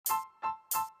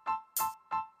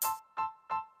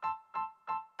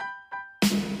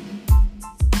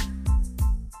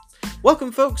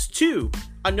Welcome, folks, to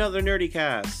another Nerdy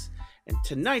Cast. And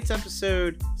tonight's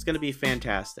episode is going to be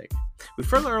fantastic. We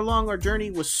further along our journey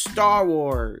with Star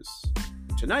Wars.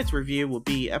 And tonight's review will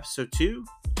be Episode 2,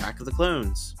 Attack of the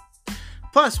Clones.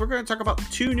 Plus, we're going to talk about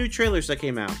two new trailers that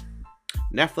came out.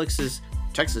 Netflix's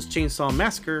Texas Chainsaw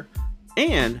Massacre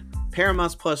and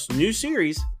Paramount Plus' new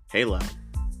series, Halo.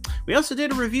 We also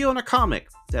did a review on a comic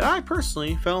that I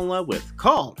personally fell in love with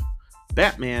called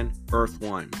Batman Earth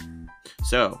 1.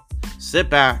 So,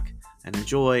 sit back and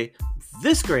enjoy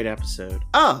this great episode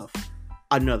of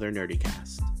another Nerdy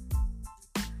Cast.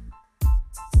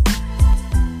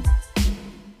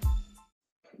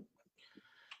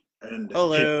 And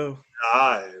Hello.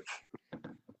 Live.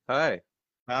 Hi.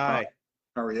 Hi.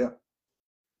 How are you?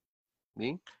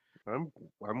 Me? I'm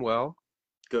well.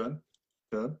 Good.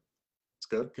 It's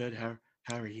good. Good. How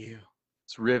are you?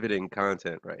 It's riveting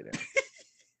content right now.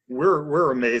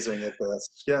 We're amazing at this.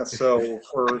 Yeah. So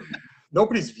for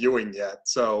nobody's viewing yet.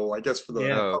 So I guess for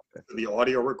the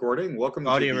audio recording, welcome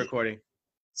Audio to the recording.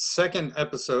 second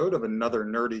episode of another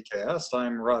Nerdy Cast.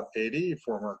 I'm Rob Patey,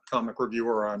 former comic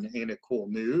reviewer on Ain't It Cool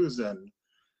News and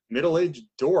middle-aged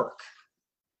dork.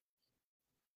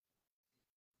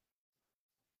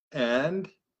 And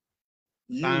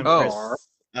you are.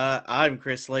 I'm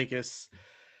Chris Lakis,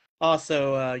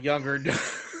 also younger.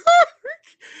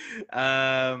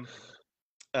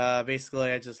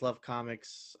 Basically, I just love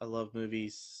comics. I love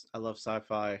movies. I love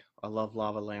sci-fi. I love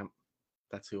Lava Lamp.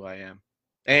 That's who I am.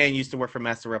 And used to work for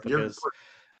Master Replicas,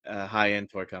 high-end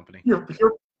toy company. You're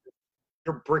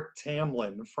Brick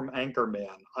Tamlin from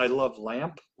Anchorman. I love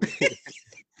Lamp.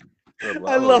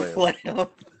 I love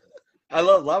Lamp. I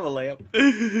love Lava Lamp.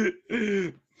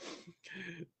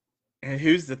 And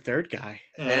who's the third guy?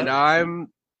 And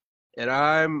I'm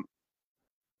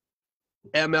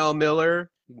ML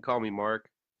Miller. You can call me Mark.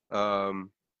 I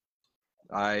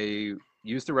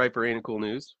used to write for Ain't It Cool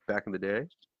News back in the day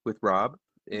with Rob,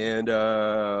 and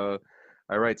I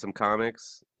write some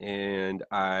comics, and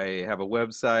I have a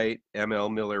website,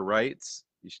 ML Miller Writes.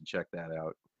 You should check that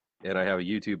out. And I have a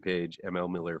YouTube page,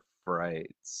 ML Miller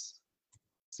Writes.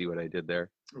 See what I did there?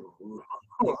 Ooh,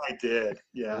 I did.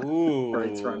 Yeah. Ooh,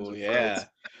 yeah.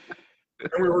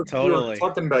 And we were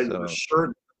talking about your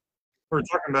shirt. We were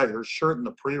talking about your shirt in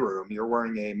the pre-room. You're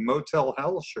wearing a Motel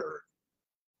Hell shirt.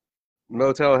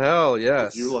 Motel Hell,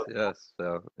 yes. Yes.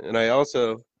 So, and I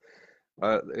also,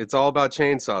 it's all about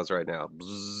chainsaws right now.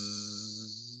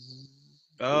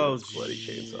 Oh, bloody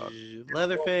chainsaw.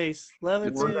 Leatherface.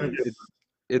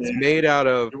 It's made out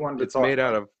of.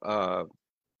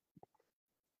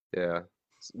 Yeah,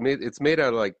 it's made out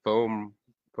of like foam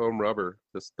rubber.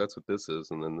 That's what this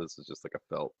is, and then this is just like a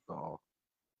felt. Oh,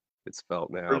 it's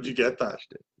felt now. Where'd you get that?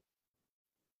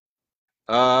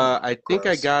 I think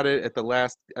I got it at the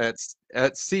last at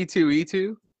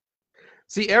C2E2.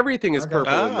 See, everything is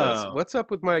purple in this. What's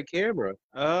up with my camera?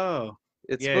 Oh,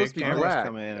 it's supposed to be black.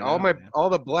 All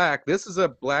the black. This is a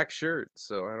black shirt,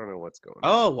 so I don't know what's going on.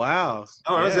 Oh wow!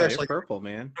 Oh, yeah, it was actually purple,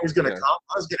 man. I was gonna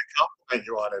compliment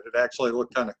you on it. It actually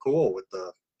looked kind of cool with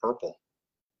the purple.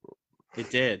 It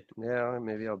did. Yeah,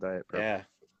 maybe I'll dye it purple. Yeah.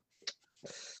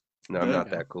 No, I'm not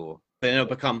that cool. Then it'll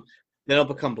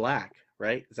become black,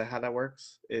 right? Is that how that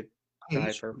works? It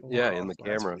dye purple. Yeah, in the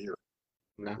camera.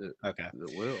 No. Okay.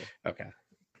 It will. Okay.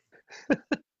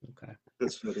 Okay.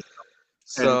 This video.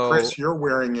 So, and Chris, you're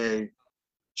wearing a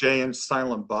Jay and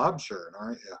Silent Bob shirt,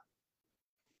 aren't you?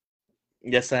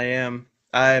 Yes, I am.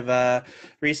 I've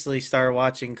recently started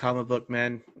watching Comic Book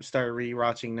Men. Started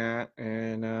re-watching that,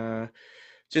 and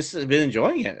just been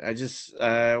enjoying it. I just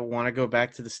want to go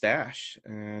back to the stash,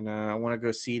 and I want to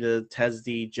go see the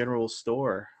TESD General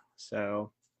Store.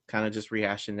 So, kind of just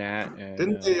rehashing that. And,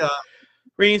 didn't they?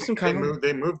 Reading some comics.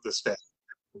 They moved the stash.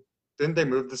 Didn't they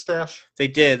move the stash? They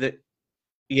did.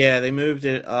 Yeah, they moved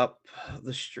it up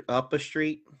a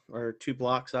street or 2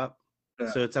 blocks up.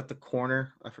 Yeah. So it's at the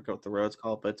corner. I forgot what the road's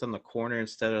called, but it's on the corner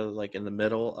instead of like in the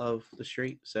middle of the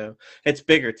street. So it's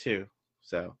bigger too.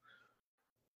 So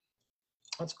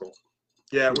that's cool.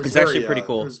 Yeah, it's actually pretty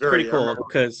cool. It's pretty cool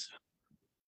because.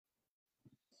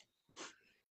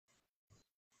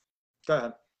 Go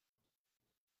ahead.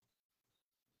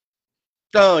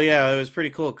 Oh yeah, it was pretty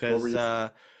cool because we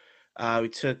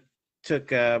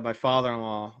took my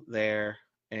father-in-law there,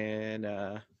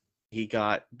 and he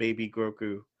got baby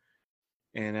Grogu,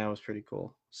 and that was pretty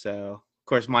cool. So of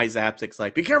course my Zaptic's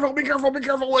like, be careful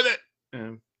with it,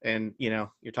 and you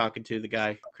know, you're talking to the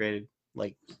guy who created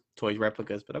like toy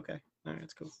replicas, but okay, all right,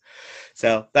 it's cool.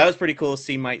 So that was pretty cool to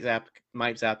see Mike Zapka,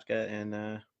 and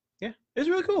yeah, it was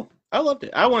really cool. I loved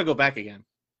it. I want to go back again.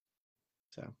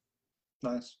 So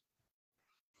nice.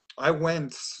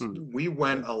 We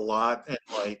went a lot in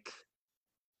like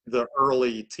the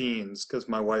early teens because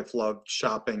my wife loved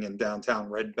shopping in downtown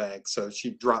Red Bank. So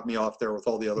she dropped me off there with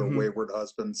all the other wayward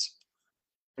husbands.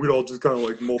 We'd all just kind of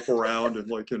like mope around and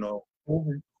like, we're going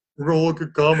to look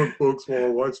at comic books while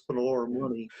our wife spent all our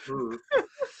money.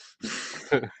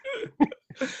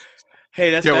 Hey,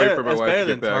 that's Can't wait better, for my that's wife better to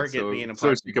than get back Target being a so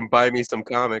part. she can buy me some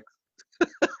comics.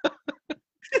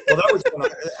 Well, that was when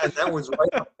that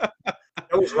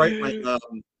was right when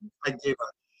I gave a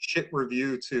shit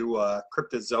review to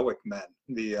Cryptozoic Men,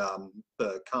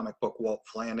 the comic book Walt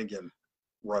Flanagan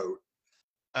wrote.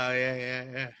 Oh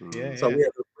yeah. So we had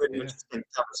a pretty interesting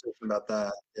conversation about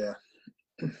that.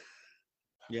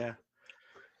 Yeah,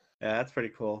 that's pretty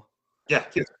cool. Yeah,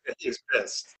 he was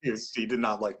pissed. He did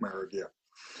not like my review.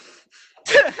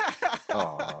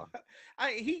 Aw.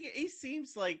 He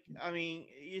seems like, I mean,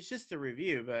 it's just a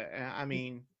review, but I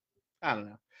mean, I don't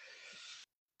know.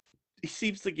 He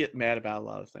seems to get mad about a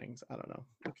lot of things. I don't know.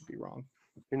 I could be wrong.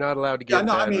 You're not allowed to give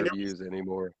bad reviews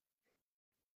anymore.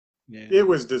 Yeah. It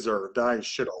was deserved. I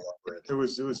shit all over it. It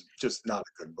was just not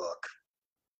a good book.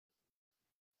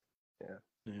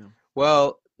 Yeah.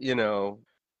 Well,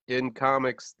 in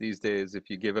comics these days, if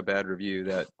you give a bad review,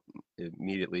 that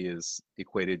immediately is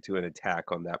equated to an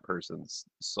attack on that person's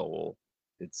soul,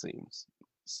 it seems.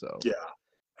 So yeah,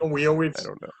 we always I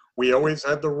don't know. We always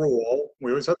had the rule.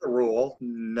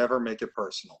 Never make it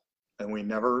personal, and we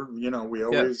never, we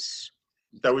always.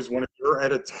 That was one of your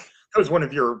That was one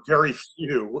of your very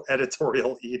few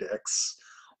editorial edicts.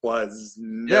 Was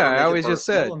never I always just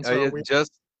said so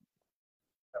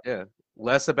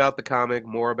less about the comic,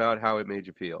 more about how it made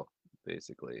you feel,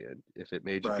 basically. And if it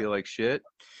made you feel like shit,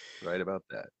 write about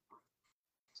that.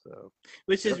 So,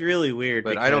 which is really weird.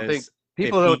 But I don't think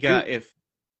people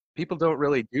people don't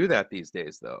really do that these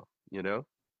days, though.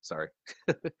 Sorry.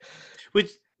 But like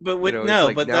but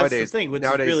nowadays, that's the thing. Which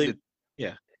nowadays, is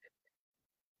really,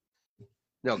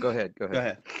 No, go ahead. Go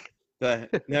ahead.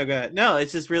 No, go ahead. No,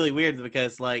 it's just really weird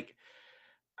because like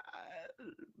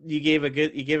you gave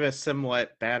a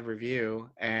somewhat bad review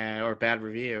or bad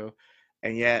review,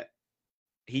 and yet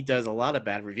he does a lot of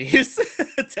bad reviews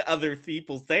to other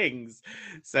people's things.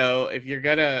 So if you're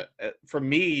gonna, for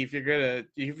me, if you're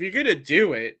gonna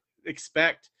do it,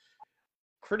 expect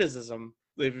criticism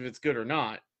if it's good or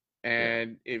not.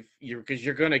 And because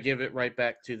you're gonna give it right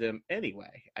back to them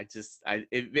anyway. It's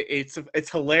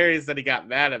hilarious that he got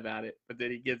mad about it, but then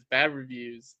he gives bad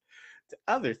reviews to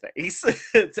other things,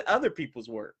 to other people's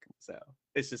work. So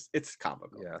it's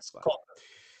comical. Yeah, it's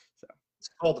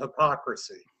called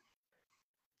hypocrisy.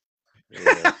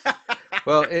 Yeah.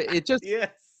 Well, it just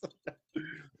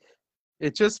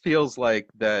it just feels like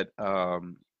that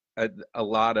a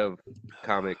lot of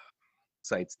comic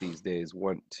sites these days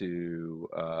want to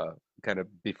kind of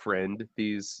befriend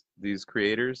these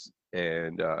creators,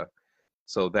 and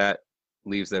so that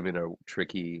leaves them in a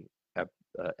tricky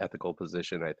ethical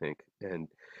position, I think. And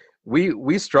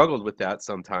we struggled with that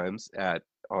sometimes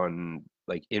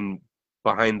in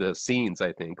behind the scenes.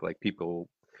 I think like people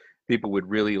would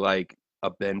really like a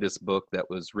Bendis book that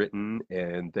was written,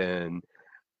 and then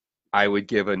I would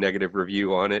give a negative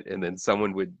review on it, and then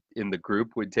someone in the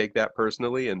group would take that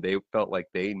personally, and they felt like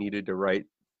they needed to write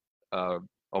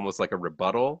almost like a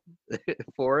rebuttal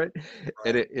for it.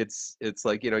 And it's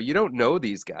like, you don't know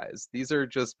these guys. These are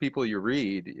just people you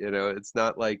read. It's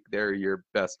not like they're your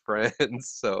best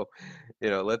friends. So,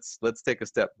 let's take a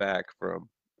step back from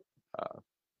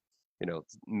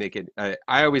make it.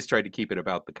 I always try to keep it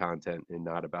about the content and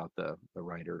not about the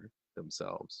writer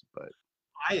themselves. But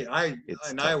I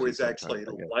always actually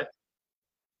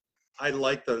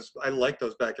like those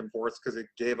back and forths because it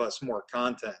gave us more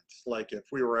content. Like if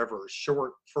we were ever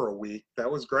short for a week, that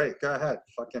was great. Go ahead,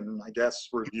 fucking, I guess,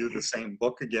 review the same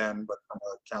book again, but from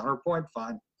a counterpoint,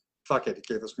 fine. Fuck it, it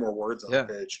gave us more words on the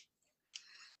page.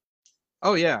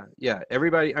 Oh yeah.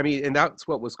 Everybody. I mean, and that's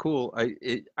what was cool.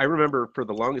 I remember for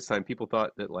the longest time, people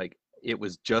thought that like it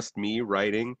was just me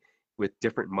writing with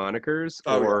different monikers,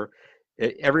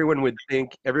 everyone would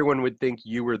think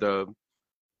you were the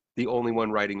only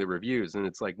one writing the reviews, and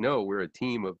it's like, no, we're a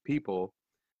team of people,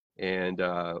 and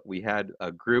we had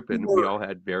a group, and we all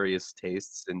had various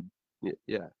tastes, and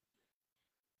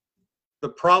the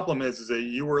problem is that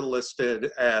you were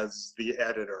listed as the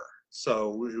editor,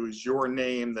 so it was your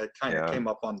name that kind of came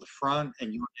up on the front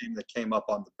and your name that came up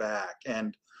on the back.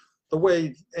 And the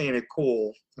way Ain't It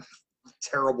Cool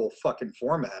terrible fucking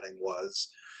formatting was,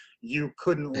 you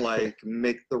couldn't like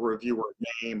make the reviewer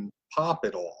name pop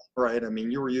at all, right? I mean,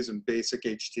 you were using basic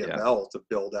HTML to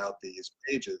build out these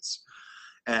pages,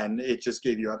 and it just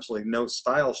gave you absolutely no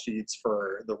style sheets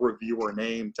for the reviewer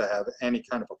name to have any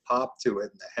kind of a pop to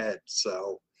it in the head.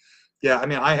 So yeah, I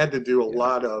mean, I had to do a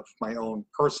lot of my own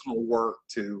personal work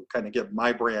to kind of get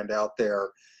my brand out there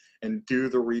and do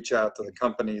the reach out to the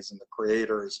companies and the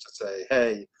creators to say,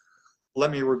 hey,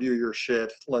 let me review your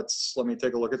shit. Let me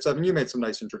take a look at something. You made some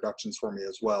nice introductions for me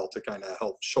as well to kind of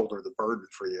help shoulder the burden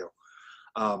for you.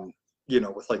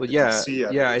 With like the DC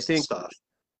editors and stuff.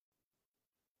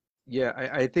 Yeah,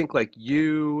 I think like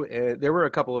you, there were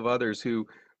a couple of others who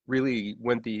really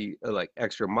went the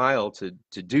extra mile to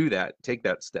do that, take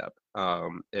that step.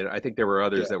 And I think there were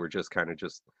others that were just kind of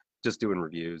just doing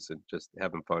reviews and just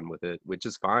having fun with it, which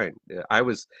is fine. I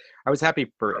was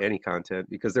happy for any content,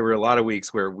 because there were a lot of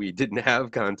weeks where we didn't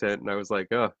have content, and I was like,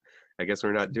 oh, I guess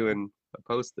we're not doing a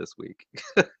post this week.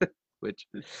 Which,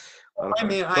 I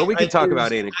mean, but we could talk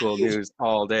about Ain't It Cool News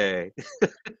all day.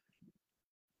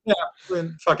 Yeah,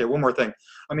 fuck it. One more thing.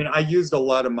 I mean, I used a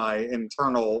lot of my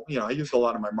internal, I used a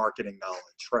lot of my marketing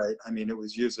knowledge, right? I mean, it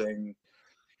was using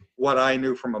what I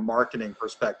knew from a marketing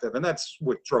perspective. And that's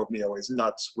what drove me always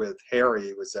nuts with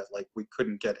Harry, was that like we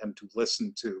couldn't get him to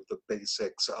listen to the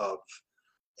basics of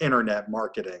internet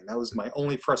marketing. That was my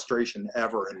only frustration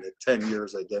ever in the 10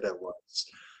 years I did it, was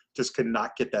just could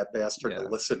not get that bastard to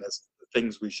listen as the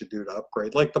things we should do to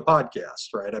upgrade, like the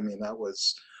podcast, right? I mean,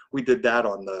 we did that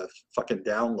on the fucking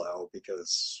down low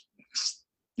because,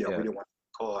 we didn't want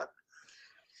to call it.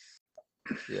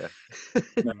 Yeah.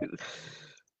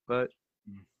 But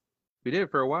we did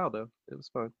it for a while, though. It was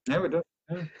fun. Yeah, we did.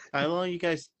 Yeah. How long you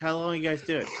guys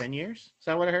do it? 10 years? Is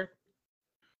that what I heard?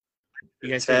 You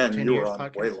guys 10 you were on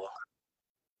podcast? Way long.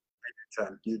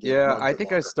 10. Yeah, I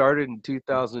think longer. I started in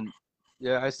 2000.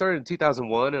 Yeah, I started in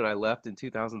 2001 and I left in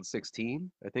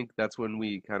 2016. I think that's when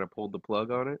we kind of pulled the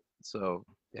plug on it. So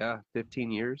yeah,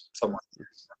 15 years.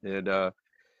 And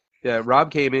Rob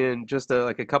came in just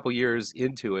a couple years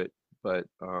into it, but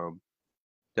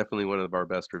definitely one of our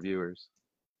best reviewers.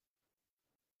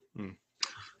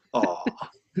 Oh.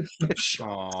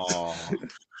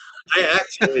 I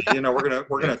actually, we're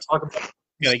gonna talk about.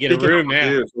 Gotta get a room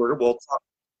now. We'll talk.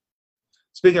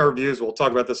 Speaking of reviews, we'll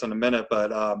talk about this in a minute,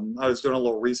 but I was doing a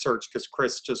little research because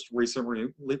Chris just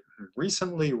recently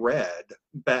read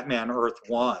Batman Earth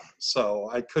 1, so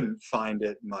I couldn't find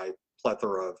it in my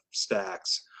plethora of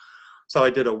stacks. So I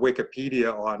did a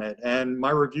Wikipedia on it, and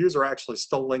my reviews are actually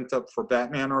still linked up for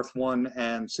Batman Earth 1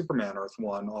 and Superman Earth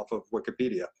 1 off of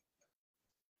Wikipedia.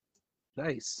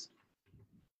 Nice.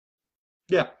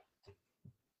 Yeah.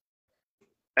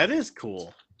 That is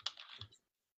cool.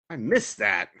 I missed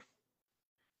that.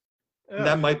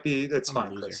 That might be, it's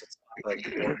fine, Chris. It's not like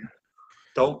important.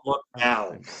 Don't look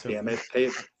now, damn it.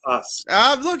 Pay us.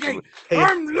 I'm looking.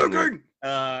 I'm looking.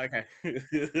 Okay.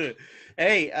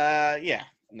 Hey,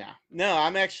 No,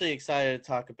 I'm actually excited to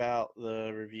talk about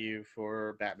the review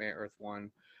for Batman Earth 1.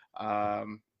 I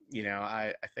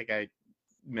think I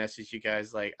messaged you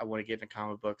guys like I want to get into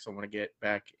comic books. I want to get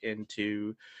back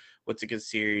into what's a good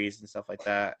series and stuff like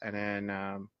that. And then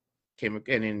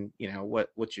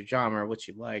what's your genre, what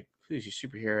you like, who's your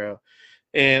superhero.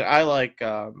 And I like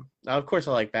of course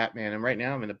I like Batman, and right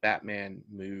now I'm in a Batman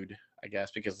mood, I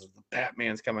guess, because the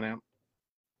Batman's coming out.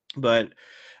 But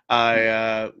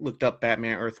I looked up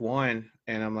Batman Earth 1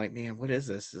 and I'm like, man, what is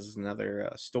this? This is another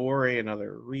story,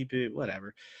 another reboot,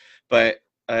 whatever. But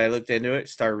I looked into it,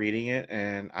 started reading it,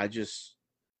 and I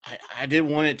didn't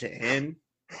want it to end,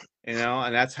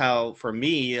 and that's how, for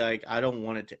me, like, I don't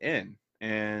want it to end.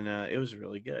 And it was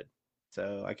really good.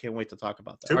 So I can't wait to talk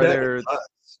about that.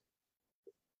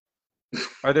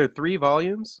 Are there 3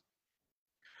 volumes?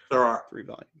 There are 3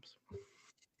 volumes.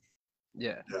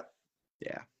 Yeah.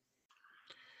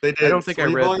 They did. I don't think I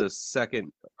read the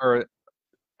second, or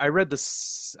I read the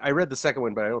second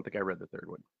one, but I don't think I read the third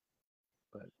one.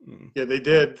 But yeah, they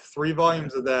did 3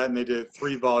 volumes of that, and they did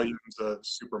 3 volumes of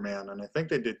Superman, and I think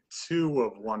they did 2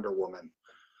 of Wonder Woman.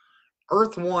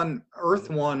 Earth 1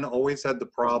 always had the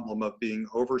problem of being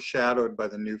overshadowed by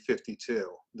the New 52.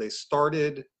 They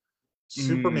started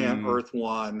Superman Earth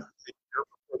 1 a year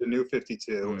before the New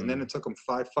 52, and then it took them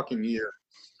 5 fucking years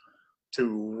to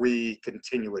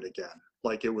re-continue it again.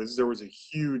 Like there was a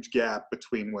huge gap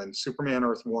between when Superman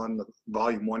Earth 1, the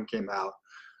volume 1 came out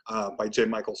by J.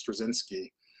 Michael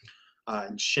Straczynski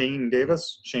and Shane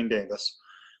Davis.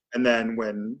 And then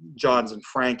when Johns and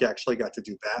Frank actually got to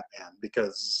do Batman,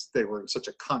 because they were in such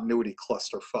a continuity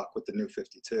clusterfuck with the New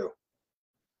 52.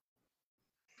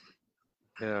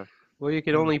 Yeah. Well, you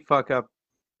can only fuck up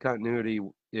continuity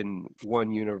in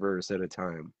one universe at a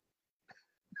time.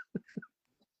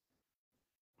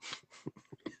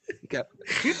 got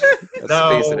space it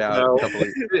out a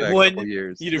couple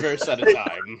years. Universe at a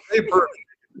time. They've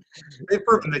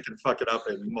proven they can fuck it up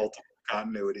in multiple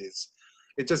continuities.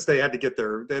 It just they had to get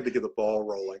the ball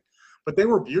rolling. But they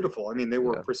were beautiful. I mean, they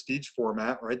were prestige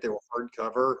format, right? They were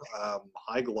hardcover,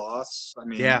 high gloss. I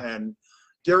mean, and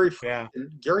Gary Frank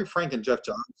and Jeff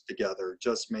Johns together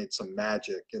just made some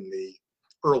magic in the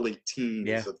early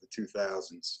teens of the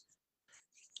 2000s.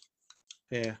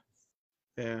 Yeah.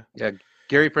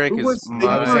 Gary Frank is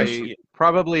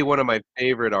probably one of my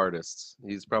favorite artists.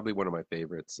 He's probably one of my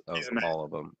favorites of all of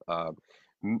them.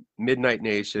 Midnight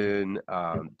Nation,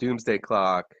 Doomsday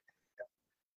Clock.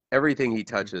 Everything he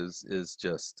touches is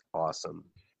just awesome.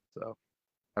 So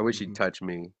I wish he'd touch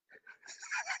me.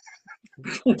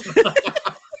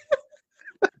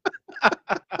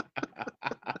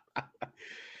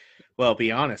 Well,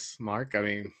 be honest, Mark. I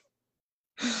mean,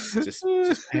 just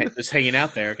hanging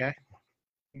out there, okay?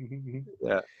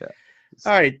 Yeah.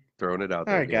 All right, throwing it out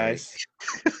there. All right, guys.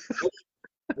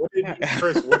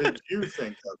 Chris, what did you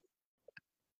think of it?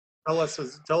 Tell us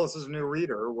as a new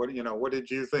reader. What did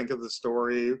you think of the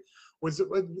story?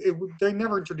 They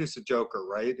never introduced a Joker,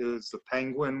 right? It was the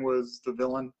Penguin was the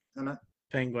villain in it.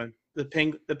 Penguin. The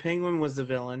Penguin was the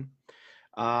villain.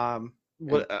 I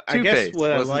guess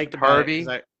what I liked about Harvey.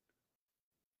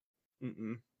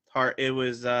 It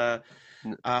was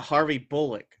Harvey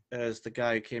Bullock as the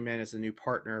guy who came in as a new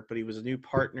partner, but he was a new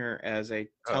partner as a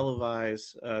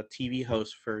televised TV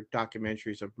host for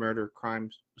documentaries of murder crime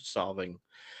solving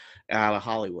out of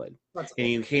Hollywood. And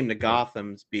he came to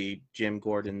Gotham to be Jim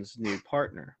Gordon's new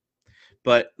partner.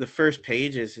 But the first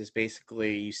pages is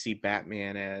basically you see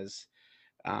Batman as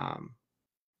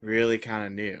really kind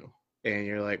of new. And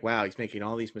you're like, wow, he's making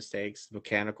all these mistakes. The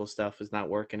mechanical stuff is not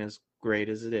working as great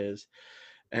as it is.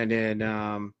 And then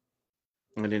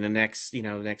the next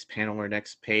panel or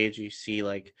next page, you see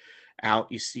you're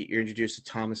introduced to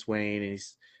Thomas Wayne, and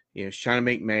he's trying to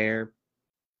make mayor.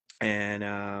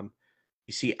 And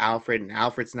you see Alfred, and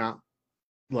Alfred's not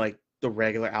like the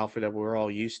regular Alfred that we're all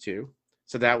used to.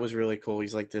 So that was really cool.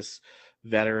 He's like this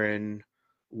veteran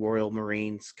Royal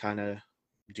Marines kind of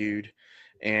dude.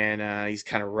 And he's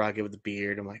kind of rugged with the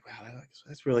beard. I'm like, wow,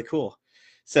 that's really cool.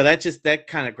 So that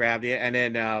kind of grabbed you. And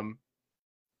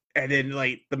then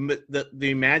like the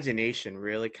imagination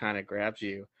really kind of grabs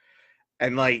you.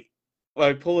 And like when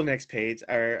I pull the next page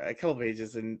or a couple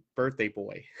pages in Birthday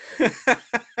Boy.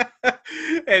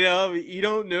 And you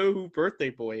don't know who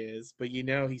Birthday Boy is, but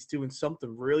he's doing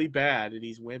something really bad to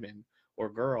these women or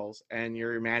girls, and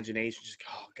your imagination just,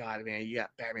 oh god, man,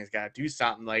 Batman's got to do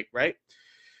something, like, right?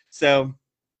 So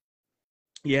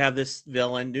you have this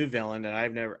new villain that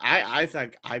I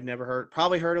think I've never heard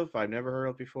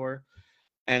of before.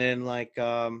 And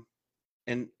then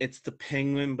and it's the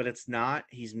Penguin, but it's not.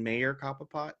 He's Mayor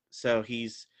Copperpot. So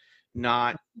he's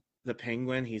not the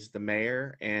Penguin, he's the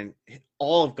mayor, and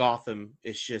all of Gotham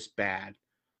is just bad.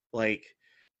 Like,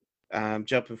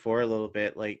 jumping forward a little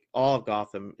bit, like all of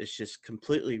Gotham is just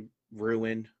completely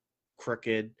ruined,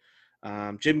 crooked.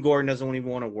 Jim Gordon doesn't even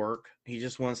want to work. He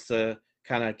just wants to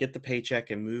kind of get the paycheck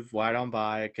and move right on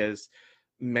by, because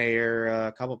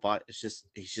Mayor Cobblepot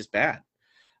he's just bad.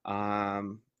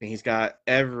 And he's got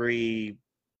every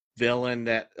villain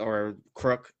or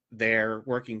crook there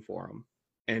working for him.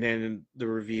 And then the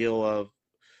reveal of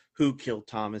who killed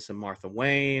Thomas and Martha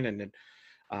Wayne, and then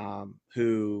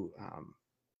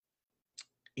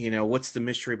what's the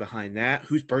mystery behind that?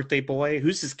 Who's Birthday Boy?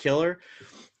 Who's his killer?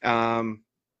 And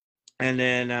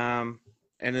then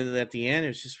at the end,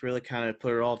 it's just really kind of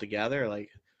put it all together. Like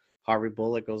Harvey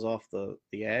Bullock goes off the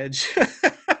edge.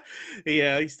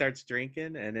 He starts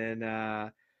drinking, and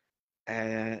then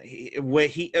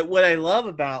what I love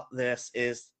about this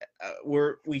is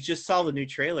we just saw the new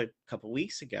trailer a couple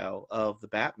weeks ago of the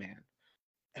Batman,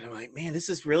 and I'm like, man, this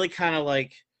is really kind of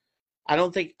like, I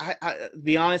don't think I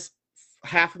be honest,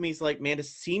 half of me is like, man, it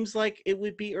seems like it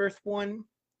would be Earth 1,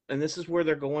 and this is where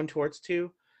they're going towards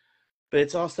 2. But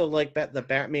it's also like the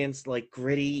Batman's like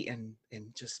gritty and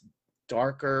just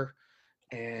darker,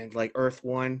 and like Earth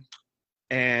 1.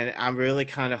 And I'm really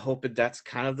kind of hoping that's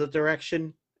kind of the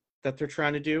direction that they're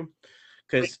trying to do.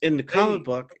 Because in the comic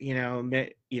book, go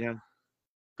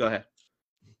ahead.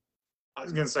 I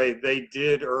was going to say they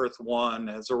did Earth 1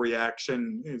 as a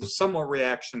reaction, somewhat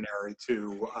reactionary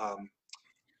to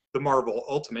the Marvel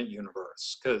Ultimate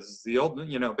Universe. Because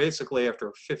basically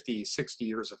after 50, 60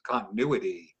 years of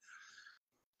continuity,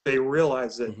 they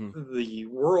realized that the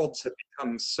worlds have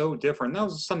become so different. That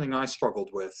was something I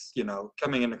struggled with,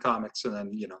 coming into comics, and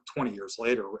then, 20 years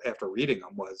later after reading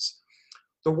them, was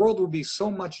the world would be so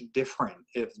much different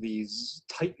if these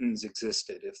titans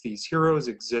existed, if these heroes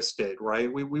existed,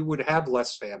 right? We would have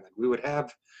less famine. We would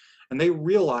have, and they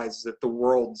realized that the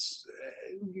worlds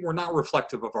were not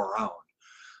reflective of our own.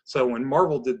 So when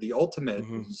Marvel did the Ultimate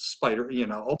Spider,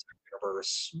 Ultimate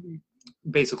Universe,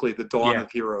 basically the dawn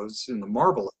of heroes in the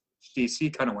Marvel,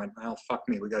 DC kind of went, well, fuck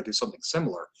me, we got to do something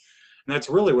similar. And that's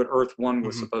really what Earth One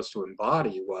was supposed to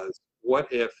embody, was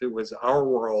what if it was our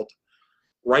world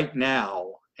right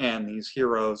now and these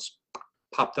heroes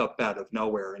popped up out of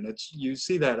nowhere. And you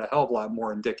see that a hell of a lot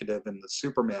more indicative in the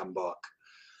Superman book,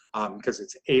 because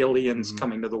it's aliens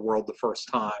coming to the world the first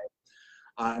time.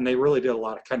 And they really did a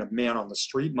lot of kind of man on the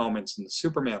street moments in the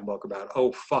Superman book about,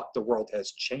 oh, fuck, the world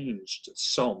has changed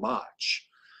so much.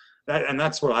 And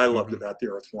that's what I loved about the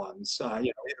Earth ones.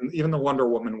 Even the Wonder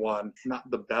Woman one, not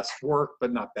the best work,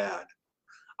 but not bad.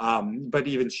 But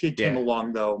even she came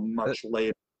along, though, much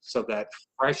later. So that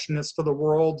freshness to the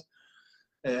world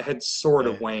had sort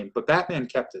of waned. But Batman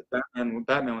kept it.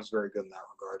 Batman was very good in that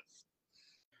regard.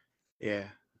 Yeah.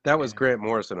 That was Grant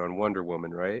Morrison on Wonder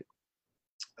Woman, right?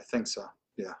 I think so.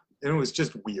 Yeah. And it was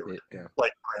just weird. Yeah.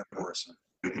 Like Grant Morrison.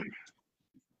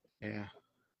 Yeah.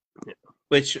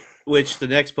 Which the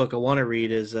next book I want to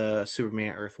read is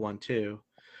Superman Earth 1-2.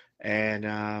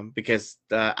 And because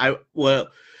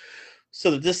so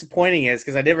the disappointing is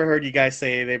because I never heard you guys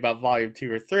say anything about volume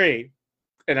 2 or 3.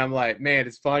 And I'm like, man,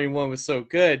 this volume 1 was so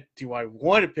good. Do I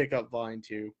want to pick up volume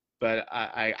 2? But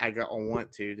I don't want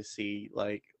to see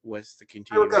like what's the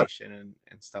continuation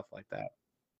and stuff like that.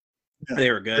 Yeah.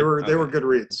 They were good. They were good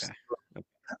reads. Okay.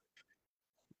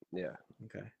 Yeah.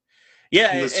 Okay.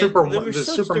 Yeah. And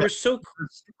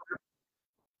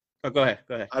Oh, go ahead.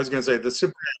 I was going to say the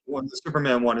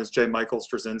Superman one is J. Michael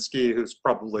Straczynski, who's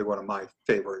probably one of my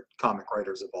favorite comic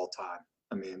writers of all time.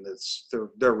 I mean,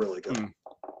 they're really good.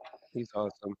 He's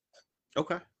awesome.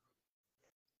 Okay.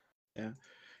 Yeah,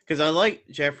 because I like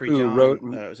Jeffrey Who Johns. wrote-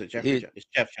 Was it Jeffrey? It's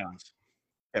Jeff Johns.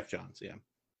 Jeff Johns. Yeah.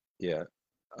 Yeah.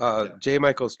 J.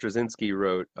 Michael Straczynski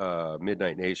wrote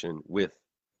Midnight Nation with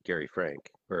Gary Frank,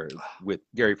 or with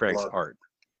Gary Frank's art.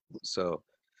 So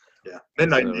yeah,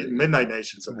 Midnight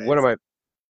Nation's amazing.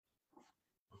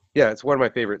 It's one of my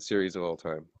favorite series of all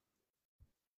time.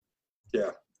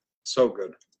 Yeah, so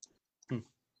good.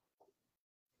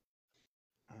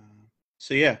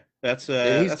 So yeah, that's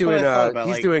and he's that's doing what I thought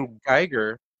about, doing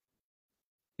Geiger.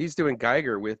 He's doing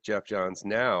Geiger with Jeff Johns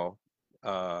now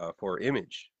for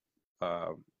Image.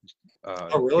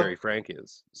 Really? Gary Frank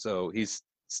is. So he's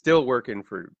still working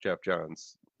for Jeff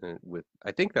Johns with.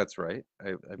 I think that's right.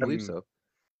 I believe so.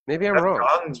 Maybe I'm wrong. Jeff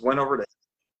Johns went over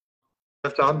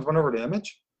to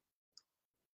Image?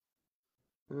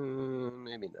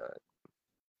 Maybe not.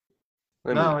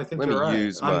 I think you're right. Let me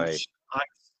use my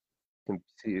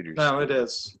computer. No, it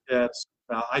is. Yeah,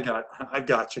 I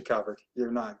got you covered.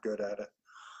 You're not good at it.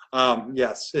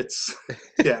 Yes, it's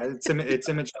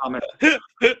Image Comics.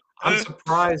 I'm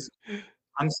surprised.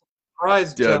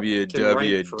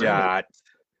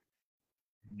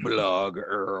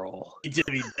 www.bloggerl.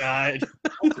 Jimmy died.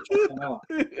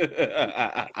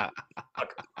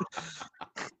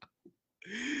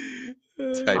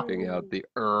 Typing out the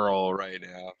Earl right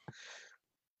now.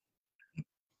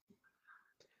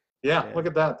 Yeah, look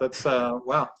at that. That's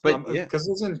wow. But because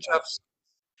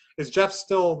is Jeff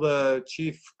still the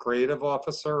chief creative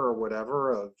officer or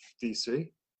whatever of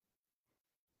DC?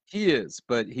 He is,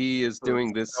 but he is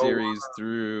doing this series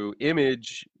through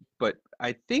Image. But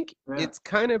I think it's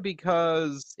kind of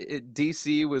because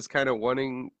DC was kind of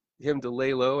wanting him to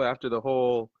lay low after the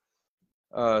whole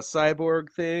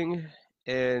Cyborg thing,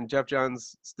 and Jeff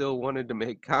Johns still wanted to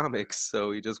make comics,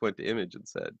 so he just went to Image and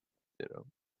said,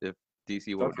 if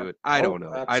DC won't do it, I don't know.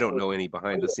 Absolutely. I don't know any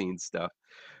behind the scenes stuff,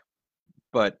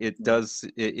 but it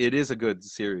is a good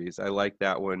series. I like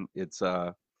that one. It's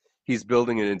he's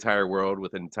building an entire world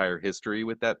with an entire history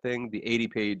with that thing. The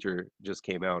 80-pager just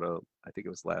came out. I think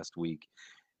it was last week,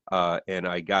 and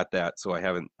I got that. So I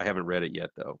haven't read it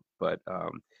yet though. But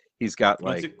he's got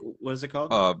like what is it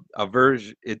called? A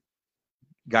version.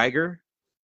 Geiger.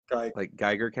 Like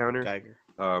Geiger counter. Geiger.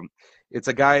 It's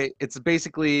a guy. It's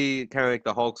basically kind of like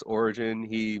the Hulk's origin.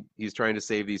 He's trying to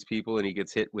save these people, and he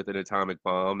gets hit with an atomic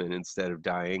bomb, and instead of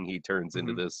dying, he turns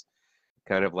into this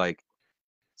kind of like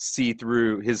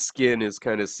see-through. His skin is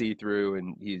kind of see-through,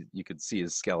 and you could see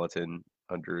his skeleton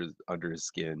under his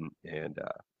skin, and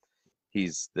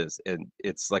he's this, and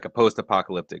it's like a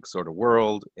post-apocalyptic sort of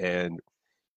world, and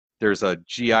there's a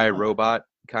GI robot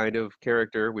kind of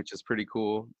character, which is pretty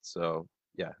cool. So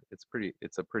yeah, it's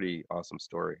a pretty awesome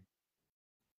story.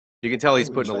 You can tell he's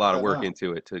putting a lot of work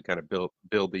into it to kind of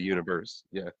build the universe.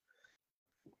 Yeah.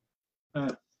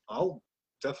 I'll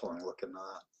definitely look into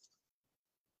that.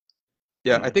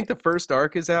 Yeah, I think the first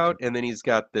arc is out, and then he's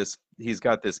got this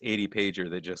 80 pager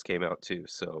that just came out too.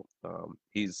 So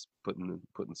he's putting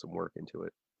some work into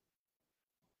it.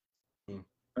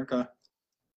 Okay.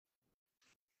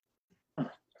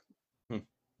 All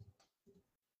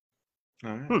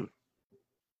right.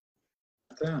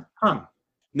 Yeah.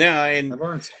 No, and I've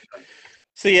learned something.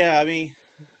 so yeah, I mean,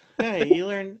 hey, you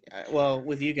learn. Well,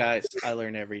 with you guys, I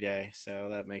learn every day, so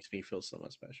that makes me feel so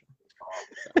much special.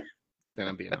 So, then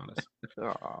I'm being honest.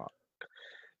 Aw.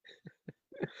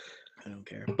 I don't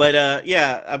care. But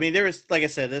yeah, I mean, there was, like I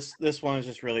said, this one is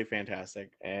just really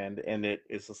fantastic, and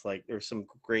it's just like there's some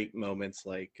great moments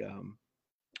like,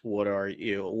 what are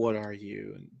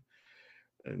you,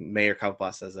 and Mayor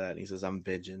Coppola says that, and he says, I'm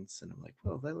vengeance, and I'm like,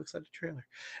 oh, that looks like a trailer,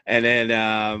 and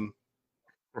then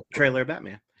trailer of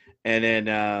Batman, and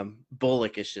then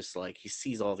Bullock is just like, he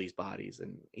sees all these bodies,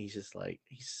 and he's just like,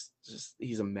 he's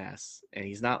a mess, and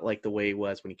he's not like the way he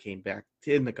was when he came back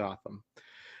into Gotham,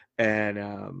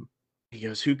 and he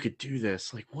goes, who could do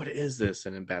this? Like, what is this?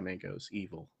 And then Batman goes,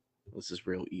 evil. This is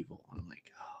real evil. And I'm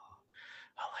like, oh,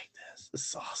 I like this. This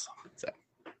is awesome. So,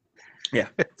 yeah.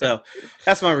 So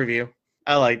that's my review.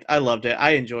 I loved it.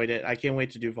 I enjoyed it. I can't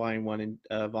wait to do volume 1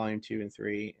 and volume 2 and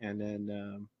 3, and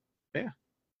then yeah,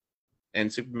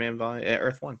 and Superman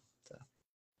Earth 1. So,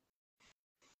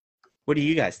 what do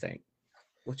you guys think?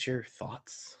 What's your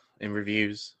thoughts and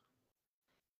reviews?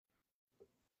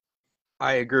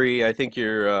 I agree. I think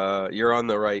you're on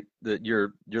the right, that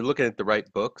you're looking at the right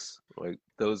books. Like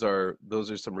those are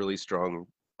some really strong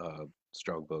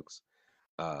books.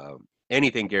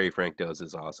 Anything Gary Frank does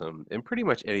is awesome, and pretty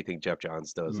much anything Jeff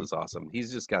Johns does is awesome.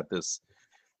 He's got this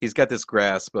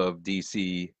grasp of the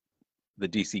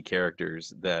DC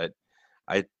characters that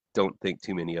I don't think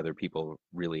too many other people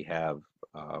really have.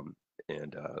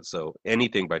 And so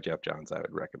anything by Jeff Johns I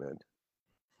would recommend.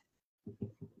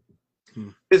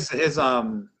 His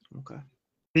Okay.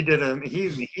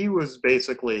 he was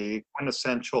basically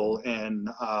quintessential in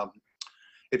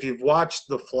if you've watched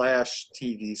the Flash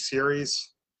TV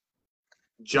series,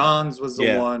 Johns was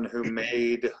the one who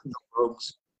made the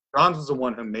Rogues. Johns was the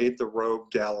one who made the Rogue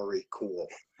Gallery cool.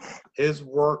 His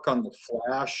work on the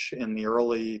Flash in the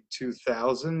early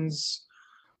 2000s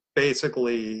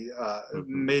basically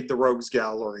made the Rogues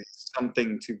Gallery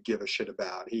something to give a shit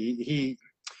about. He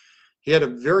had a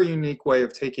very unique way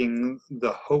of taking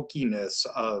the hokiness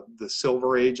of the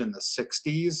Silver Age in the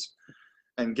 60s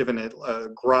and giving it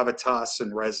gravitas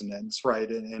and resonance, right?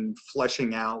 And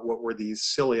fleshing out what were these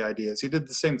silly ideas. He did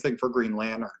the same thing for Green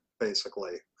Lantern,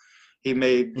 basically. He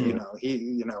made,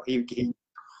 he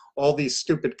all these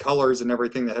stupid colors and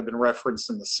everything that had been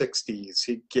referenced in the 60s.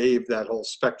 He gave that whole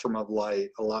spectrum of light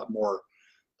a lot more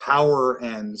power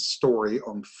and story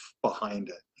behind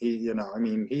it.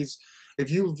 If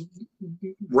you've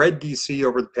read DC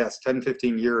over the past 10,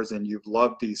 15 years and you've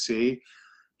loved DC,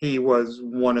 he was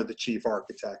one of the chief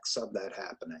architects of that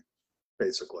happening,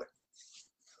 basically.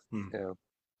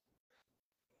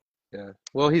 Yeah.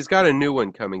 Well, he's got a new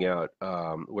one coming out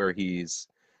where he's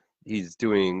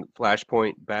doing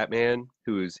Flashpoint Batman,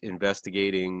 who's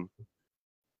investigating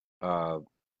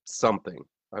something.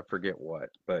 I forget what,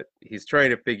 but he's trying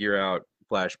to figure out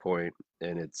Flashpoint,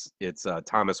 and it's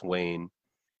Thomas Wayne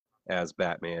as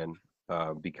Batman,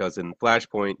 because in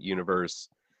Flashpoint universe,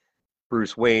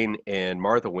 Bruce Wayne and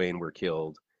Martha Wayne were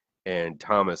killed, and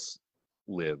Thomas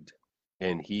lived,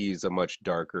 and he's a much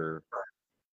darker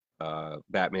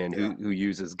Batman who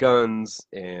uses guns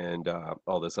and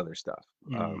all this other stuff.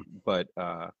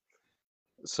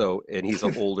 So, and he's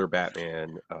an older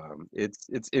Batman. It's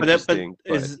interesting,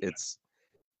 but it's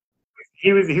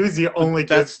he was the only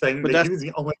good thing. He was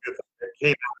the only good thing that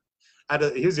came out.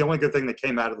 He was the only good thing that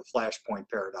came out of the Flashpoint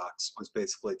paradox was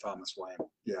basically Thomas Wayne.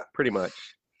 Yeah, pretty much.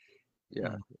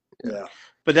 Yeah.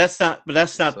 But that's not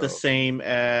the same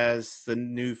as the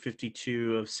New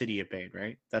 52 of City of Bane,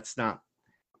 right? That's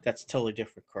totally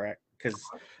different, correct? Because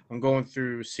I'm going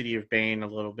through City of Bane a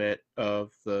little bit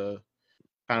of the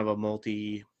kind of a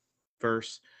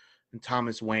multiverse, and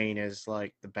Thomas Wayne is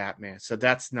like the Batman. So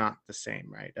that's not the same,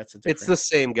 right? That's a different. It's the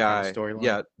same guy. Storyline.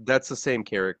 Yeah, that's the same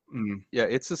character. Yeah,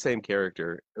 it's the same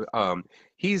character.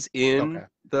 He's in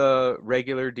the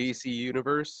regular DC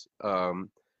universe.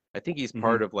 I think he's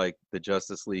part of like the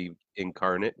Justice League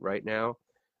Incarnate right now.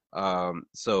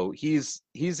 So he's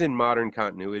in modern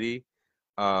continuity.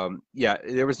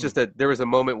 There was a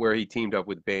moment where he teamed up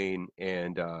with Bane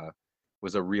and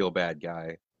was a real bad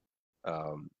guy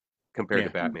compared to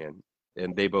Batman,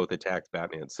 and they both attacked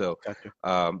Batman. So,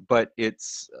 but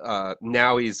it's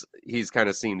now he's kind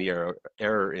of seen the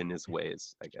error in his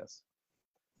ways, I guess.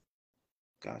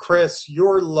 Gotcha. Chris,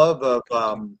 your love of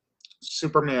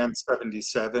Superman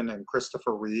 77 and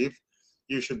Christopher Reeve,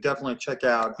 you should definitely check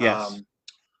out Yes.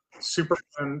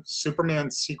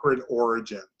 Superman Secret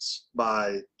Origins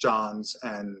by Johns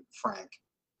and Frank.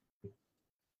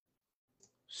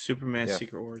 Superman Yeah.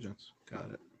 Secret Origins.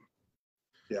 Got it.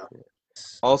 Yeah.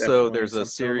 Also, Definitely there's a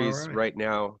something on my series right. right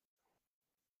now.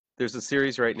 There's a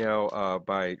series right now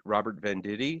by Robert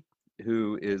Venditti,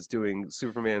 who is doing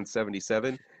Superman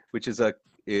 77, which is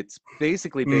it's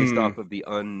basically based off of the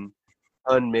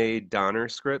unmade Donner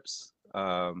scripts.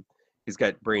 He's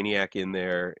got Brainiac in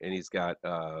there, and he's got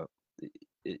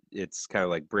it's kind of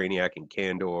like Brainiac and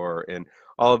Kandor and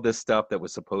all of this stuff that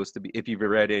was supposed to be. If you've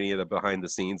read any of the behind the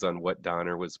scenes on what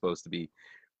Donner was supposed to be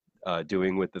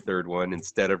doing with the third one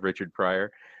instead of Richard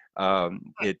Pryor,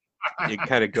 it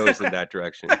kind of goes in that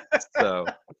direction. So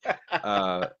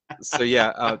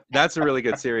yeah, that's a really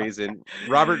good series, and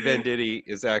Robert Venditti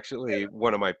is actually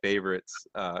one of my favorites.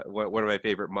 One of my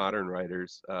favorite modern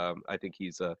writers. I think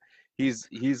he's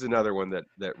another one that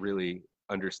really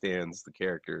understands the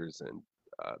characters and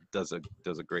does a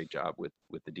great job with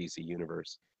the DC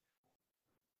universe.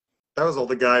 That was all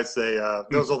the guys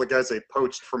they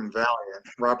poached from Valiant.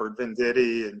 Robert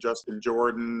Venditti and Justin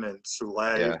Jordan and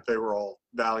Soule. Yeah. They were all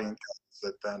Valiant guys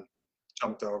that then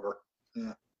jumped over.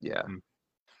 Yeah.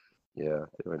 They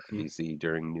went to DC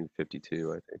during New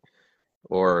 52, I think,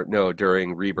 or no,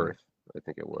 during Rebirth, I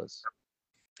think it was.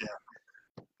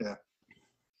 Yeah.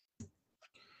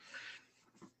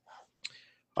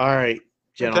 All right,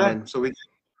 gentlemen. Okay, so we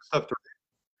stuff to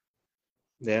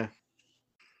read.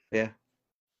 Yeah.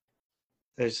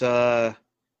 There's so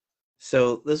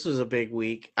this was a big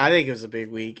week. I think it was a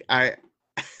big week. This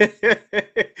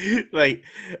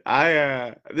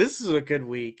is a good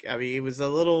week. I mean, it was a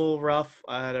little rough.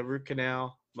 I had a root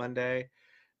canal Monday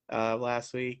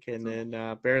last week, and then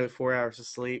barely 4 hours of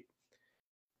sleep.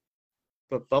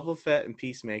 But Boba Fett and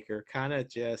Peacemaker kind of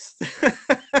just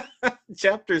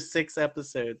chapter 6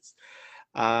 episodes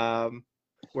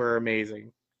were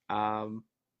amazing.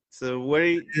 So what are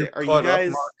you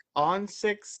guys on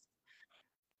 6?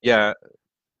 Yeah,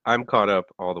 I'm caught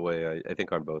up all the way. I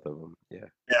think on both of them. Yeah,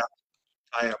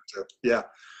 I am too. Yeah,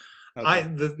 okay.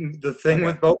 The thing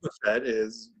with Boba Fett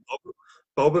is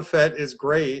Boba Fett is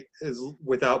great is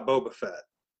without Boba Fett.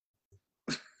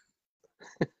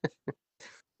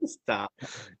 Stop.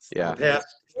 Yeah.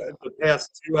 The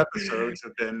past 2 episodes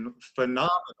have been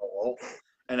phenomenal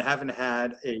and haven't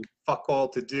had a fuck all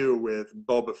to do with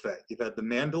Boba Fett. You've had The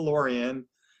Mandalorian,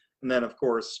 and then, of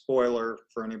course, spoiler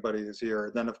for anybody who's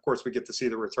here, then, of course, we get to see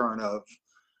the return of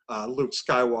Luke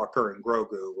Skywalker and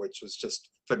Grogu, which was just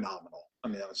phenomenal. I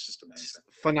mean, that was just amazing.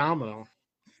 Phenomenal.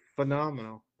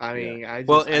 I mean, I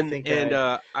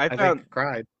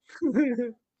cried.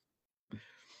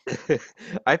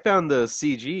 I found the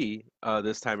CG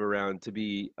this time around to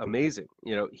be amazing.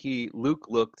 You know, Luke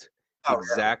looked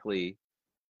exactly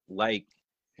like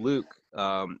Luke.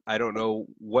 I don't know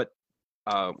what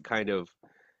kind of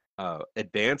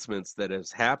advancements that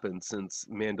has happened since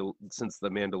the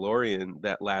Mandalorian,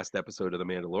 that last episode of the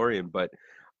Mandalorian, but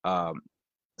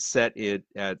set it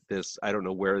at this, I don't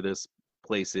know where this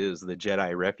place is, the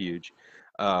Jedi Refuge.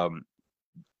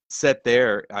 Set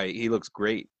there, he looks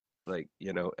great. Like,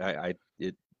 you know,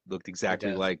 it looked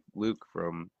exactly like Luke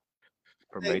from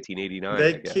 1989.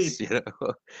 I guess, you know.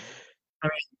 I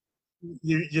mean,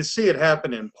 you see it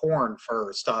happen in porn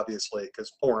first, obviously,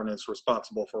 because porn is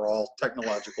responsible for all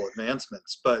technological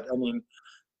advancements. But I mean,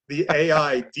 the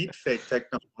AI deepfake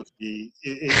technology,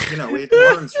 it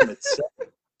learns from itself.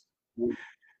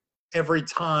 Every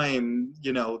time,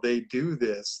 they do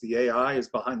this, the AI is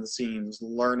behind the scenes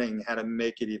learning how to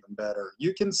make it even better.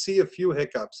 You can see a few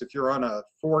hiccups if you're on a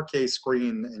 4K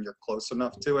screen and you're close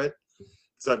enough to it.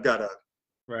 Because I've got a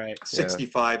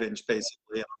 65-inch,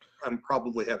 basically. I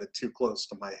probably have it too close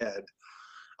to my head.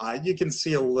 You can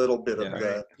see a little bit of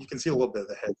the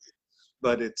head,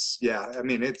 but it's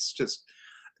just.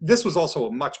 This was also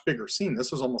a much bigger scene.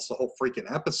 This was almost the whole freaking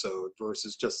episode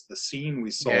versus just the scene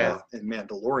we saw in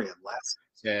Mandalorian last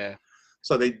season. Yeah.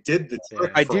 So they did the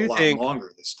trick for a lot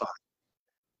longer this time.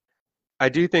 I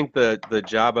do think the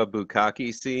Jabba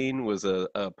Bukkake scene was a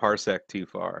parsec too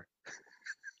far.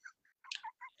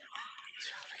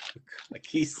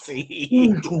 Bukkake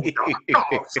scene.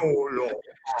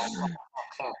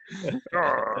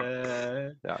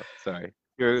 No, sorry.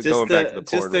 You're going back to the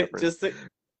porn reference.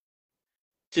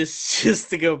 Just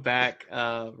to go back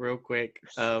real quick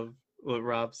of what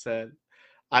Rob said,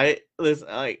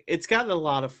 it's gotten a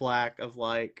lot of flack of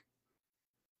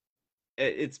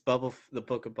it's the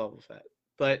Book of Boba Fett,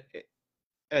 but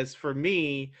as for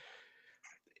me,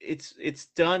 it's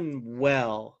done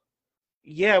well.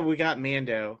 Yeah, we got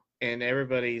Mando, and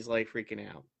everybody's like freaking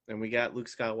out, and we got Luke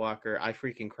Skywalker. I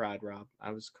freaking cried, Rob.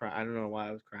 I was crying. I don't know why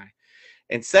I was crying.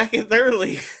 And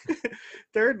thirdly,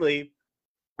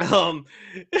 um,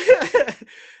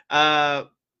 uh,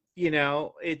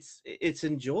 it's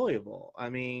enjoyable. I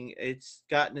mean, it's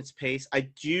gotten its pace. I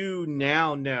do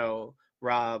now know,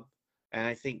 Rob, and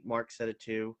I think Mark said it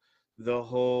too, the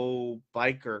whole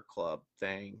biker club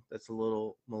thing. That's a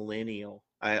little millennial.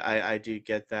 I do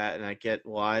get that, and I get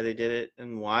why they did it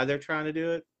and why they're trying to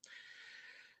do it.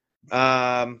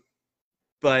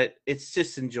 But it's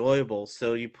just enjoyable.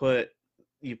 So you put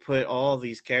all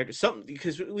these characters, something,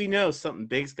 because we know something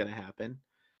big's gonna happen.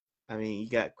 I mean, you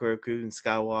got Grogu and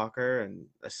Skywalker and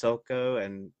Ahsoka,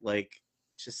 and like,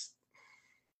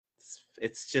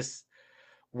 it's just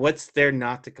what's there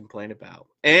not to complain about.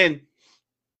 And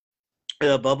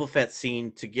the Boba Fett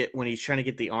scene when he's trying to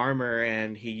get the armor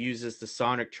and he uses the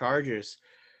sonic chargers.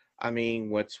 I mean,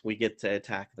 we get to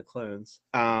Attack of the Clones.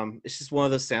 It's just one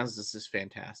of those sounds that's just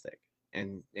fantastic,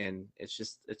 and it's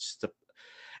just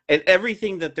and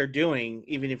everything that they're doing,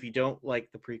 even if you don't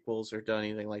like the prequels or done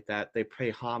anything like that, they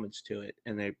pay homage to it,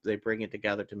 and they bring it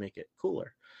together to make it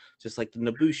cooler, just like the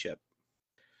Naboo ship.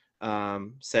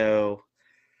 So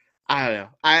I don't know.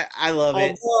 I love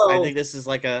it. I think this is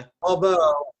like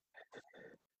although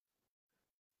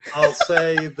I'll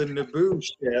say the Naboo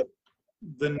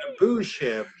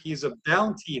ship, he's a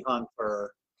bounty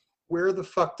hunter. Where the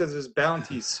fuck does his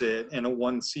bounty sit in a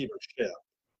one-seater ship?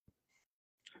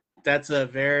 That's a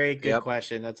very good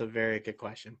question. That's a very good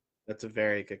question.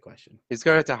 He's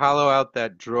going to have to hollow out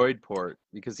that droid port,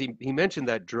 because he mentioned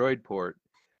that droid port,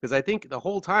 because I think the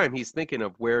whole time he's thinking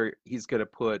of where he's going to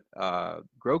put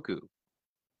Grogu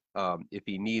if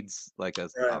he needs like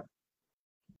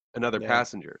another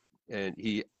passenger. And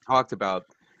he talked about,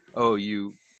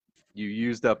 you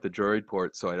used up the droid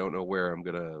port, so I don't know where I'm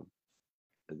going to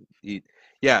eat.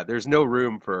 Yeah, there's no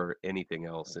room for anything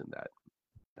else in that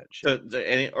ship.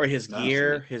 Or his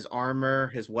gear, his armor,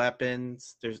 his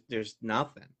weapons. There's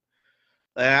nothing.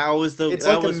 It's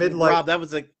like a midlife. Rob, that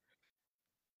was like.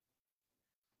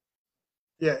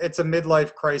 Yeah, it's a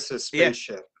midlife crisis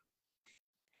spaceship.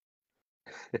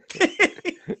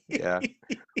 Yeah.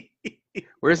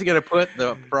 Where's he gonna put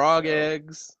the frog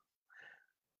eggs?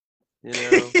 You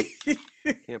know,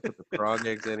 can't put the frog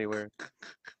eggs anywhere.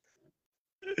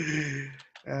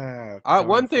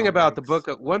 One thing about Book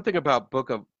of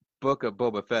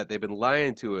Boba Fett, they've been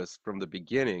lying to us from the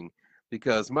beginning,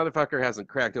 because motherfucker hasn't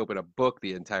cracked open a book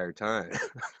the entire time.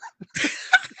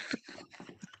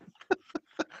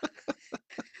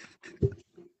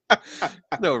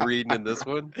 No reading in this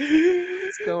one.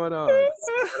 What's going on?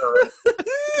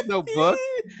 No book.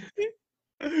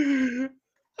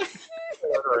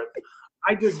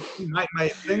 I just my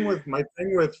thing with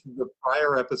the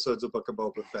prior episodes of Book of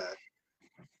Boba Fett,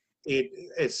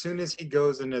 as soon as he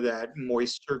goes into that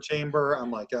moisture chamber,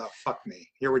 I'm like, oh fuck me,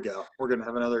 here we go. We're gonna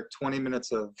have another 20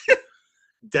 minutes of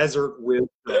desert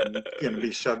wisdom gonna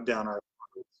be shoved down our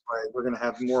throats, right? We're gonna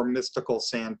have more mystical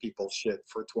sand people shit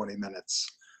for 20 minutes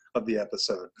of the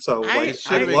episode. So I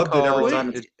loved it every time.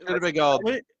 It should have been called.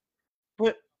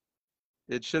 What?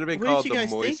 It should have been called the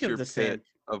Moisture Pit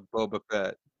of Boba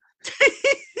Fett.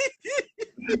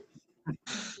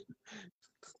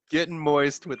 Getting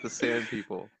moist with the sand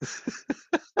people.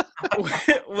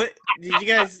 What did you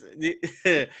guys?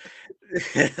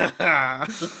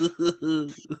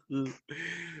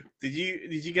 Did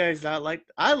you guys not like?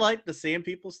 I liked the sand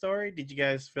people story. Did you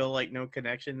guys feel like no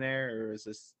connection there, or was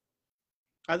this?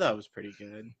 I thought it was pretty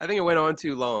good. I think it went on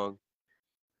too long.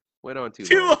 Long.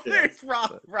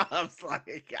 Rob's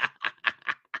like,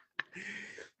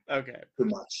 okay. Too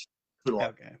much. Too long.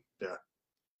 Okay. Yeah.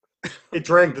 It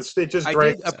dragged this. It just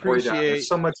dragged the story down. There's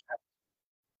so much.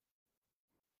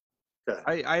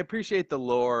 I appreciate the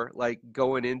lore, like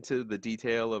going into the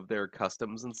detail of their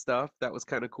customs and stuff. That was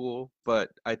kind of cool,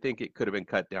 but I think it could have been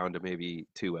cut down to maybe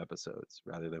 2 episodes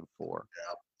rather than 4.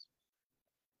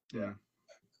 Yeah.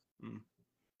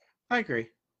 I agree.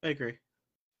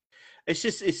 It's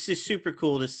just super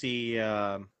cool to see.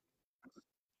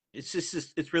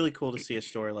 It's really cool to see a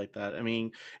story like that. I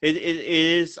mean, it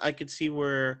is. I could see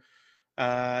where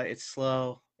it's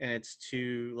slow and it's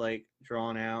too like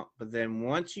drawn out, but then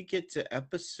once you get to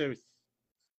episode,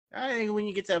 I think when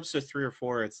you get to episode 3 or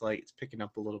 4, it's like it's picking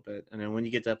up a little bit, and then when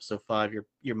you get to episode 5,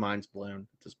 your mind's blown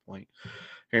at this point.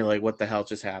 You're like, what the hell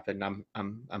just happened? I'm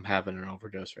having an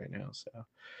overdose right now. So,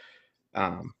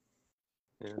 yeah.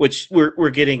 Which we're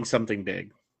getting something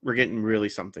big. We're getting really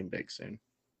something big soon.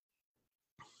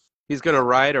 He's gonna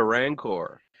ride a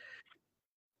Rancor.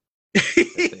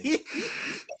 I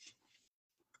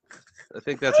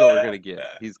think that's what we're gonna get.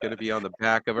 He's gonna be on the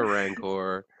back of a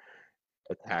Rancor,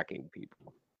 attacking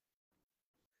people.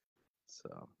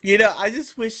 So I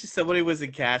just wish somebody was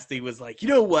in casting was like, you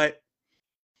know what?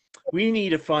 We need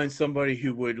to find somebody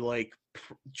who would like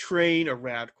train a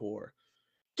Radcor.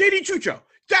 JD Chucho,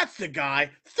 that's the guy.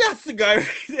 That's the guy right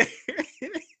there.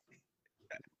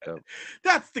 Yep.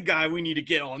 That's the guy we need to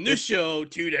get on this show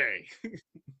today.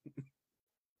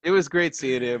 It was great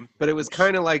seeing him, but it was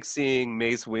kind of like seeing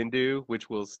Mace Windu, which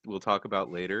we'll talk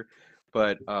about later.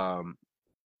 But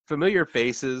familiar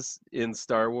faces in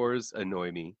Star Wars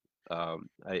annoy me. I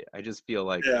just feel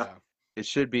like it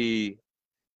should be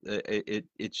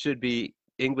it should be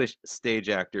English stage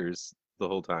actors the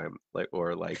whole time, like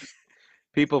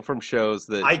people from shows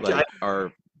that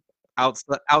are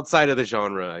outside of the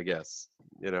genre, I guess.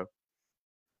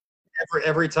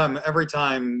 Every time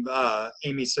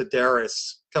Amy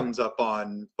Sedaris comes up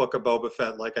on Book of Boba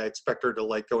Fett, like I expect her to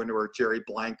like go into her Jerry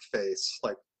Blank face,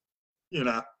 like,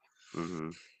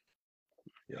 Mm-hmm.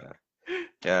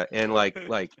 Yeah, and like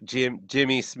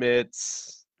Jimmy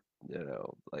Smits,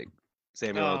 like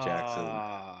Samuel L. Jackson,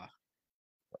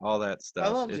 all that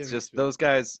stuff. It's Jimmy just Smits. those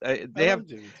guys. They have,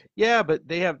 but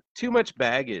they have too much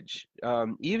baggage.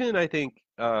 Even I think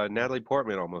Natalie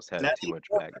Portman almost had too much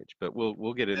baggage, but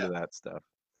we'll get into that stuff.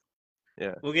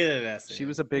 Yeah, we'll get into that. She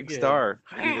was a big star.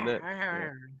 Even that.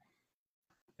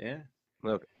 Yeah.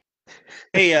 Okay.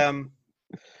 Hey,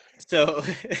 so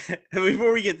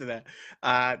before we get to that,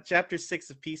 chapter 6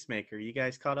 of Peacemaker, you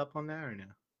guys caught up on that or no?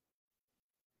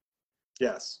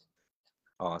 Yes.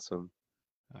 Awesome.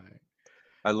 All right.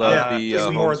 I love the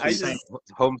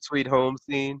home sweet home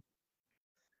scene.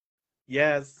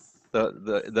 Yes.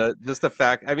 Just the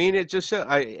fact. I mean, it just shows.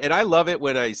 I love it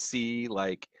when I see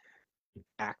like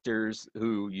actors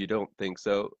who you don't think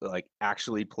so, like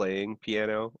actually playing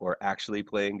piano or actually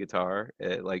playing guitar,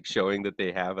 like showing that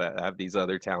they have these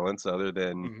other talents other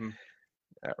than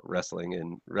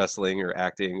wrestling or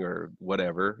acting or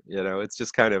whatever. It's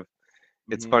just kind of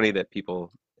it's funny that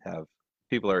people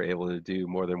are able to do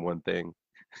more than one thing.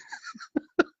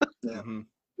 Yeah.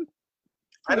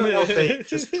 I don't know if they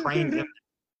just trained him.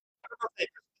 I don't know if they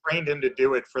just trained him to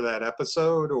do it for that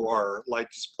episode or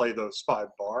like just play those 5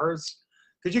 bars.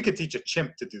 Because you could teach a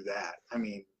chimp to do that. I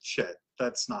mean, shit,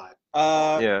 that's not.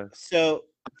 Yeah. So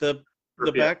the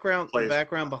background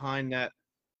behind that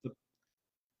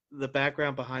the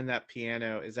background behind that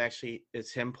piano is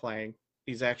him playing.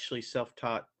 He's actually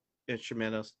self-taught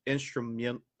instrumentalist. He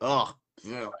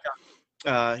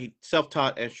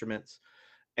self-taught instruments,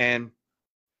 and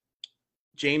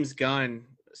James Gunn.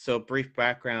 So brief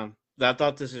background. I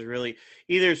thought this is really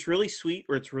either it's really sweet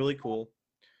or it's really cool.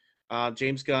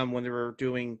 James Gunn, when they were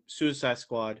doing Suicide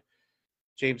Squad,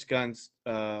 James Gunn's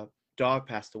dog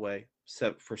passed away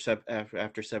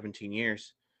after 17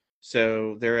 years.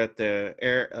 So they're at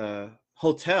the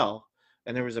hotel,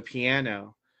 and there was a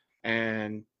piano,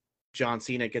 and John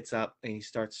Cena gets up and he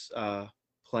starts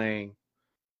playing.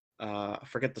 I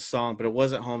forget the song, but it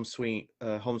wasn't Home Sweet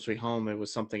Home. It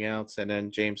was something else. And then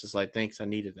James is like, "Thanks, I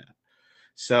needed that."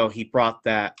 So he brought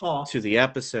that to the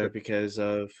episode because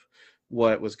of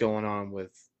what was going on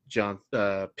with John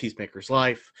Peacemaker's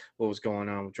life, what was going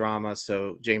on with drama.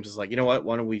 So James is like, you know what?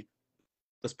 Why don't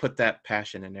let's put that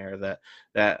passion in there,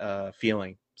 that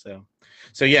feeling. So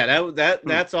yeah,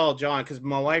 that's all John. Because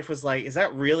my wife was like, "Is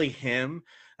that really him?"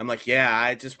 I'm like, "Yeah,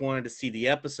 I just wanted to see the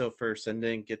episode first and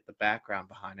then get the background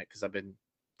behind it because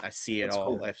I see it That's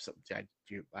all." cool.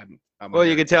 I'm Well,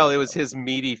 you could tell it was his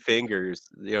meaty fingers,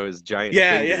 his giant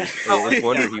fingers. Yeah. I just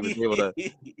wonder he was able to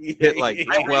hit like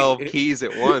 12 keys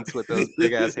at once with those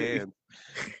big ass hands.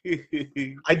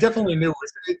 I definitely knew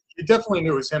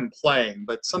it was him playing,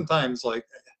 but sometimes like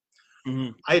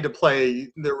I had to play.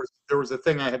 There was a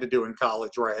thing I had to do in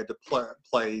college where I had to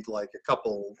play like a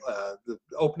couple the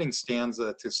opening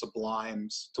stanza to a Sublime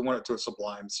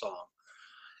song,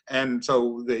 and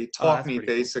so they taught me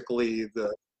basically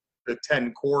the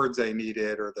 10 chords I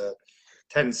needed or the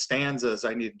 10 stanzas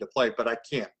I needed to play, but I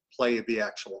can't play the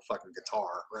actual fucking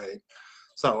guitar, right?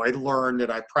 So I learned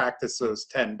and I practiced those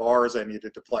 10 bars I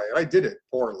needed to play. I did it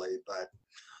poorly, but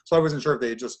so I wasn't sure if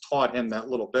they just taught him that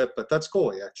little bit, but that's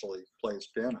cool. He actually plays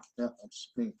piano. Yeah,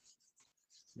 that's neat.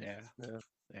 Yeah,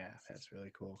 that's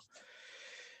really cool.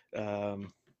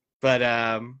 But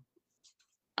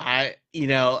I,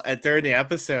 during the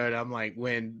episode, I'm like,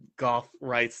 when Goff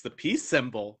writes the peace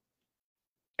symbol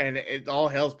and all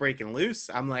hell's breaking loose,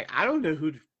 I'm like, I don't know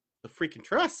who to freaking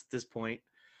trust at this point.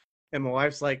 And my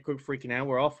wife's like, we're freaking out.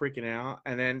 We're all freaking out.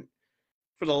 And then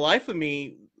for the life of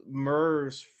me,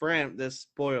 Murr's friend. This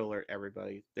spoiler,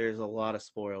 everybody. There's a lot of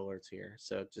spoilers here,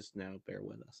 so just bear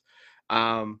with us.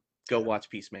 Go watch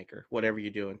Peacemaker. Whatever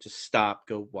you're doing, just stop.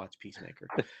 Go watch Peacemaker.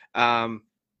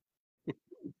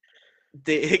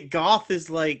 The Goth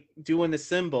is like doing the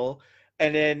symbol,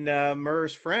 and then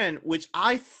Murr's friend, which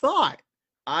I thought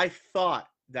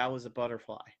that was a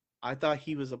butterfly. I thought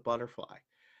he was a butterfly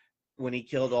when he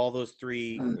killed all those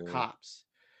 3 cops,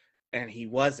 and he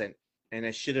wasn't. And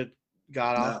it should have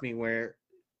got off me where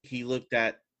he looked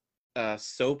at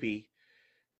Soapy,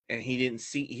 and he didn't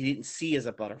see as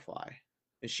a butterfly,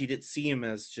 and she didn't see him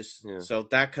as just. So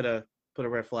that could have put a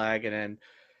red flag, and then.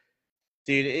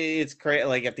 Dude, it's crazy.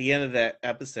 Like at the end of that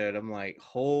episode, I'm like,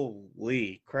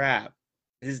 holy crap.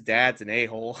 His dad's an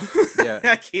a-hole. Yeah.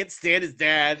 I can't stand his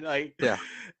dad. Like, yeah.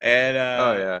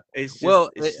 And it's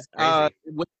just, it's just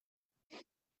crazy.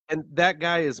 And that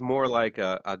guy is more like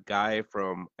a guy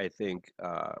from, I think,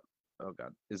 oh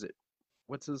God, is it,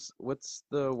 what's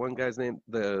the one guy's name?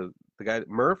 The guy,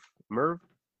 Merv? Murn.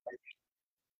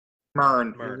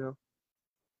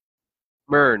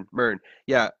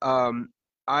 Yeah.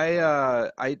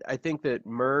 I think that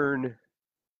Murn,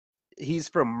 he's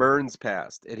from Murn's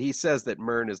past, and he says that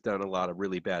Murn has done a lot of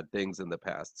really bad things in the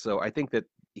past. So I think that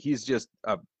he's just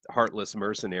a heartless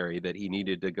mercenary that he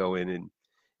needed to go in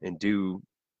and do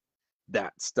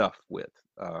that stuff with.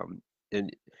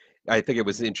 And I think it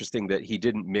was interesting that he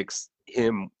didn't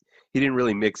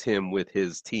really mix him with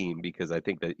his team, because I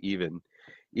think that even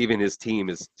his team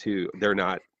they're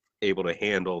not able to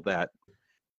handle the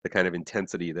kind of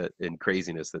intensity and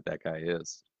craziness that guy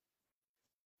is.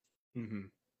 Mm-hmm.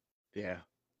 Yeah.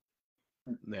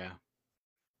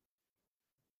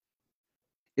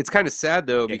 It's kind of sad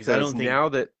though, because now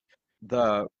that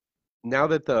the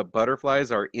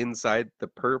butterflies are inside the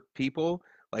perp people,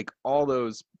 like all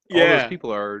those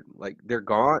people are like, they're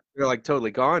gone. They're like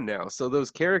totally gone now. So those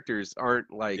characters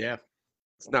aren't like,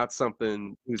 it's not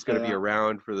something who's going to be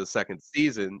around for the second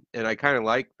season. And I kind of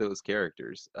like those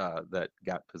characters that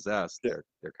got possessed. They're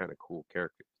kind of cool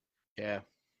characters. Yeah.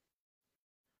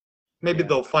 Maybe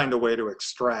they'll find a way to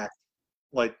extract,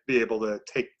 like be able to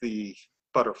take the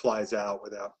butterflies out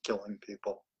without killing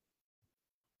people.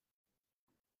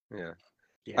 Yeah.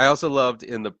 I also loved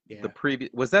in the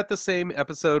previous, was that the same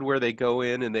episode where they go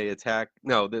in and they attack?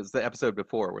 No, there's the episode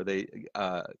before where they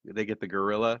get the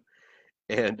gorilla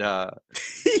and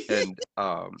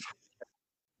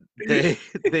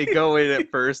they go in at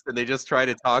first and they just try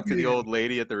to talk to the old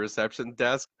lady at the reception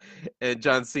desk, and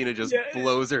John Cena just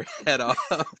blows her head off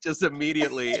just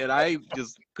immediately, and I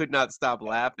just could not stop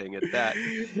laughing at that.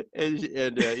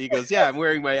 And he goes, "Yeah, I'm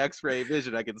wearing my X-ray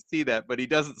vision. I can see that," but he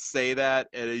doesn't say that,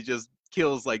 and he just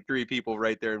kills like 3 people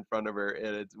right there in front of her,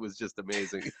 and it was just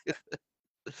amazing.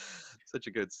 Such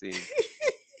a good scene.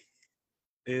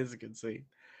 It is a good scene.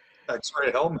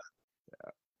 X-ray helmet.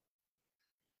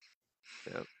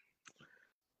 Yeah.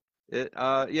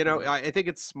 I think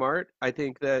it's smart. I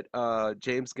think that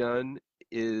James Gunn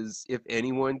is, if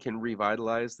anyone can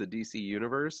revitalize the DC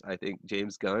universe, I think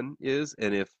James Gunn is.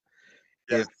 And if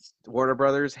Warner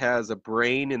Brothers has a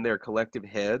brain in their collective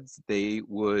heads, they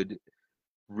would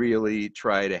really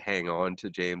try to hang on to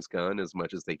James Gunn as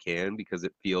much as they can, because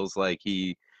it feels like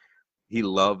he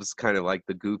loves kind of like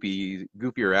the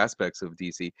goofier aspects of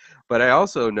DC. But I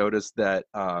also noticed that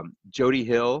Jody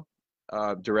Hill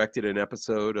directed an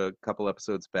episode a couple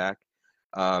episodes back,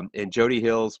 and Jody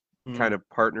Hill's kind of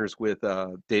partners with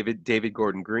David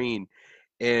Gordon Green,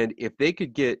 and if they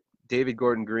could get David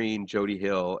Gordon Green, Jody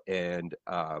Hill, and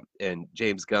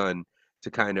James Gunn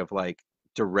to kind of like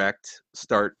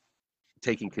start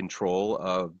taking control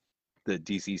of the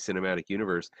DC cinematic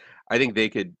universe, I think they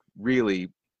could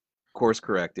really course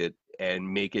correct it and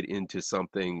make it into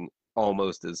something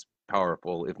almost as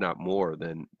powerful, if not more,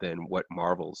 than what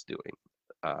Marvel's doing.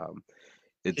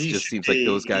 It just seems like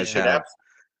those guys have.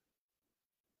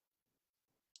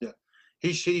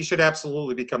 He should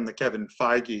absolutely become the Kevin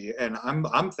Feige, and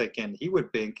I'm thinking he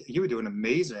would do an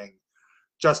amazing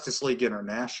Justice League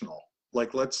International.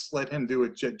 Like, let's let him do a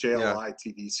JLI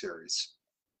TV series.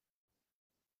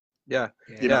 Yeah,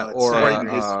 or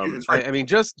I mean,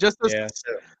 just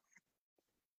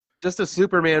a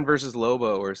Superman versus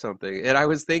Lobo or something. And I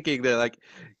was thinking that, like,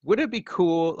 would it be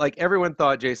cool? Like, everyone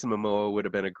thought Jason Momoa would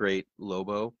have been a great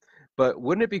Lobo, but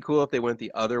wouldn't it be cool if they went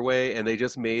the other way and they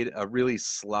just made a really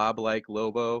slob-like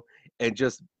Lobo and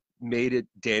just made it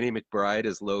Danny McBride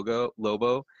as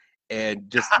Lobo and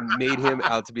just made him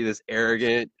out to be this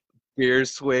arrogant, beer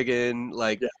swigging,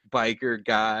 like biker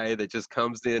guy that just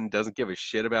comes in, doesn't give a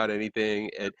shit about anything.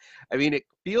 And I mean, it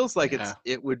feels like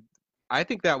it would. I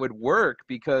think that would work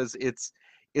because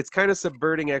it's kind of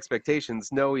subverting expectations.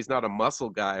 No, he's not a muscle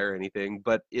guy or anything,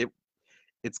 but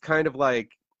it's kind of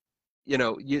like, you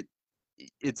know,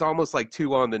 it's almost like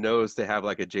too on the nose to have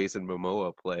like a Jason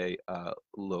Momoa play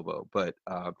Lobo. But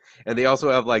and they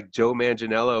also have like Joe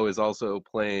Manganiello is also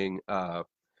playing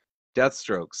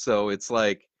Deathstroke. So it's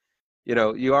like, you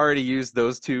know, you already used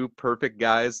those two perfect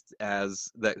guys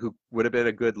as that who would have been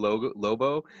a good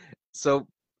Lobo. So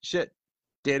shit,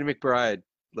 Danny McBride,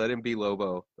 let him be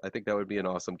Lobo. I think that would be an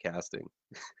awesome casting.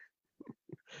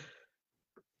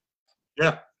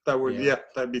 Yeah, that would. Yeah. Yeah,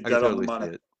 that'd be I dead could on the totally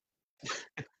money. see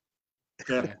it.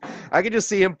 Yeah. I could just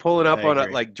see him pulling up I on a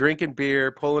agree. like drinking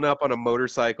beer, pulling up on a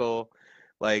motorcycle,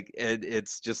 like, and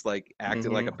it's just like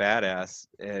acting like a badass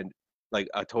and like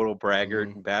a total braggart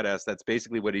and badass. That's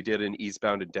basically what he did in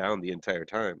Eastbound and Down the entire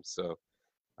time. So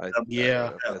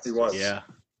Yeah. Yeah, he was. Yeah.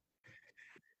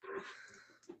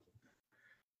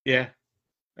 Yeah.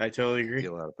 I totally be agree.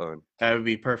 a lot of fun. That would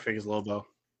be perfect as Lobo.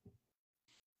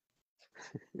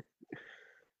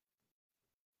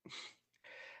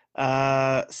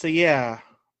 So yeah,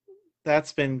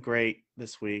 that's been great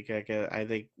this week. I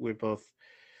think we both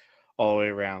all the way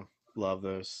around love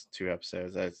those 2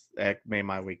 episodes. That made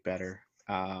my week better.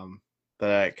 But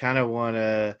I kind of want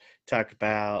to talk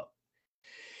about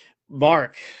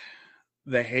Mark.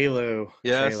 The Halo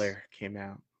Yes. trailer came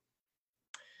out.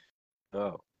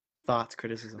 Oh, Thoughts,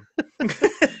 criticism.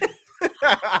 The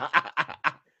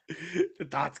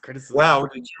thoughts, criticism. Wow,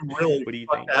 did you really What do you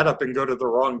fuck think? that up and go to the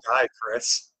wrong guy,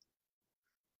 Chris?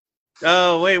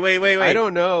 Oh, wait. I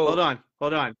don't know. Hold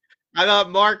on. I thought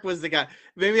Mark was the guy.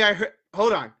 Maybe I heard.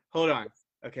 Hold on.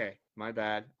 Okay, my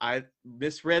bad. I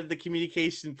misread the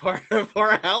communication part of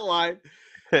our outline.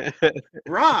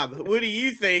 Rob, what do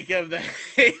you think of the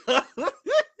Halo?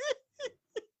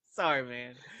 Sorry,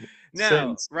 man. No,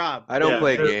 Since- Rob. I don't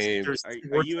play there's- games. there's- Are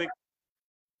you? Yeah,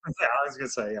 I was gonna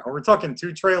say we're talking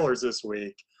 2 trailers this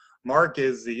week. Mark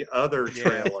is the other Yeah.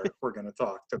 trailer we're gonna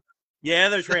talk to. Yeah,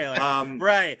 the trailer.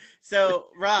 Right. So,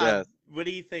 Rob, Yes. what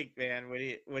do you think, man? What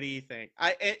do you think?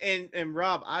 And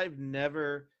Rob, I've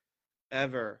never,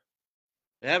 ever,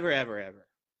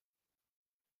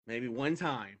 maybe one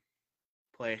time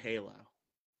play Halo.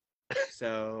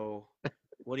 So,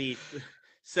 what do you?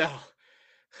 So,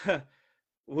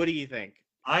 what do you think?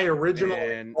 I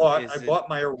originally And bought. is I it- bought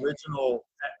my original.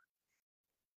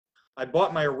 I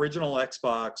bought my original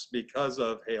Xbox because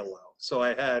of Halo. So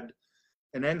I had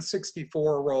an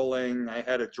N64 rolling. I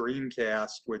had a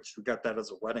Dreamcast, which we got that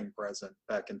as a wedding present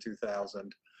back in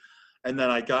 2000. And then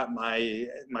I got my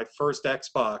first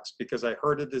Xbox because I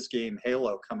heard of this game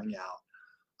Halo coming out.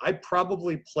 I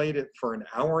probably played it for an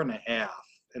hour and a half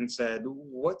and said,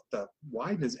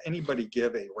 why does anybody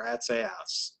give a rat's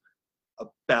ass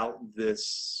about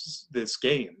this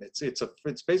game?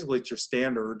 It's basically your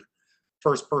standard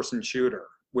first person shooter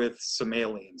with some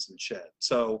aliens and shit.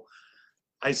 So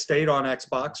I stayed on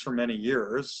Xbox for many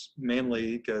years,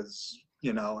 mainly because,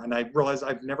 you know, and I realized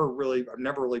I'm never really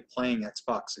playing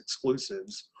Xbox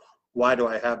exclusives. Why do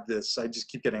I have this? I just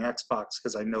keep getting Xbox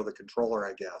because I know the controller,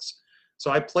 I guess.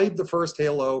 So I played the first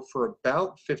Halo for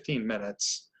about 15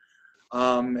 minutes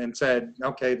and said,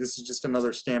 okay, this is just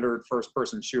another standard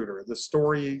first-person shooter. The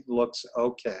story looks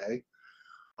okay,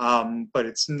 but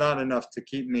it's not enough to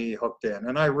keep me hooked in.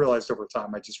 And I realized over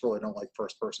time I just really don't like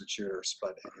first-person shooters.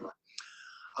 But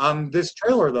anyway, this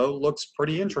trailer though looks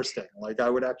pretty interesting. Like I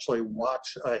would actually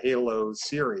watch a Halo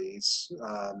series,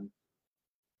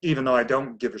 even though I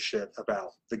don't give a shit about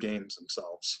the games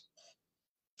themselves.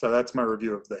 So that's my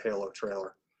review of the Halo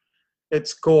trailer.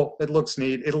 It's cool. It looks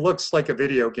neat. It looks like a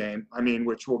video game. I mean,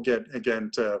 which we'll get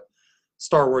again to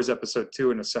Star Wars Episode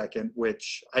 2 in a second,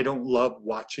 which I don't love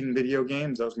watching video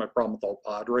games. That was my problem with the whole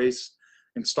pod race.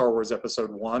 In Star Wars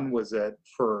Episode 1 was that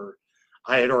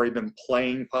I had already been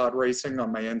playing pod racing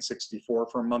on my N64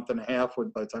 for a month and a half by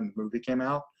the time the movie came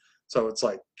out. So it's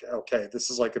like, okay, this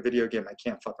is like a video game I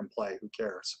can't fucking play. Who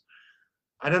cares?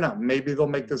 I don't know. Maybe they'll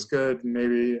make this good.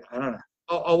 Maybe, I don't know.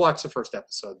 I'll watch the first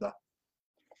episode though.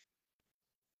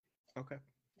 Okay.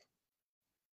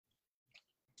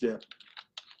 Yeah.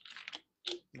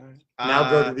 All right. Now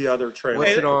go to the other trailer.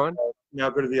 What's it on? Now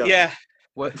go to the other. Yeah.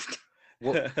 What's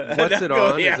No, it go on?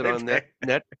 the Is it other on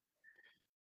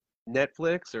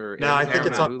Netflix or No, I think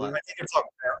it's on. Hulu? I think it's on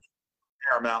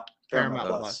Paramount. Paramount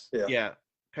Plus. Yeah. Yeah.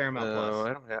 Paramount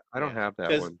No, Plus. I don't have that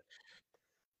 'Cause- one.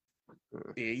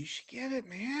 Yeah, you should get it,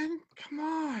 man. Come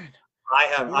on. I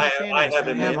have You're not fan I of have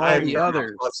it. Star Wars. I have the Paramount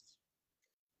others. Plus.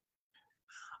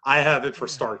 I have it for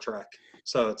Yeah. Star Trek,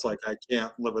 so it's like I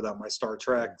can't live without my Star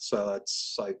Trek. So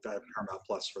it's like I have Paramount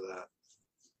Plus for that.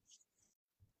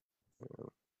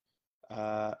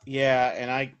 Yeah,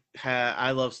 and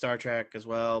I love Star Trek as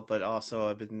well, but also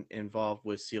I've been involved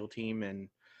with SEAL Team, and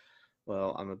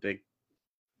well, I'm a big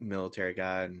military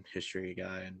guy and history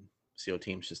guy, and SEAL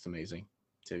Team's just amazing.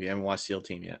 So if you haven't watched SEAL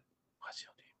Team yet, watch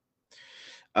SEAL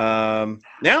Team.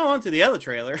 Now on to the other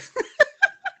trailer.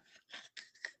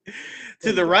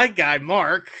 To the right guy,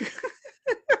 Mark.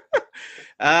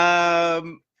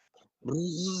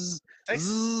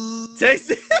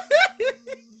 Text.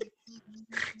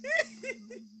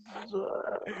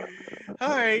 All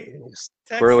right.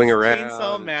 Swirling around.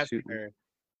 Chainsaw Massacre.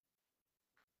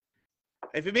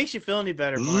 If it makes you feel any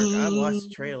better, Mark, I watched the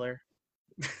trailer.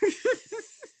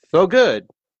 So good.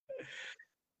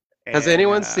 Has And,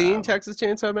 anyone seen Texas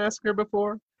Chainsaw Massacre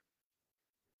before?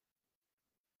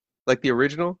 Like the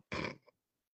original?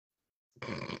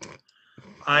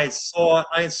 I saw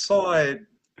it.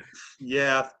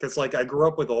 Yeah, because like I grew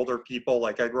up with older people.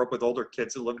 Like I grew up with older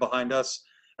kids that lived behind us,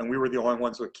 and we were the only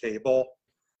ones with cable.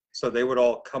 So they would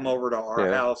all come over to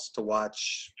our house to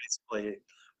watch, basically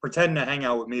pretend to hang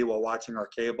out with me while watching our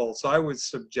cable. So I was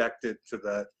subjected to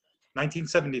the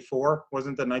 1974.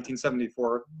 Wasn't the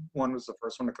 1974 one was the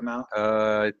first one to come out?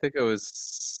 I think it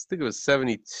was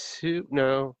 72.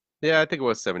 No. Yeah, I think it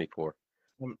was 74.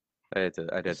 I'd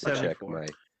have to check my.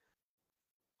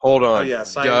 Hold on. Oh,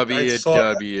 yes.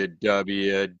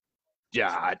 www.blog.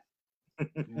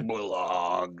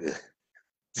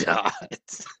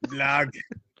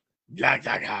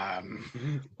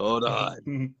 Blog.com. Hold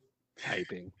on.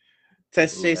 Typing.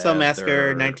 Texas Chainsaw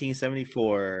Massacre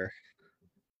 1974.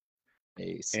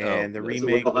 And the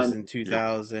remake was in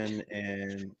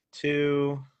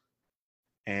 2002.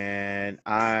 And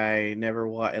I never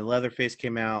watched. And Leatherface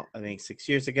came out, I think, 6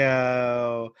 years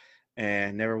ago,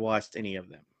 and never watched any of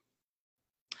them.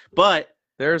 But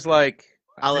there's like,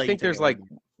 I think there's like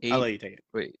 8. I'll let you take it.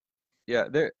 Wait,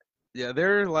 they're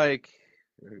like,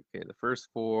 okay, the first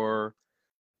 4,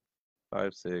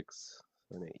 5, 6,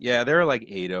 7, 8. Yeah, there are like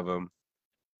 8 of them.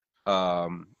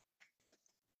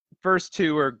 First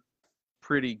 2 are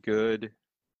pretty good.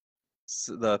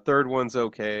 The third one's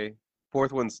okay.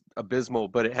 Fourth one's abysmal,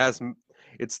 but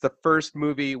it's the first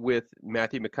movie with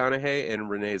Matthew McConaughey and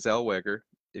Renee Zellweger.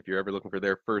 If you're ever looking for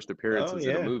their first appearances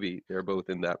in a movie, they're both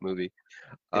in that movie.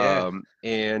 Yeah.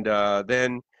 And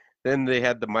then they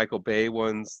had the Michael Bay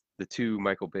ones, the 2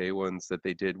 Michael Bay ones that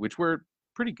they did, which were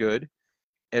pretty good.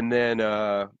 And then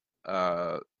I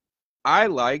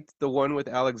liked the one with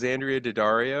Alexandria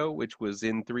Daddario, which was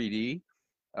in 3D,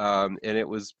 and it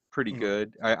was pretty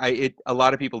good. A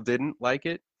lot of people didn't like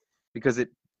it because it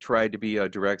tried to be a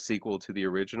direct sequel to the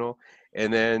original.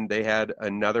 And then they had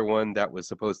another one that was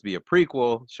supposed to be a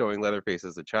prequel showing Leatherface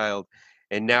as a child.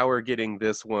 And now we're getting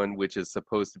this one, which is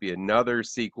supposed to be another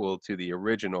sequel to the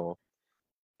original.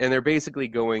 And they're basically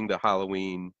going the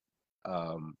Halloween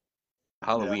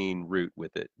route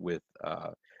with it,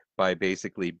 by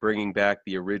basically bringing back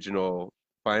the original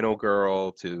final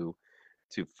girl to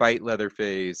fight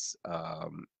Leatherface.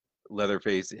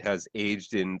 Leatherface has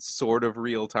aged in sort of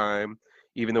real time,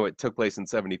 even though it took place in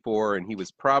 74, and he was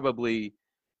probably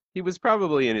in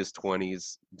his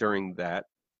 20s during that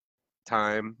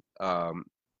time.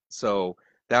 So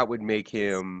that would make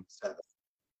him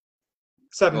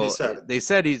 77. Well, they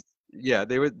said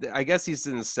I guess he's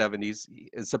in his 70s.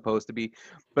 It's supposed to be.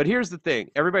 But here's the thing.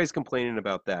 Everybody's complaining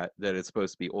about that it's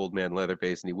supposed to be old man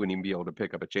Leatherface and he wouldn't even be able to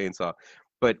pick up a chainsaw.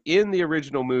 But in the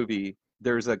original movie,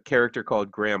 there's a character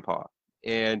called Grandpa.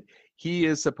 And he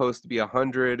is supposed to be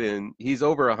 100, and he's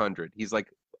over 100. He's like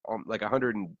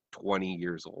 120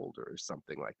 years old or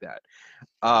something like that.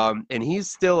 And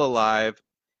he's still alive.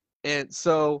 And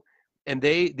so... And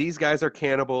these guys are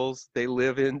cannibals. They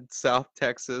live in South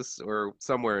Texas or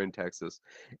somewhere in Texas,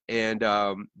 and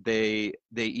they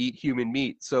eat human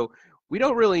meat. So we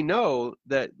don't really know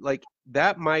that. Like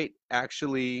that might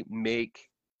actually make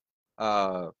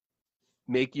you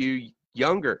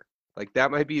younger. Like that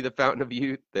might be the fountain of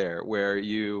youth there, where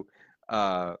you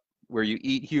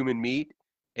eat human meat,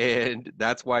 and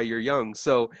that's why you're young.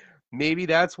 So maybe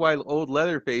that's why old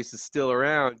Leatherface is still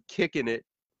around, kicking it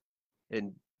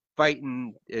and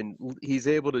fighting, and he's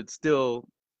able to still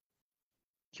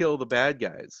kill the bad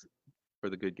guys or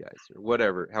the good guys or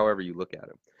whatever, however you look at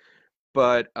him.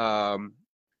 But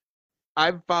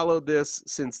I've followed this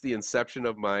since the inception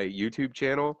of my YouTube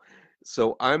channel,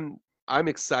 so I'm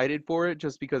excited for it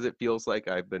just because it feels like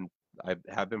I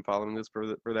have been following this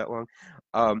for that long.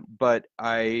 But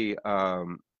I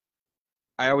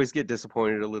always get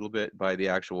disappointed a little bit by the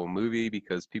actual movie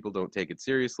because people don't take it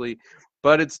seriously.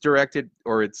 But it's directed,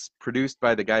 or it's produced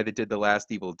by the guy that did The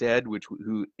Last Evil Dead,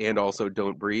 and also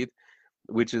Don't Breathe,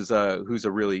 which is who's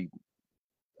a really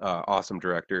awesome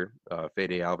director,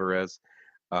 Fede Alvarez.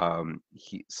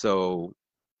 So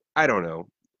I don't know.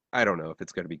 I don't know if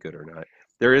it's going to be good or not.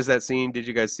 There is that scene. Did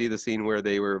you guys see the scene where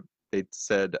they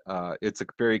said it's a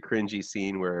very cringy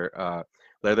scene where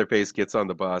Leatherface gets on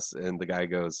the bus and the guy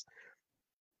goes,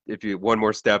 "If you one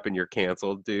more step and you're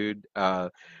canceled, dude."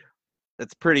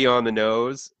 That's pretty on the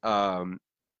nose.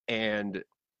 And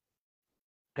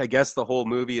I guess the whole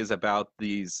movie is about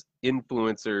these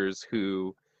influencers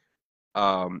who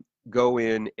go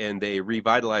in and they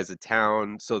revitalize a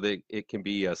town so that it can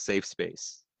be a safe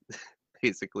space,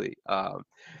 basically.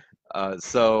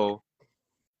 So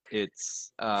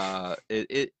it's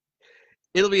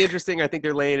it'll be interesting. I think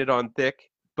they're laying it on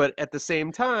thick, but at the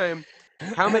same time,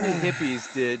 how many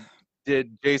hippies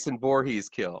did Jason Voorhees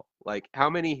kill? Like, how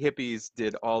many hippies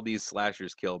did all these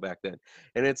slashers kill back then?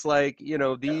 And it's like, you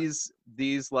know, these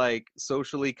like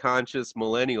socially conscious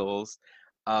millennials,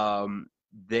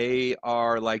 they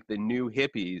are like the new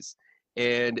hippies,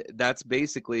 and that's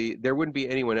basically, there wouldn't be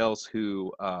anyone else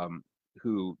who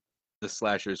the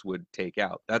slashers would take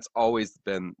out. That's always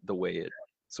been the way it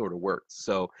sort of works.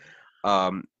 So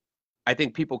I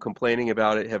think people complaining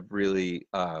about it have really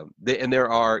and there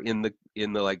are in the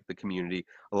like the community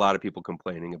a lot of people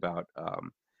complaining about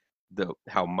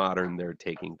how modern they're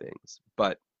taking things,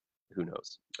 but who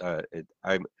knows.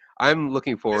 I'm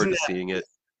looking forward to seeing it.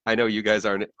 I know you guys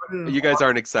aren't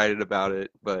excited about it,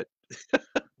 but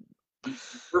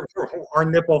our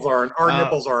nipples aren't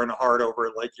hard over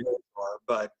it like yours are.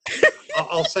 But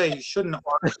I'll say, shouldn't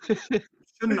art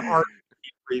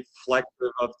be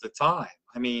reflective of the time?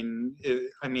 I mean,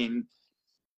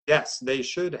 yes, they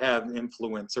should have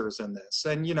influencers in this,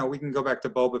 and you know, we can go back to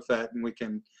Boba Fett, and we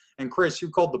can. And Chris, you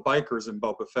called the bikers in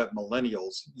Boba Fett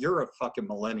millennials. You're a fucking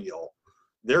millennial.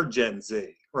 They're Gen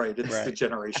Z, right? It's the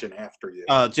generation after you.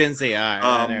 Oh, Gen Z. All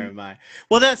right, never mind.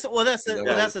 Well, that's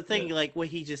the thing. Yeah. Like what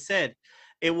he just said,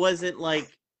 it wasn't like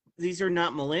these are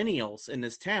not millennials in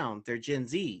this town. They're Gen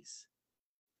Zs,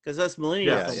 because us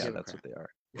millennials. Yeah, that's what they are.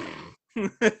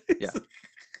 Yeah,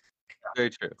 very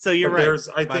true. So you're right.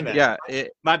 I think. Yeah,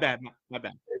 my bad.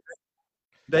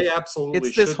 They absolutely.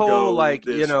 It's this whole like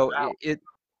you know it.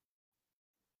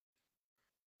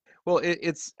 Well,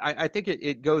 I think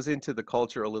it goes into the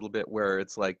culture a little bit where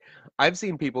it's like I've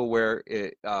seen people where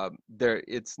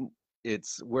it's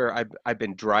where I've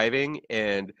been driving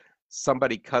and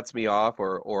somebody cuts me off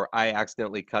or I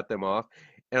accidentally cut them off,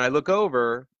 and I look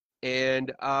over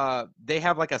and they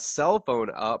have like a cell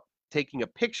phone up taking a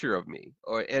picture of me,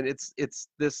 and it's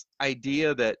this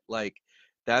idea that like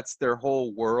that's their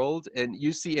whole world. And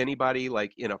you see anybody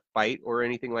like in a fight or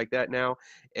anything like that now,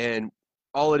 and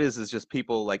all it is just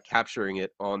people like capturing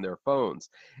it on their phones,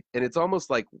 and it's almost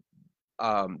like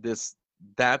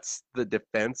that's the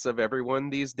defense of everyone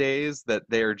these days, that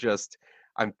they're just,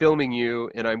 I'm filming you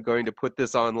and I'm going to put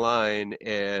this online,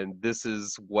 and this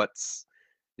is what's,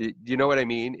 you know what I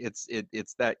mean? It's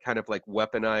that kind of like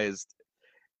weaponized,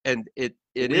 and it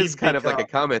is kind of like a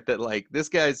comment that like this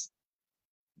guy's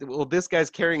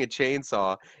carrying a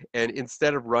chainsaw, and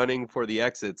instead of running for the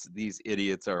exits, these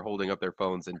idiots are holding up their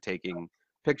phones and taking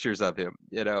pictures of him.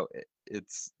 You know,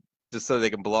 it's just so they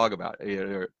can blog about it. You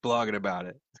know, or blogging about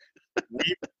it.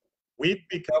 We've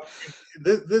become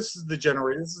this is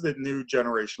the new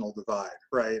generational divide,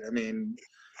 right? I mean,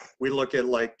 we look at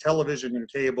like television and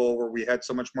cable, where we had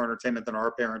so much more entertainment than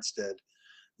our parents did.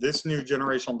 This new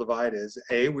generational divide is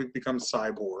A, we've become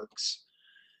cyborgs,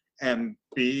 and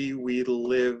B, we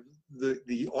live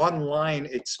the online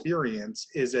experience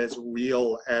is as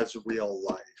real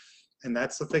life. And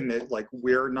that's the thing that like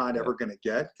we're not ever going to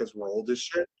get because we're old as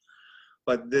shit.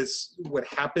 But what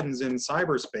happens in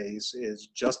cyberspace is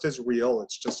just as real.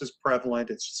 It's just as prevalent.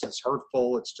 It's just as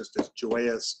hurtful. It's just as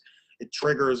joyous. It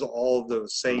triggers all of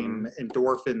those same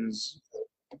endorphins,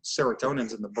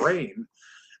 serotonins in the brain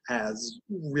as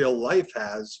real life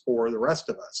has for the rest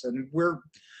of us. And we're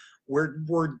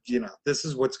you know, this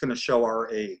is what's going to show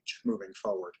our age moving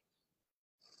forward.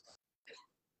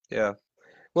 Yeah.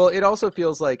 Well, it also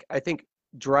feels like, I think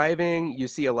driving, you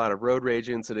see a lot of road rage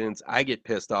incidents. I get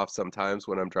pissed off sometimes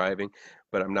when I'm driving,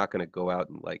 but I'm not going to go out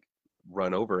and like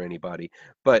run over anybody.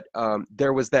 But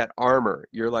there was that armor.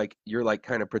 You're like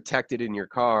kind of protected in your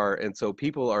car, and so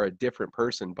people are a different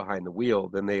person behind the wheel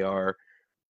than they are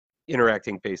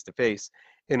interacting face to face.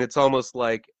 And it's almost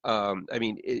like, I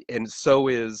mean, and so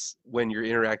is when you're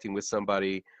interacting with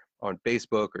somebody on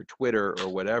Facebook or Twitter or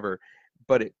whatever.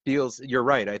 But it feels, you're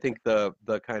right. I think the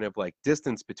kind of like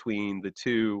distance between the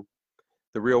two,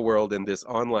 the real world and this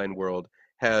online world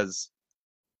has,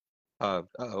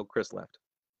 Chris left.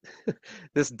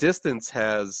 This distance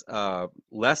has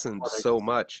lessened so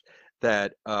much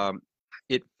that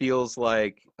it feels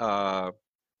like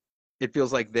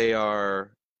they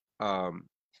are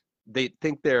they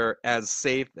think they're as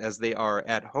safe as they are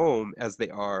at home as they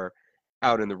are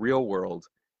out in the real world,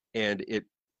 and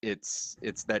it's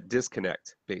that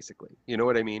disconnect, basically. You know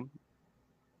what I mean?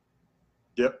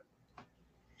 Yep.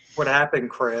 What happened,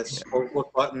 Chris?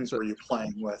 What buttons were you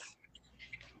playing with?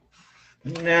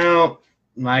 Now,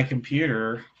 my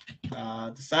computer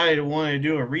decided it wanted to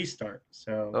do a restart.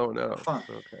 So. Oh no. Fun.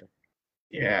 Okay.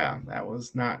 Yeah, that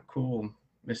was not cool,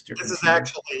 Mr. This is Computer.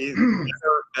 actually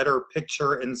better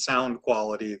picture and sound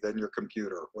quality than your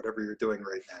computer, whatever you're doing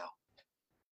right now.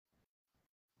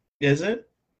 Is it?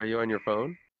 Are you on your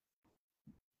phone?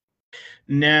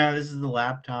 No, this is the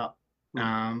laptop,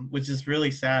 which is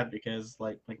really sad because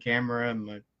like my camera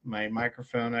and my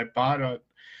microphone I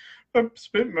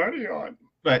spent money on,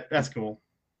 but that's cool.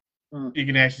 You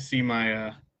can actually see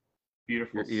my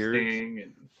beautiful sting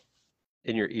and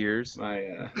in your ears,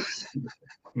 my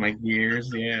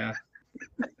gears, yeah.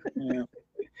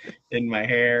 In my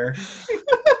hair.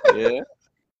 Yeah.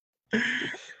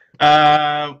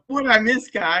 What I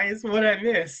miss, guys? What I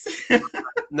miss?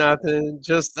 Nothing.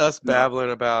 Just us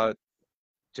babbling about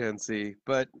Gen Z.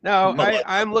 But no,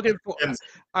 I'm looking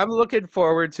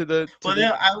forward to the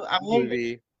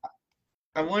movie.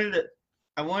 I wanted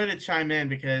to chime in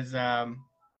because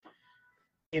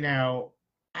you know,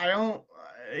 I don't.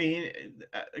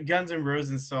 Guns N'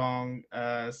 Roses song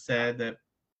said that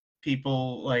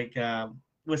people like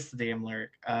what's the damn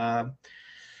lyric?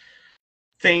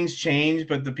 Things change,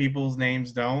 but the people's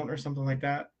names don't, or something like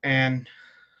that. And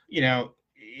you know,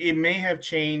 it may have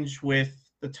changed with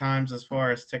the times as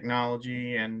far as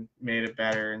technology and made it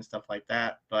better and stuff like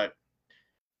that. But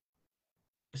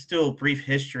still, brief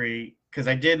history, because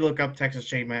I did look up Texas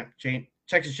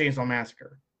Chainsaw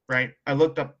Massacre. Right, I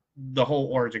looked up the whole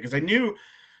origin because I knew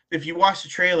if you watch the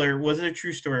trailer, was it a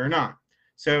true story or not?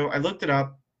 So I looked it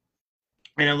up,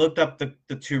 and I looked up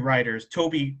the two writers,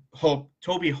 Toby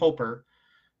Hooper,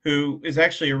 who is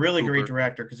actually a really great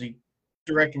director because he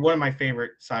directed one of my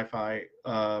favorite sci-fi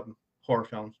horror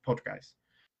films, Poltergeist,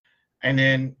 and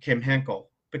then Kim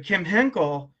Henkel. But Kim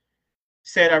Henkel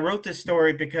said, I wrote this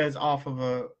story because off of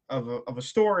a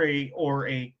story or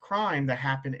a crime that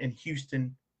happened in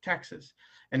Houston, Texas,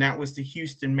 and that was the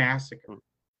Houston Massacre.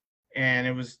 And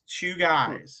it was two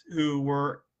guys who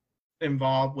were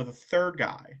involved with a third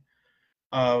guy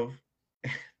of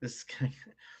this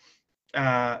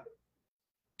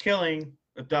killing,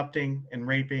 abducting, and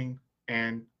raping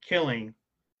and killing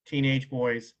teenage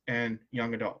boys and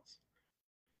young adults.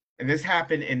 And this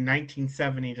happened in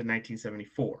 1970 to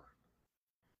 1974.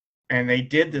 And they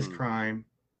did this crime,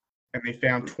 and they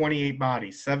found 28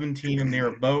 bodies, 17 in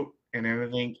their boat, and then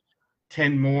I think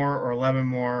 10 more or 11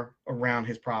 more around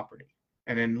his property.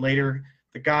 And then later,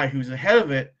 the guy who's ahead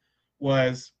of it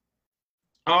was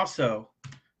also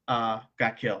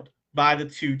got killed by the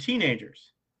two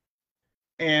teenagers.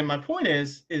 And my point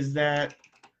is that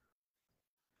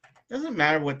it doesn't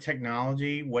matter what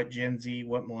technology, what Gen Z,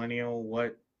 what millennial,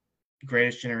 what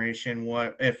greatest generation,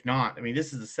 what if not. I mean,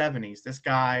 this is the 70s. This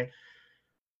guy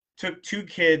took two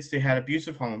kids that had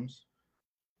abusive homes,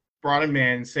 brought them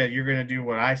in, and said, you're going to do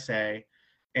what I say,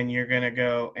 and you're going to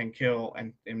go and kill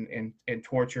and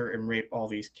torture and rape all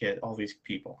these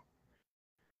people.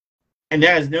 And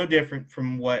that is no different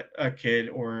from what a kid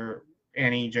or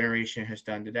any generation has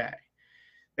done today.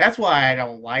 That's why I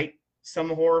don't like some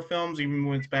horror films, even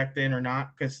when it's back then or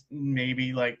not, because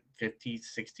maybe like 50-60%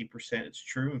 it's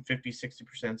true and 50-60%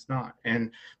 it's not.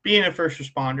 And being a first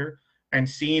responder and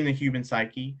seeing the human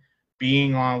psyche,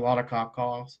 being on a lot of cop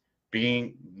calls,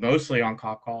 being mostly on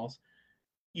cop calls,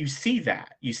 you see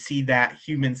that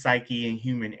human psyche and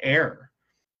human error,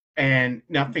 and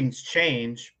nothing's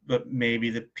changed. But maybe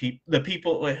the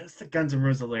people, it's the Guns N'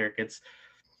 Roses lyric. It's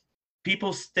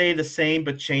people stay the same,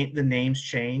 but the names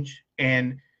change,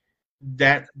 and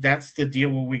that's the deal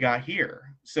what we got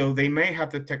here. So they may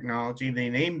have the technology,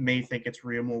 they may think it's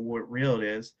real, more what real it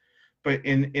is, but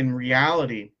in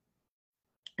reality,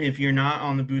 if you're not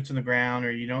on the boots on the ground,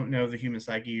 or you don't know the human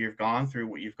psyche, you've gone through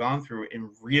what you've gone through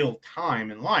in real time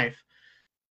in life,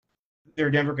 they're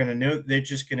never going to know. They're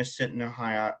just going to sit in their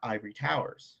high ivory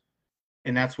towers.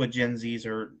 And that's what Gen Zs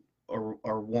are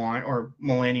want, or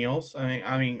millennials.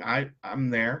 I mean, I'm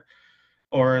there,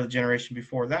 or the generation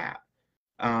before that.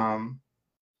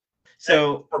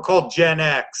 So we're called Gen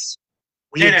X.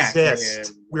 We Gen exist.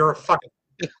 X,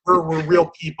 yeah. We're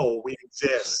real people. We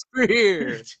exist. We're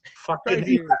here. Fucking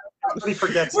here. Everybody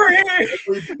forgets. We're here.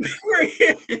 We're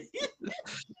here.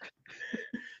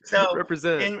 So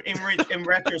represent in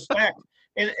retrospect,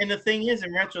 and the thing is,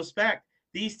 in retrospect,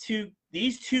 these two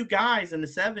these two guys in the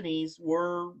 70s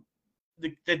were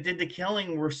that did the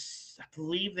killing were, I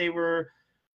believe they were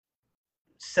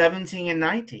 17 and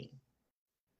 19.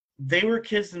 They were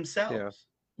kids themselves,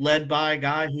 led by a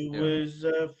guy who was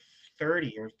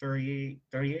 30 or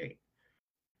 38.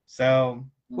 So,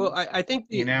 well, I think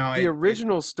the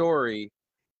original story.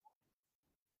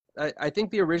 I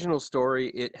think the original story,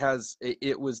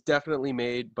 it was definitely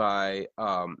made by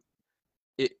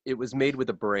it was made with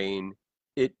a brain.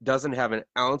 It doesn't have an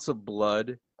ounce of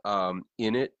blood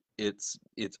in it. It's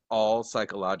all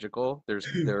psychological. There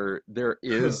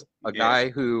is a guy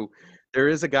who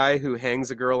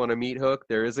hangs a girl on a meat hook.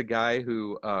 There is a guy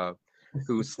who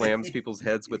slams people's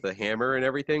heads with a hammer and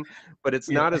everything, but it's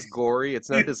not as gory. It's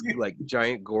not this like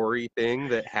giant gory thing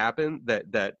that happened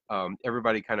that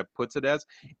everybody kind of puts it as.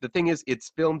 The thing is,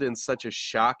 it's filmed in such a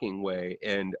shocking way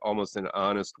and almost an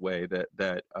honest way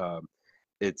that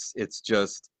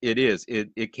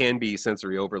it can be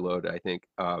sensory overload, I think,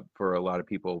 for a lot of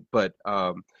people. But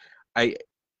I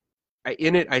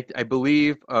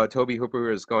believe Tobe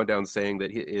Hooper has gone down saying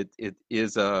that it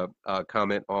is a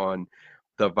comment on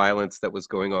the violence that was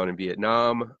going on in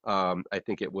Vietnam. I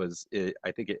think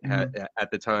it had at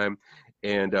the time,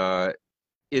 and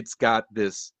it's got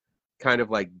this kind of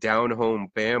like down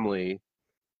home family,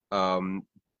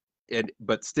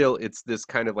 but still it's this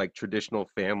kind of like traditional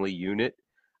family unit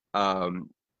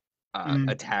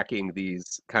attacking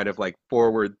these kind of like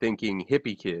forward thinking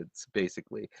hippie kids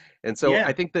basically. And so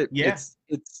I think that it's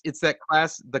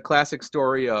the classic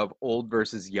story of old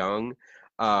versus young.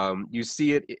 You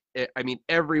see it, I mean,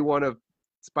 every one of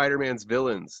Spider-Man's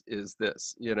villains is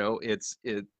this,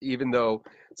 even though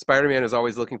Spider-Man is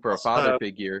always looking for a father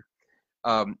figure,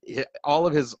 all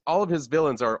of his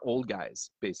villains are old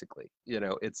guys basically.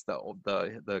 It's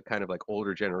the kind of like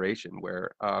older generation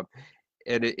where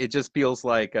and it just feels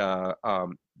like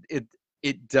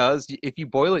it does. If you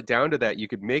boil it down to that, you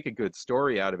could make a good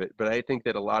story out of it. But I think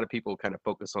that a lot of people kind of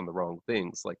focus on the wrong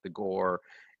things, like the gore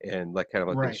and like kind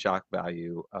of like the shock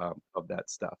value of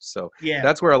that stuff. So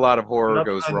that's where a lot of horror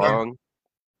goes wrong.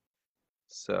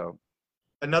 So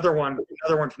another one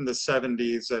from the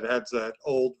 70s that has that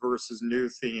old versus new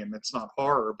theme. It's not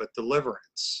horror, but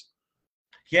Deliverance.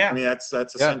 Yeah, I mean that's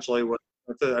essentially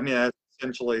that's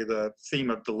essentially the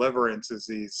theme of Deliverance is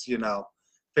these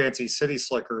fancy city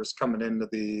slickers coming into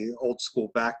the old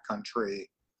school backcountry,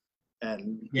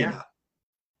 and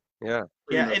there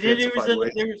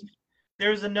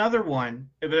was another one,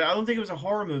 but I don't think it was a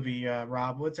horror movie.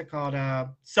 Rob, what's it called?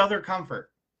 Southern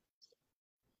Comfort.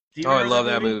 I love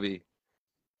that movie.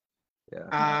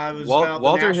 Yeah, it was about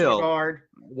Walter Hill. Guard.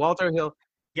 Walter Hill.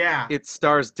 Yeah. It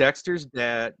stars Dexter's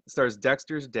dad.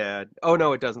 Oh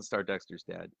no, it doesn't star Dexter's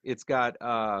dad. It's got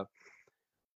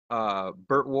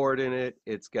Burt Ward in it.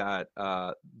 It's got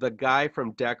the guy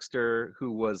from Dexter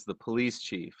who was the police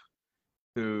chief,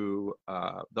 the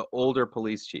older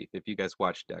police chief. If you guys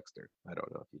watched Dexter, I don't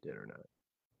know if you did or not.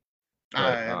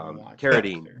 But,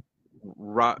 Carradine.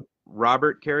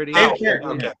 Robert Carradine. Okay.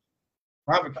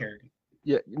 Robert Carradine.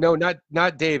 Yeah, no,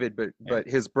 not David, but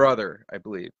his brother, I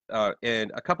believe,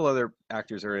 and a couple other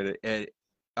actors are in it. And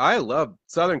I love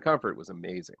Southern Comfort. Was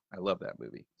amazing. I love that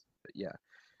movie.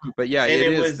 But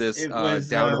it is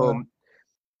down home.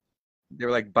 They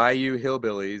were like Bayou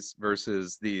hillbillies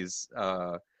versus these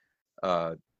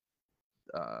like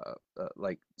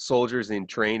soldiers in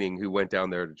training who went down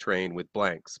there to train with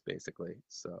blanks, basically.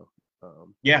 So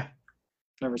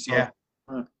never saw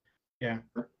it.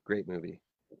 Great movie.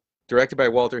 Directed by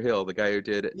Walter Hill, the guy who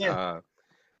did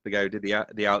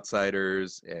the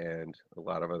Outsiders and a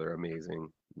lot of other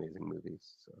amazing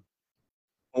movies. So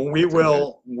we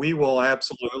will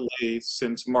absolutely,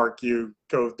 since Mark, you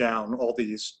go down all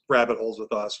these rabbit holes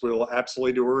with us, we will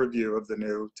absolutely do a review of the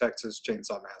new Texas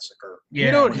Chainsaw Massacre.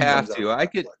 You don't have to.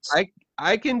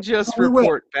 I can just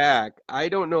report back. I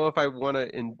don't know if I want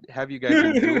to have you guys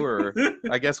endure.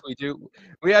 I guess we do.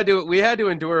 We had to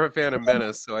endure a Phantom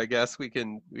Menace, so I guess we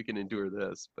can endure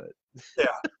this. But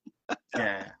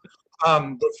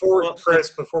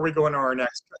Before we go into our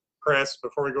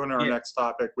next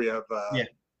topic, we have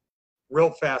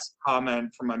real fast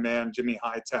comment from my man Jimmy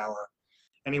Hightower,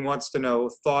 and he wants to know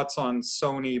thoughts on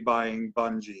Sony buying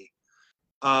Bungie.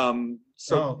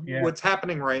 What's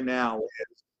happening right now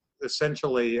is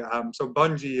essentially, so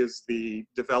Bungie is the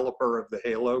developer of the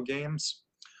Halo games.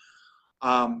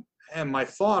 And my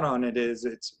thought on it is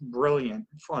it's brilliant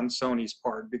on Sony's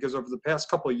part, because over the past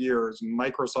couple of years,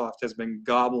 Microsoft has been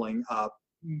gobbling up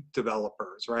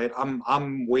developers, right?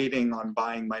 I'm waiting on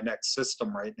buying my next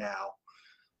system right now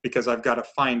because I've got to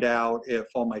find out if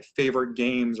all my favorite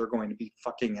games are going to be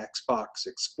fucking Xbox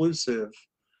exclusive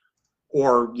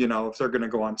or, you know, if they're going to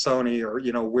go on Sony, or,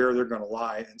 you know, where they're going to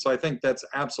lie. And so I think that's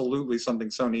absolutely something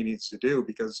Sony needs to do,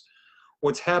 because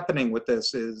what's happening with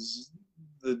this is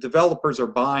the developers are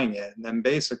buying it and then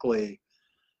basically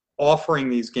offering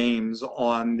these games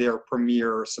on their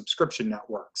premier subscription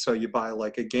network. So you buy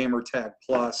like a Gamertag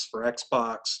Plus for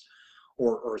Xbox,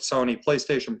 or Sony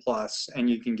PlayStation Plus, and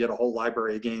you can get a whole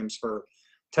library of games for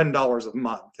 $10 a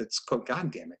month. It's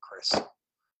God damn it, Chris.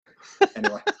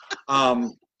 Anyway,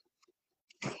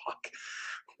 fuck.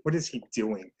 What is he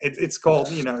doing? It's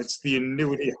called, you know, it's the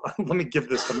annuity. Let me give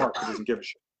this to Mark, who doesn't give a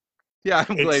shit. Yeah,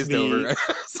 I'm glazed over.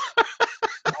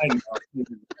 I know.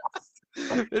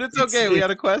 And it's okay. We had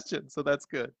a question, so that's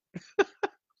good.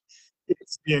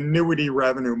 It's the annuity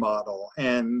revenue model,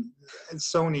 and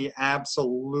Sony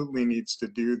absolutely needs to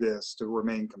do this to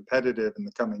remain competitive in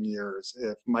the coming years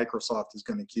if Microsoft is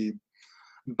going to keep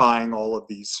buying all of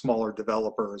these smaller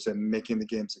developers and making the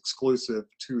games exclusive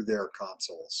to their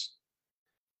consoles.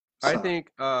 So, I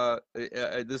think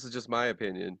this is just my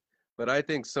opinion, but I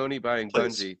think Sony buying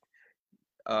please.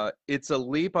 Bungie, it's a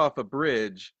leap off a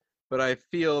bridge, but I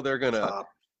feel they're gonna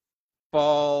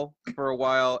fall for a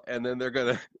while, and then they're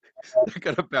gonna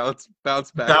bounce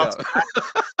back up.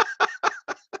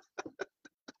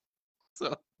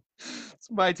 So it's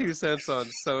my 2 cents on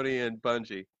Sony and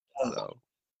Bungie. So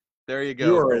there you go.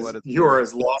 You're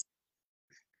as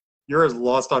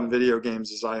lost on video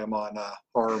games as I am on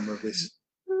horror movies.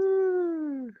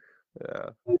 Yeah.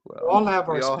 Well, we all have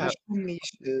our special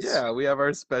niches. Yeah, we have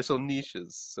our special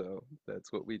niches, so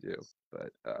that's what we do.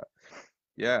 But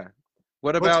yeah.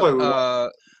 What about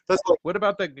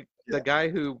the guy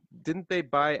who didn't they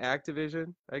buy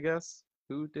Activision, I guess?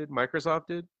 Who did? Microsoft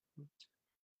did?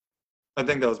 I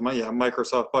think that was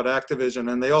Microsoft bought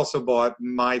Activision, and they also bought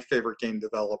my favorite game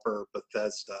developer,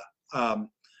 Bethesda.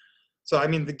 So, I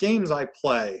mean, the games I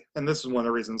play, and this is one of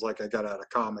the reasons like I got out of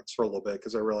comics for a little bit,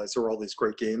 because I realized there were all these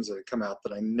great games that had come out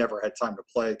that I never had time to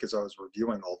play because I was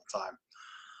reviewing all the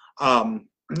time.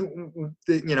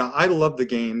 You know, I love the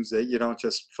games that you don't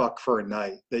just fuck for a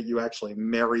night, that you actually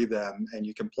marry them and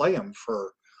you can play them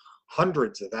for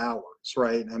hundreds of hours,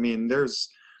 right? I mean, there's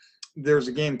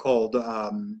a game called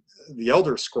The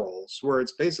Elder Scrolls, where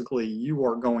it's basically you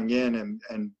are going in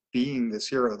and being this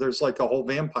hero. There's like a whole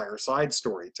vampire side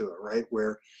story to it, right?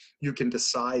 Where you can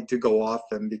decide to go off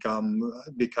and become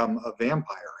a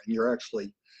vampire, and you're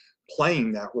actually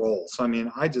playing that role. So I mean,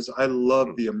 I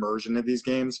love the immersion of these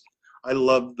games. I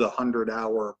love the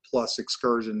 100-hour plus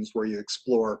excursions where you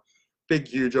explore big,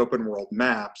 huge open world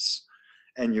maps,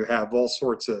 and you have all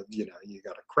sorts of, you know, you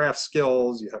got to craft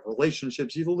skills, you have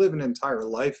relationships, you live an entire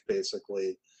life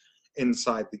basically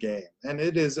inside the game. And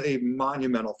it is a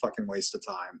monumental fucking waste of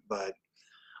time, but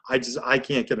I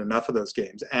can't get enough of those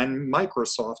games. And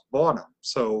Microsoft bought them.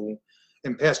 So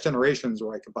in past generations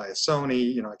where I could buy a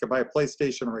Sony, you know, I could buy a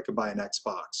PlayStation or I could buy an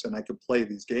Xbox and I could play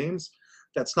these games.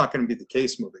 That's not going to be the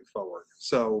case moving forward.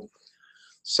 So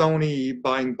Sony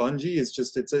buying Bungie is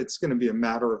just, it's going to be a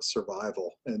matter of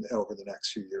survival over the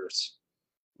next few years.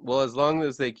 Well, as long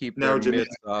as they keep their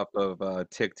mitts off of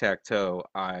tic-tac-toe,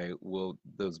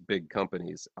 those big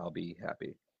companies, I'll be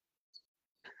happy.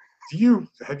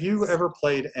 Have you ever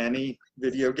played any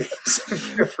video games?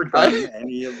 Have you ever done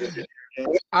any of the video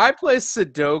games? I play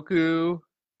Sudoku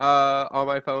on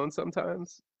my phone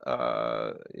sometimes.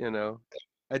 You know,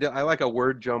 I like a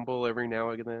word jumble every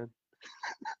now and then.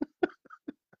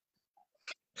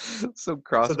 Some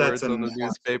crosswords on the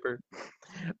newspaper.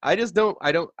 I just don't.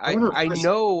 I know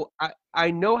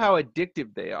how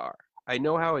addictive they are. I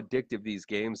know how addictive these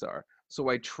games are. So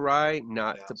I try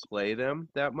not to play them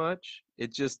that much.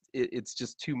 It's just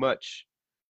too much.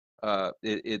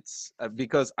 It's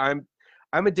because I'm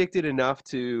addicted enough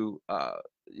to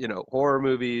you know, horror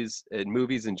movies and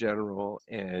movies in general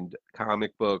and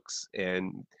comic books,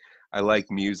 and I like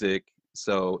music.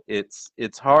 So it's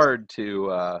hard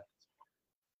to.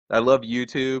 I love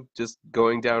YouTube, just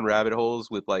going down rabbit holes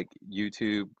with like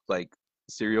YouTube, like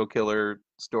serial killer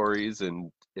stories and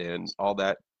all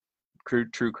that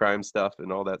true crime stuff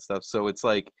and all that stuff. So it's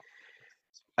like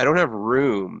I don't have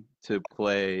room to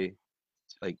play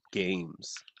like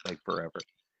games like forever.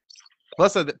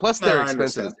 Plus they're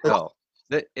expensive as hell.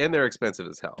 And they're expensive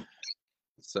as hell.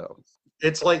 So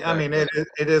it's like, I mean, it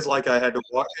is like I had to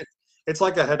watch it. It's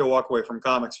like I had to walk away from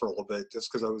comics for a little bit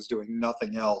just because I was doing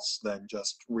nothing else than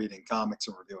just reading comics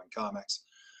and reviewing comics.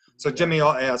 So Jimmy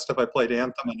asked if I played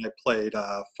Anthem, and I played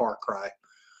Far Cry.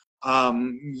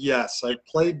 Yes, I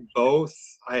played both.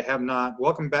 I have not.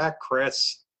 Welcome back,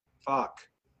 Chris. Fuck.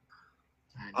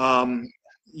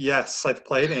 Yes, I've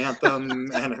played Anthem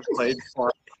and I've played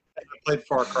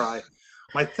Far Cry.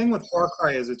 My thing with Far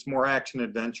Cry is it's more action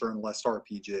adventure and less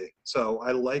RPG. So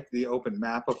I like the open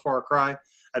map of Far Cry.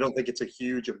 I don't think it's a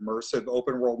huge immersive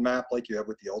open world map like you have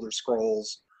with the Elder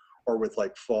Scrolls or with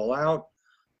like Fallout.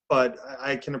 But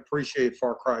I can appreciate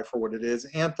Far Cry for what it is.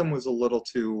 Anthem was a little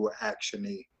too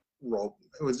actiony role.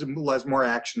 It was more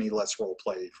actiony, less role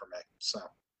play for me. So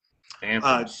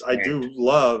I do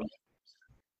love.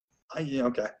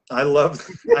 Okay, I love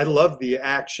the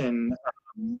action,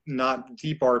 not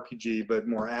deep RPG, but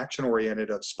more action oriented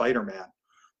of Spider-Man.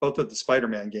 Both of the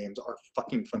Spider-Man games are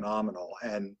fucking phenomenal,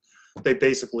 and they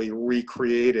basically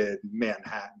recreated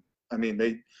Manhattan. I mean,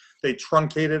 they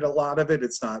truncated a lot of it.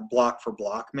 It's not block for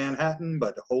block Manhattan,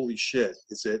 but holy shit,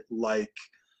 is it like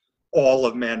all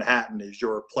of Manhattan is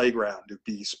your playground to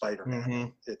be Spider-Man. Mm-hmm.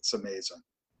 It's amazing.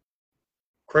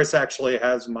 Chris actually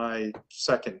has my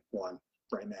second one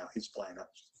right now. He's playing it.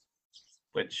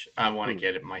 Which I want to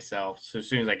get it myself. So as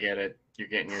soon as I get it, you're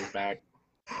getting yours back.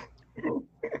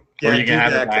 Yeah, you can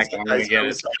have it back. I'm gonna get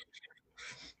it.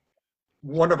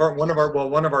 One of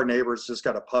our neighbors just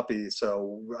got a puppy,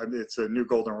 so it's a new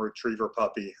golden retriever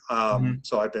puppy.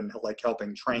 So I've been like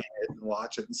helping train it and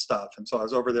watch it and stuff. And so I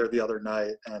was over there the other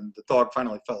night, and the dog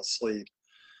finally fell asleep.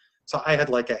 So I had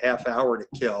like a half hour to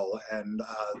kill, and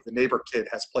the neighbor kid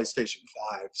has PlayStation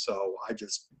 5, so I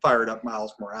just fired up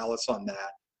Miles Morales on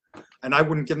that, and I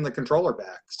wouldn't give him the controller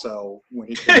back. So when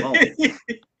he came home,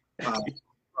 I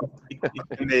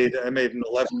made an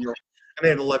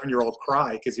 11-year-old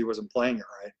cry because he wasn't playing it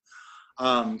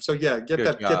right. So yeah, get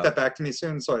that back to me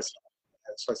soon. So I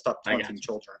stopped taunting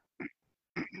children.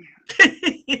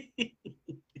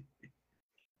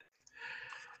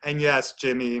 And yes,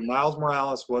 Jimmy, Miles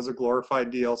Morales was a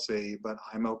glorified DLC, but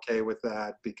I'm okay with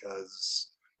that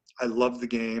because I love the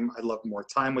game. I love more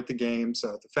time with the game.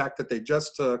 So the fact that they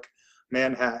just took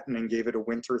Manhattan and gave it a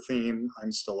winter theme,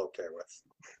 I'm still okay with.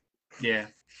 Yeah.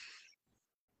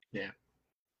 Yeah.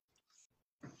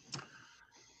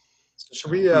 So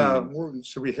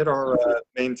should we hit our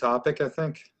main topic, I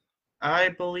think? I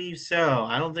believe so.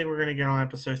 I don't think we're going to get on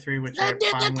episode 3, which I'm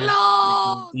fine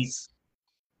with.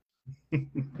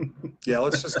 Yeah,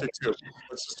 let's just do 2.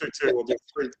 We'll do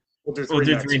 3. We'll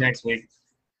do 3 next week.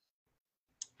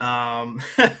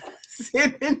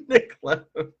 Sit in the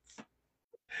clothes.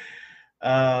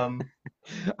 I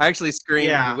actually screamed.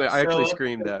 Yeah, I actually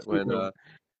screamed that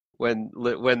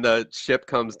when the ship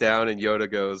comes down and Yoda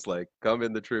goes like, "Come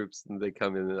in the troops," and they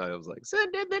come in, and I was like,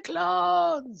 "Send in the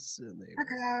clones," and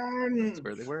that's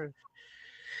where they were.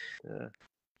 Yeah.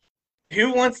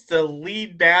 Who wants to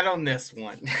lead that on this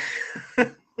one?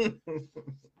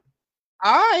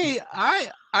 I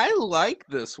like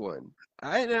this one.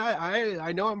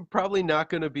 I know I'm probably not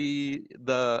going to be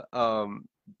the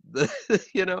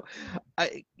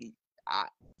I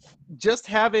just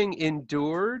having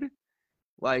endured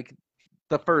like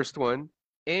the first one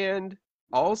and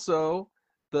also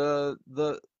the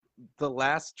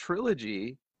last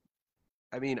trilogy.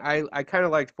 I mean, I kind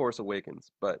of liked Force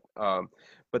Awakens, but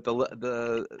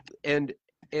the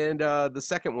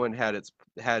second one had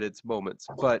its moments,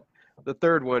 but the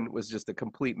third one was just a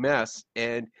complete mess.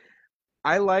 And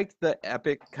I liked the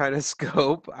epic kind of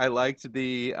scope. I liked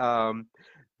the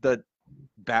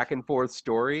back and forth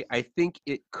story. I think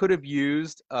it could have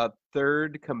used a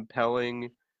third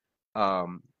compelling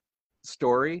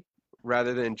story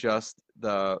rather than just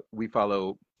we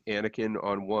follow Anakin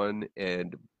on one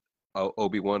and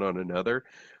Obi-Wan on another.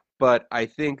 But I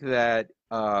think that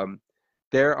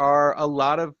there are a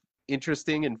lot of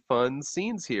interesting and fun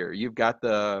scenes here. You've got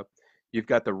the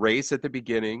race at the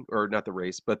beginning, or not the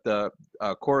race, but the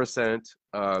Coruscant,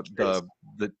 the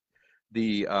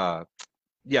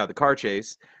car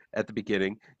chase at the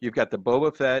beginning. You've got the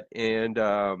Boba Fett and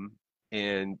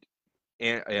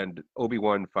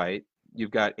Obi-Wan fight.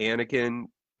 You've got Anakin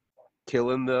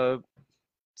killing the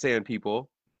Sand People,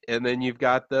 and then you've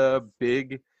got the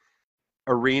big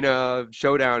arena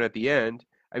showdown at the end.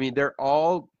 I mean, they're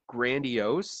all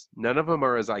grandiose. None of them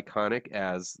are as iconic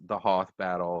as the Hoth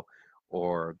battle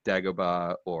or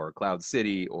Dagobah or Cloud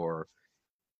City or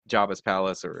Jabba's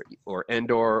palace or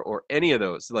Endor or any of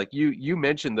those. Like you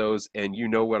mentioned those, and you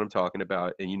know what I'm talking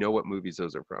about, and you know what movies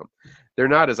those are from. They're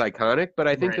not as iconic, but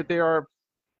I think that they are.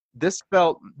 This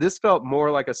felt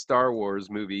more like a Star Wars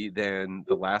movie than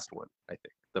the last one. I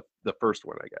think the first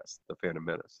one, I guess, The Phantom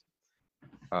Menace.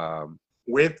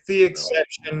 With the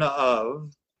exception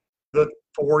of the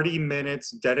 40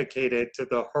 minutes dedicated to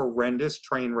the horrendous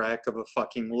train wreck of a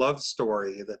fucking love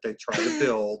story that they try to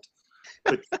build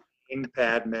between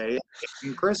Padme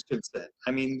and Christensen.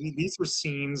 I mean, these were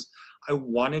scenes I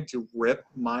wanted to rip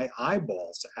my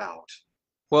eyeballs out.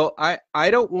 Well, I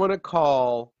don't want to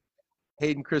call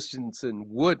Hayden Christensen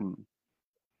wouldn't.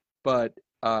 But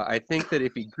I think that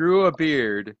if he grew a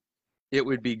beard, it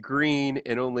would be green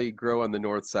and only grow on the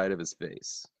north side of his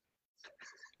face.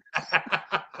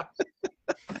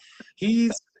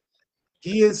 He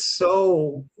is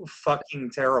so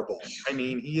fucking terrible. I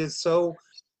mean, he is so.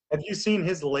 Have you seen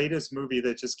his latest movie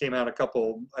that just came out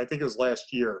I think it was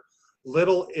last year,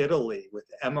 Little Italy with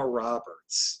Emma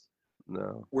Roberts?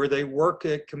 No. Where they work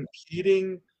at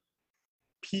competing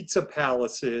pizza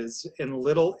palaces in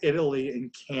Little Italy in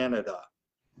Canada.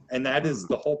 And that is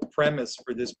the whole premise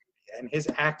for this movie. And his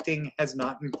acting has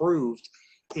not improved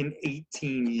in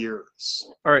 18 years.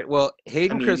 All right. Well,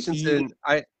 Hayden Christensen,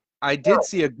 I did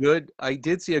see a good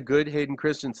Hayden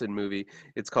Christensen movie.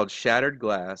 It's called Shattered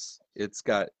Glass.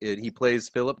 He plays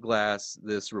Philip Glass,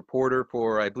 this reporter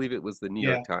for, I believe it was the New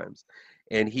York Times.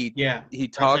 And he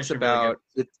talks about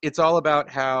it's all about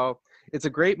how it's a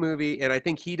great movie, and I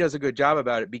think he does a good job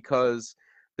about it because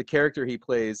the character he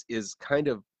plays is kind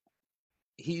of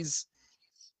he's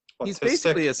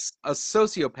basically a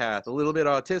sociopath, a little bit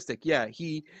autistic. Yeah,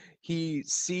 he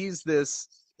sees this.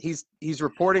 He's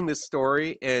reporting this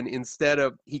story, and instead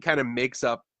of he kind of makes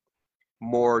up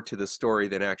more to the story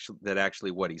than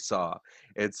actually what he saw,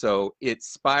 and so it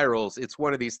spirals. It's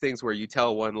one of these things where you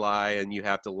tell one lie and you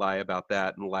have to lie about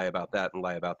that and lie about that and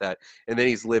lie about that, and then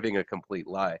he's living a complete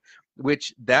lie,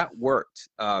 which that worked.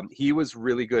 He was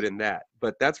really good in that,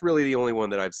 but that's really the only one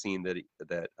that I've seen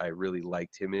that I really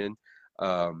liked him in.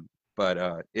 Yeah,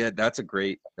 that's a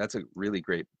really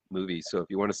great movie. So if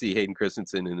you want to see Hayden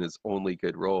Christensen in his only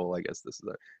good role, I guess this is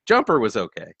Jumper was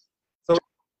okay. So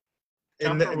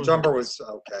Jumper was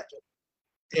okay.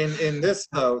 In this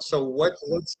though, so let's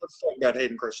talk about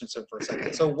Hayden Christensen for a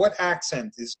second. So what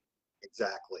accent is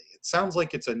exactly? It sounds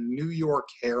like it's a New York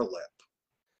hair lip.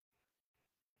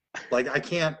 Like I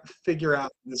can't figure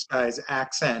out this guy's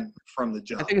accent from the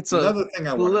jump. I think it's another thing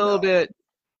I want to know. A little bit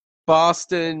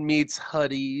Boston meets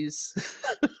Huddies.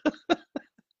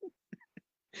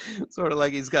 Sort of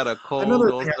like he's got a cold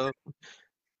also.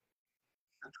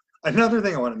 Another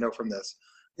thing I want to know from this,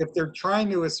 if they're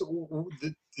trying to,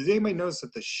 did anybody notice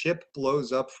that the ship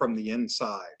blows up from the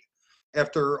inside?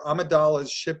 After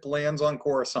Amidala's ship lands on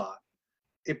Coruscant,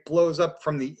 it blows up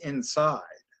from the inside.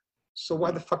 So why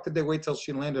the fuck did they wait till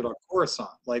she landed on Coruscant?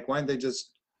 Like, why didn't they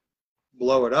just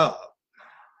blow it up?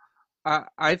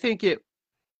 I think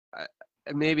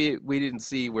maybe we didn't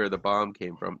see where the bomb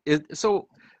came from. So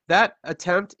that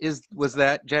attempt was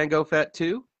that Jango Fett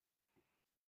too?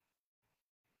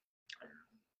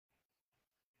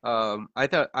 I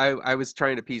thought I was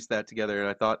trying to piece that together, and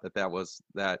I thought that was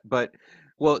that. But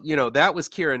well, that was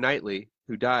Keira Knightley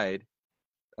who died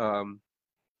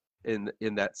in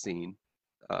that scene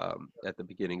at the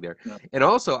beginning there. Yeah. And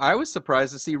also, I was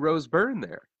surprised to see Rose Byrne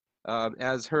there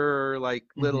as her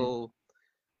little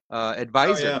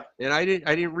advisor. Oh, yeah. And I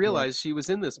didn't realize she was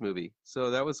in this movie, so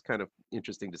that was kind of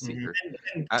interesting to see her.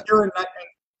 And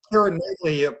Keira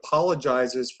Knightley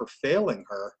apologizes for failing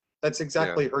her. That's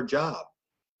exactly her job.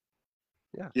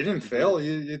 Yeah, you didn't fail.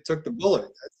 You took the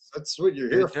bullet. That's what you're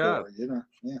here for.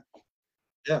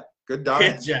 Yeah. Good job.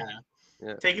 Good job.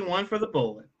 Yeah. Taking one for the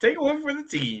bullet. Taking one for the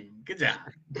team. Good job.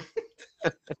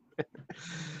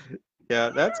 Yeah,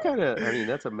 that's kind of. I mean,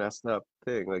 that's a messed up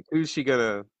thing. Like, who's she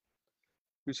gonna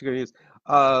use?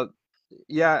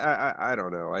 Yeah, I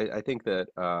don't know. I think that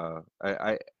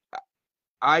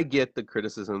I get the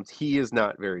criticisms. He is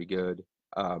not very good.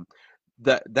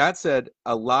 That said,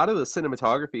 a lot of the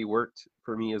cinematography worked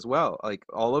for me as well. Like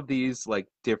all of these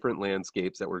different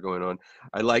landscapes that were going on.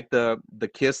 I like the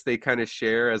kiss they kind of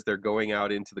share as they're going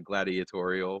out into the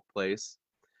gladiatorial place.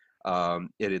 And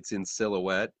it's in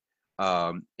silhouette.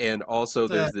 And also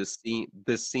there's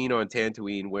this scene on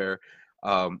Tatooine where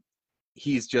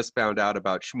he's just found out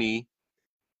about Shmi,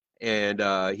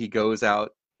 and he goes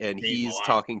out and he's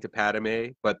talking to Padme,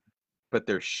 but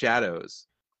there's shadows.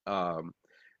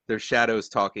 There's shadows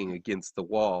talking against the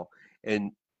wall,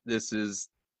 and this is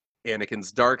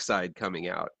Anakin's dark side coming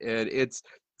out, and it's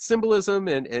symbolism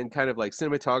and kind of like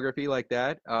cinematography like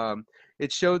that.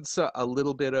 It showed a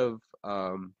little bit of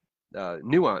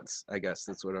nuance, I guess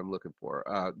that's what I'm looking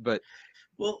for. But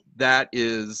that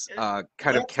is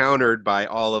kind of countered by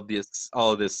all of this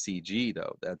CG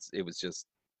though. That was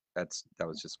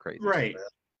just crazy. Right.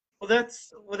 Well, that's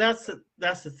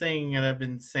the thing that I've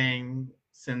been saying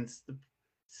since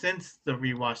the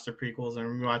rewatch the prequels and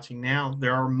rewatching now.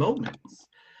 There are moments,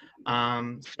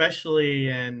 especially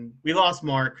we lost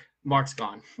Mark. Mark's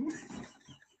gone.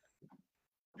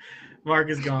 Mark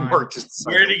is gone.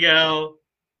 Where'd he go?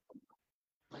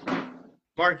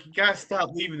 Mark, you gotta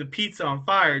stop leaving the pizza on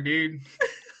fire, dude.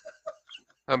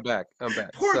 I'm back.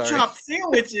 Pork Sorry. chop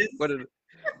sandwiches. What did?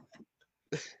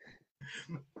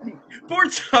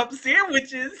 Pork chop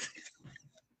sandwiches.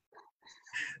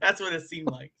 That's what it seemed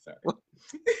like. Sorry.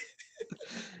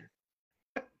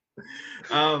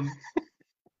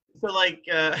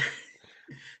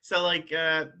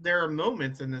 There are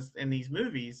moments in these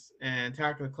movies, and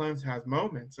Attack of the Clones has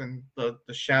moments, and the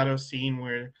shadow scene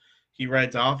where he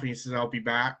rides off and he says, "I'll be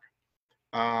back."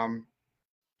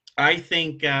 I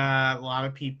think a lot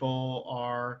of people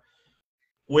are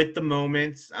with the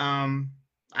moments.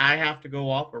 I have to go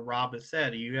off what Rob has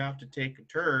said. You have to take a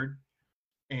turd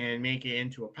and make it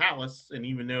into a palace, and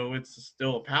even though it's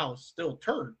still a palace, still a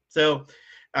turd. So,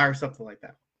 or something like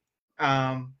that.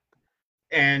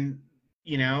 And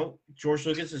George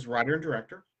Lucas is writer and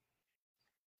director.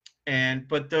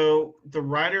 But though the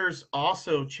writers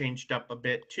also changed up a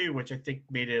bit too, which I think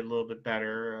made it a little bit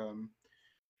better.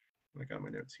 I got my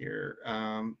notes here.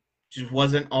 Just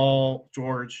wasn't all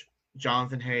George.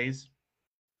 Jonathan Hayes,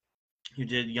 who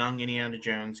did Young Indiana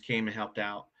Jones, came and helped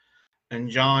out. And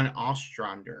John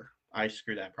Ostrander, I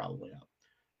screwed that probably up,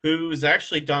 who's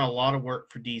actually done a lot of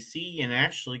work for DC and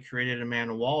actually created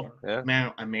Amanda Waller.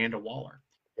 Yeah. Amanda Waller.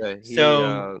 Yeah,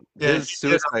 his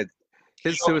Suicide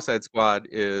Squad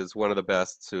is one of the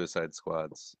best Suicide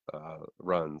Squads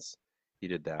runs. He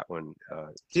did that one.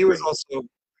 He was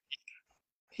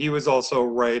also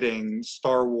writing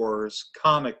Star Wars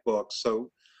comic books. So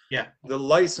yeah, the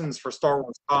license for Star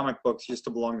Wars comic books used to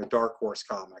belong to Dark Horse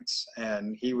Comics,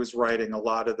 and he was writing a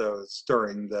lot of those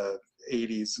during the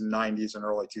 80s and 90s and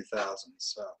early 2000s.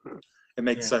 So it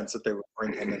makes sense that they would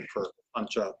bring him in for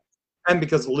punch up. And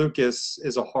because Lucas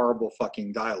is a horrible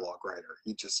fucking dialogue writer.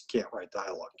 He just can't write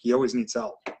dialogue. He always needs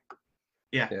help.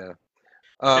 Yeah. Yeah.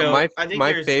 So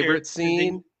my favorite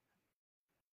scene.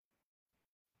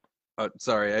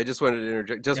 Sorry, I just wanted to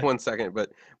interject just 1 second,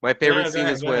 but my favorite scene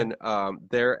is when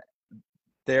they're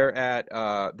on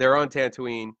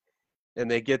Tatooine,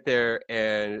 and they get there,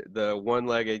 and the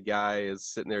one-legged guy is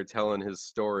sitting there telling his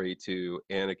story to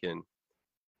Anakin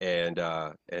and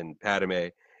Padme,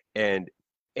 and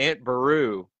Aunt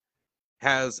Beru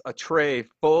has a tray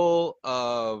full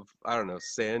of, I don't know,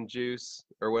 sand juice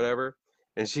or whatever,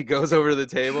 and she goes over to the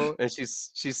table and she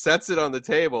sets it on the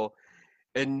table,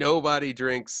 and nobody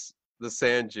drinks the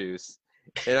sand juice,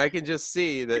 and I can just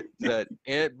see that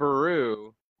Aunt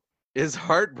Beru is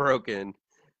heartbroken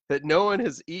that no one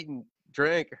has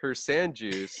drank her sand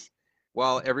juice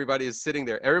while everybody is sitting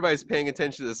there. Everybody's paying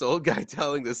attention to this old guy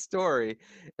telling this story,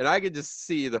 and I could just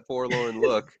see the forlorn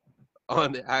look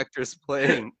on the actress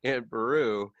playing Aunt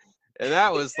Beru, and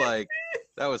that was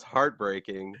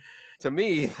heartbreaking. To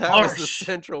me, that was the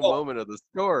central moment of the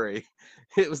story.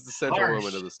 It was the central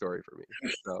moment of the story for me.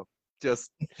 So just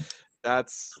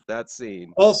that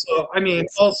scene. Also, got me in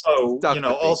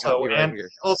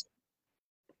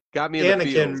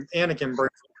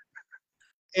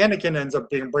Anakin ends up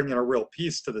bringing a real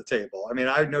piece to the table. I mean,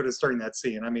 I noticed during that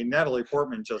scene. I mean, Natalie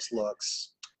Portman just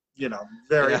looks,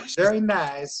 very, very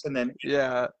nice, and then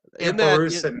Aunt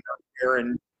Beru's sitting there,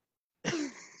 and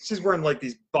she's wearing like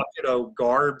these bucket-o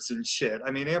garbs and shit. I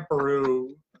mean, Aunt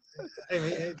Beru. I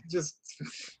mean, it just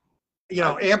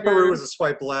Aunt Beru is a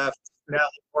swipe left. Natalie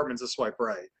Portman's a swipe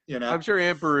right. I'm sure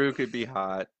Aunt Beru could be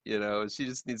hot. She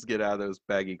just needs to get out of those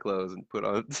baggy clothes and put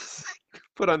on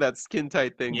that skin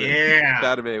tight thing that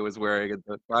Padme was wearing at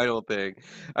the final thing.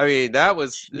 I mean, that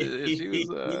was she was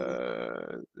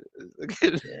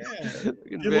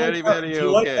very, very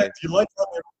okay. Do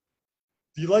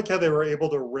you like how they were able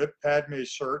to rip Padme's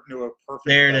shirt into a perfect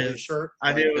belly shirt?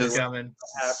 I knew it was coming.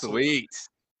 Sweet.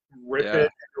 Rip it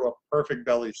into a perfect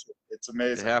belly shirt. It's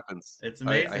amazing. It happens. It's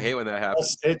amazing. I hate when that happens. All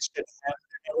stitched and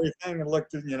everything, and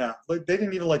looked, they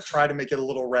didn't even try to make it a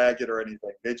little ragged or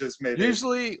anything. They just made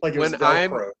it like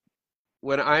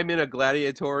when I'm in a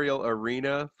gladiatorial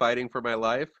arena fighting for my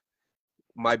life,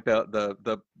 my belt,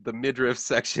 the midriff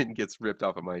section gets ripped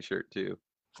off of my shirt too.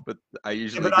 But I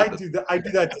usually. I do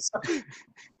that to scare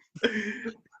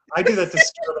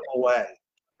them away.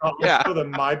 So that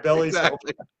my belly's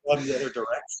exactly. One the other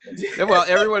direction. And while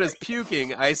everyone is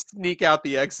puking, I sneak out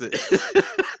the exit. So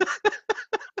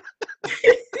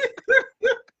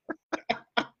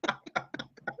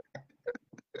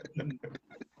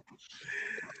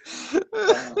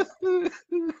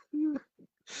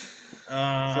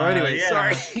anyway,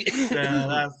 sorry.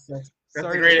 That's a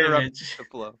great image. The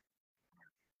flow.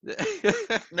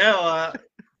 No,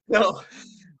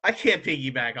 I can't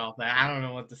piggyback off that. I don't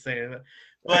know what to say.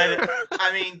 But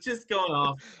I mean, just going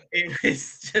off, it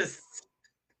was just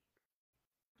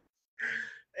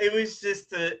I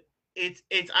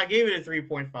gave it a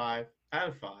 3.5 out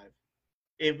of 5.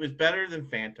 it was better than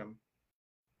Phantom.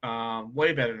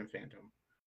 Way better than Phantom.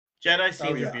 Jedi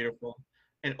scenes are beautiful,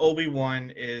 and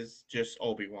Obi-Wan is just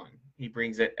Obi-Wan. He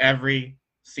brings it every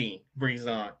scene. Brings it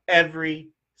on every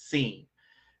scene,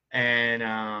 and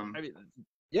I mean,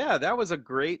 yeah, that was a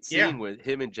great scene with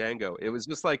him and Django. It was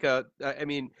just like I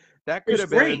mean, that could have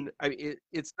been. I mean,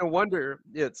 it's no wonder.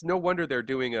 It's no wonder they're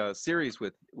doing a series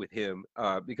with him,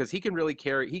 because he can really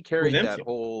carry. He carried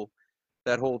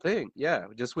that whole thing,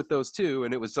 just with those two,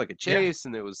 and it was like a chase,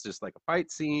 and it was just like a fight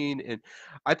scene, and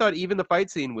I thought even the fight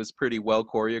scene was pretty well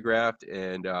choreographed,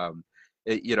 and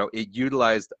it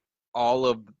utilized all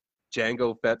of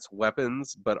Jango Fett's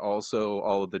weapons, but also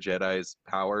all of the Jedi's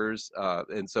powers,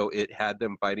 and so it had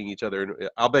them fighting each other. And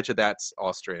I'll bet you that's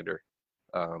Ostrander.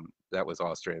 That was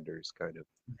Ostrander's kind of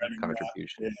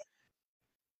contribution.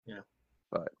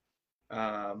 But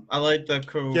I like the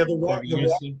crew.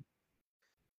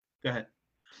 Go ahead.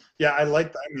 Yeah, I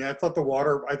thought the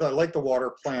water. I like the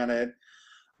water planet.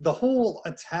 The whole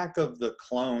attack of the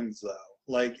clones, though,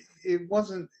 like it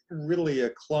wasn't really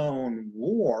a clone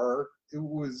war. It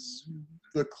was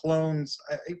the clones.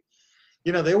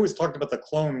 They always talked about the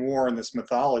Clone War in this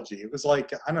mythology. It was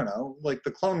like, I don't know, like the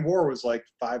Clone War was like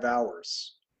 5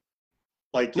 hours.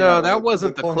 Like that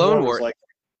wasn't the Clone War. Like,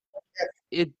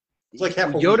 it's like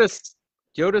half a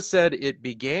Yoda said it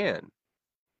began.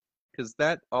 Because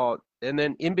and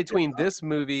then in between this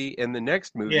movie and the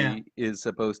next movie is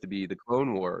supposed to be the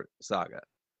Clone War saga.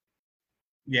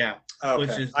 Yeah.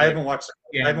 Okay. I haven't watched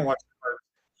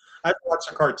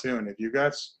the cartoon. Have you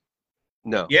guys?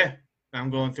 No. Yeah, I'm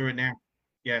going through it now.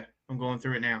 Yeah.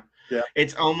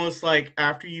 It's almost like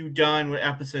after you're done with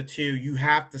episode 2, you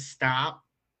have to stop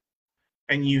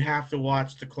and you have to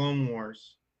watch the Clone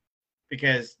Wars,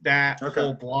 because that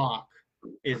whole block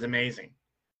is amazing.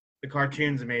 The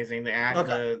cartoon's amazing.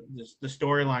 The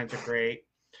storylines are great.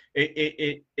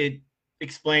 It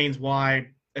explains why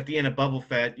at the end of Boba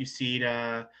Fett you see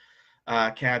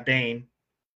Cad Bane,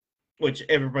 which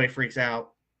everybody freaks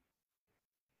out.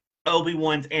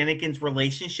 Obi-Wan's Anakin's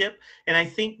relationship, and I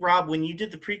think, Rob, when you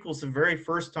did the prequels the very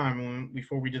first time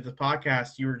before we did the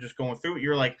podcast, you were just going through it.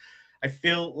 You're like, I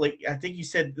think you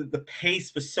said the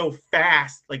pace was so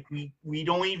fast, like we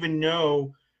don't even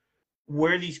know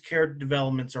where these character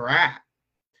developments are at.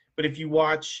 But if you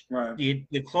watch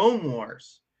the Clone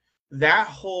Wars, that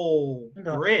whole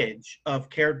bridge of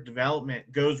character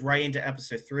development goes right into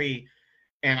episode 3,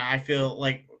 and I feel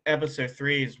like episode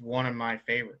 3 is one of my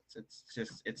favorites. It's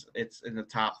just it's in the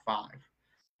top 5,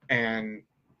 and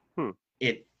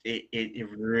it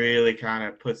really kind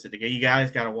of puts it together. You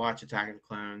guys got to watch Attack of the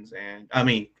Clones, and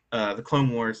the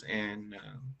Clone Wars and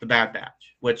the Bad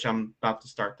Batch, which I'm about to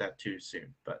start that too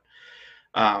soon. But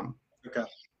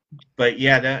but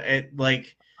yeah, it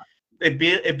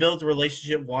builds a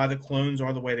relationship why the clones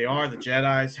are the way they are. The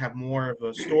Jedis have more of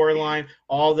a storyline.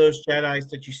 All those Jedis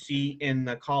that you see in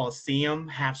the Colosseum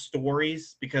have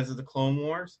stories because of the Clone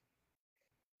Wars.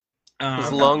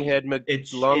 Does Longhead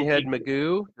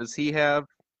Magoo? Does he have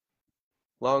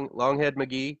Longhead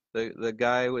McGee, the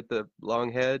guy with the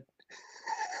long head?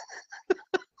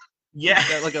 Yeah,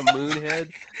 got like a moon head.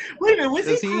 Wait a minute, was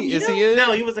he? Is he in?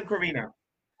 No, he was in Corvino.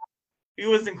 He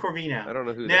was in Corvino. I don't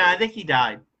know who. No, I think he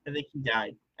died. I think he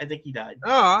died. Did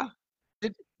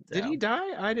he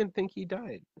die? I didn't think he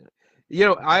died.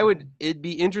 It'd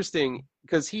be interesting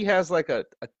because he has like a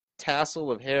tassel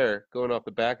of hair going off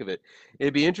the back of it.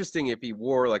 It'd be interesting if he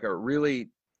wore like a really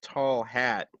tall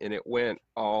hat and it went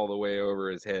all the way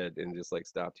over his head and just like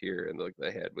stopped here and like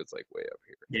the head was like way up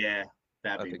here. Yeah,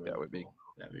 that would be.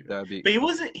 But he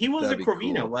wasn't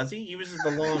Corvino, cool. Was he? He was just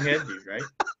the long head dude, right?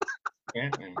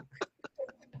 Yeah.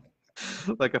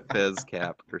 Like a fez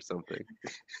cap or something.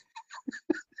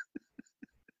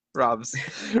 Rob is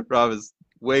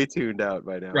way tuned out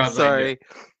by now. Rob's sorry.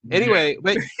 Anyway,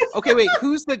 wait.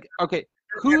 Who's the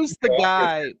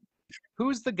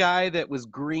guy that was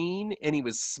green and he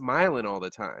was smiling all the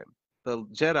time? The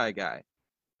Jedi guy.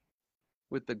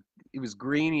 He was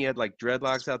green, he had like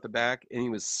dreadlocks out the back and he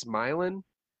was smiling.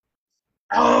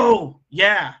 Oh,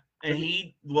 yeah. And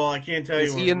I can't tell you.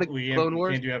 Is he in the Clone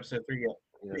Wars? We can't do episode 3 yet.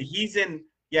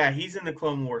 Yeah. He's in the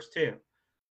Clone Wars too.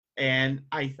 And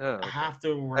I have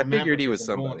to remember. I figured he was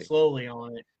somebody. Going slowly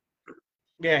on it.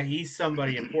 Yeah, he's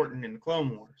somebody important in the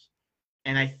Clone Wars.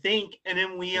 And I think, and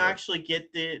then we actually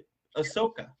get the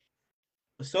Ahsoka.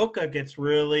 Ahsoka gets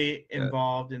really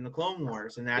involved in the Clone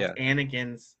Wars, and that's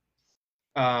Anakin's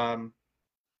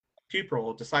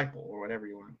pupil, disciple, or whatever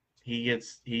you want. She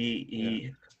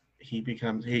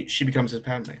becomes his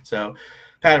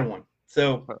Padawan.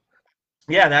 So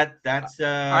yeah, that's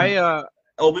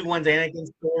Obi-Wan's Anakin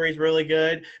story is really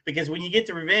good because when you get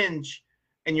to Revenge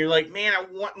and you're like, man, I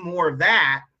want more of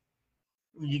that,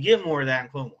 you get more of that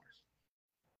in Clone Wars.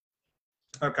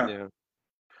 Okay. Yeah.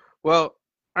 Well,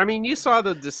 I mean, you saw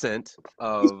the descent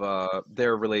of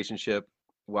their relationship.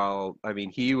 While I mean,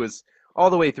 he was all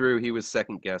the way through. He was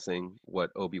second guessing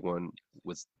what Obi-Wan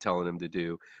was telling him to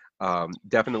do.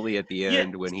 Definitely at the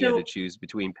end when he had to choose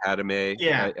between Padme.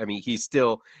 Yeah. I mean,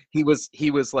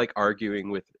 he was like arguing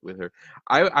with her.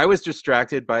 I was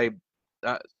distracted by,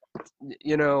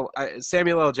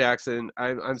 Samuel L. Jackson.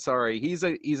 I'm sorry. He's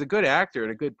a good actor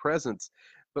and a good presence,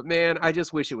 but man, I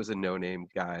just wish it was a no-name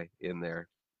guy in there.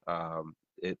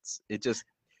 It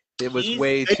was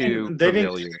way too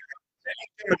familiar.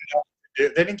 They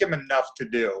didn't give him enough to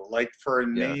do. Like for a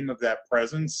name of that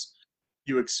presence,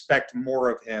 you expect more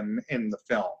of him in the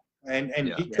film, and he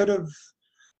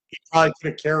probably could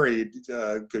have carried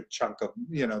a good chunk of.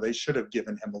 They should have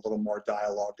given him a little more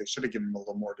dialogue. They should have given him a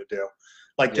little more to do,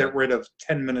 like get rid of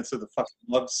 10 minutes of the fucking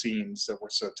love scenes that were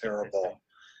so terrible,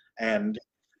 and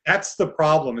that's the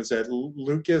problem. Is that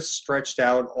Lucas stretched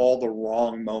out all the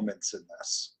wrong moments in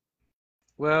this.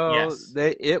 Well,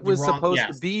 it was supposed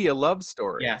to be a love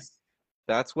story. Yes.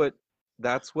 That's what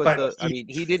I mean,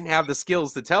 he didn't have the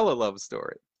skills to tell a love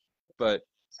story. But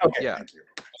thank you.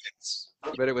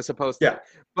 But it was supposed to.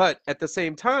 But at the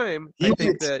same time, I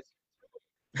think that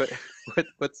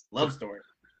what's love story?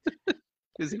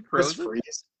 Is he frozen?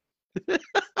 I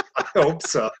hope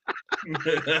so.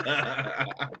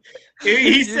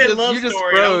 he said love story. You just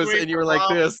froze and you were like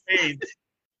this.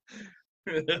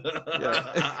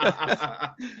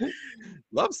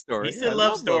 Love story. He said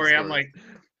love story. I'm like,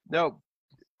 no.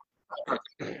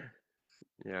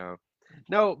 Yeah.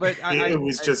 No, but it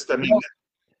was just. I mean,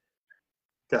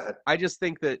 go ahead. I just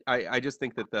think that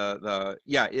the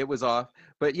it was off,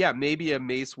 but maybe a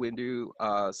Mace Windu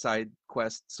side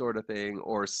quest sort of thing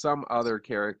or some other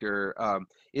character.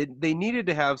 They needed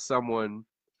to have someone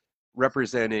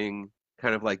representing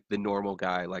kind of like the normal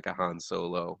guy, like a Han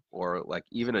Solo or like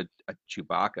even a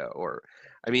Chewbacca. Or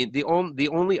I mean, the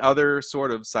only other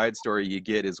sort of side story you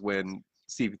get is when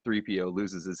C-3PO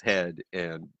loses his head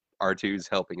and R2's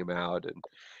helping him out, and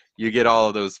you get all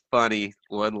of those funny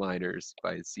one-liners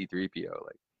by C-3PO,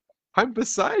 like, I'm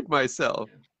beside myself.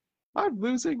 I'm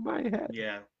losing my head.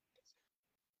 Yeah.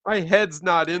 My head's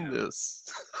not in this.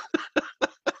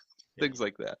 Things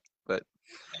like that. But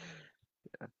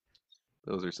yeah,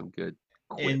 those are some good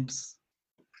quips.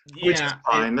 Which is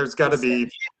fine. There's got to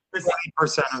be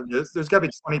 20% of this. There's got to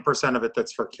be 20% of it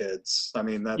that's for kids. I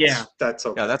mean, that's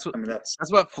okay. Yeah, that's what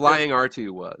that's what Flying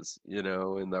R2 was, in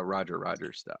the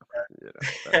Roger stuff.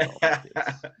 That's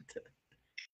all.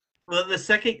 Well, the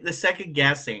second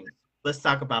guessing. Let's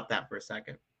talk about that for a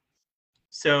second.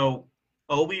 So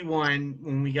Obi-Wan,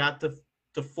 when we got the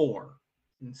 4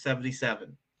 in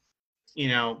 77,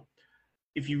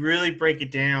 if you really break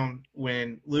it down,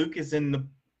 when Luke is in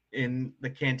the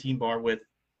canteen bar with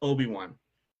Obi-Wan.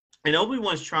 And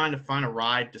Obi-Wan's trying to find a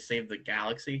ride to save the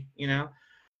galaxy,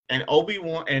 And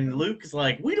Obi-Wan and Luke is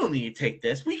like, we don't need to take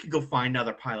this. We could go find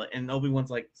another pilot. And Obi-Wan's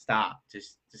like, stop.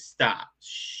 Just stop.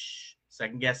 Shh.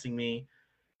 Second guessing me.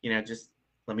 Just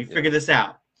let me figure this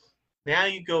out. Now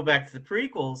you go back to the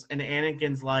prequels and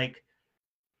Anakin's like,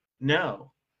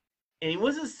 no. And he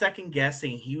wasn't second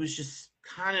guessing. He was just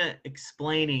kind of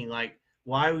explaining, like,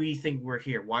 why do you think we're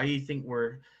here? Why do you think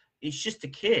he's just a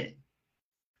kid.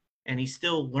 And he's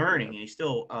still learning. And he's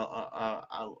still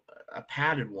a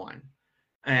padded one.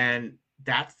 And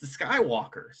that's the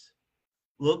Skywalkers.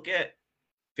 Look at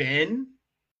Finn.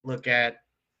 Look at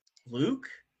Luke.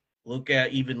 Look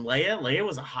at even Leia. Leia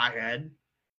was a hothead.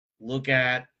 Look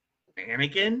at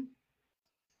Anakin.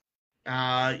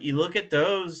 You look at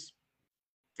those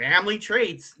family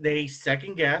traits. They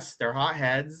second guess. They're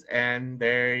hotheads. And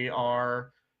they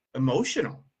are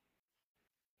emotional.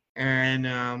 And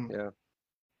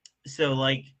so,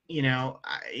 like,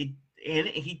 and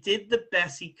he did the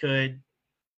best he could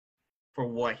for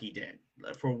what he did,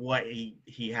 for what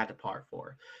he had to part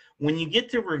for. When you get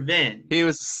to Revenge, he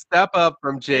was a step up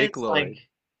from Jake Lloyd.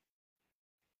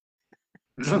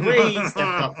 Way step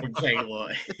up from Jake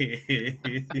Lloyd.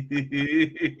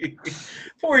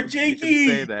 Poor Jakey.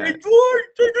 Say that.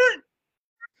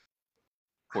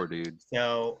 Poor dude.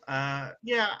 So, I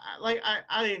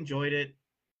enjoyed it.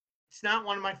 It's not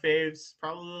one of my faves.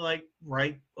 Probably like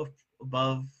right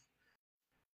above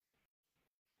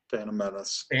Phantom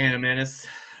Menace.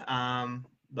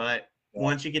 But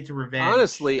once you get to Revenge,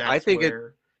 honestly, I think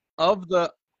of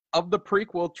the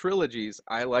prequel trilogies,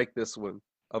 I like this one.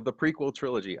 Of the prequel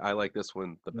trilogy, I like this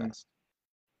one the best.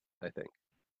 I think.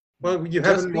 Well, you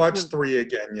haven't watched 3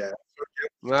 again yet. So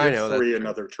I know Give 3 that's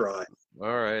another try.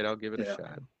 all right. I'll give it a Yeah.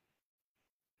 shot.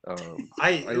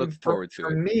 I look forward to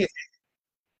it.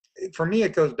 For me,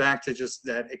 it goes back to just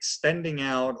that extending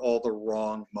out all the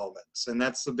wrong moments, and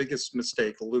that's the biggest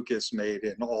mistake Lucas made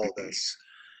in all this.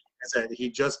 Is that he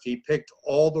picked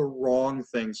all the wrong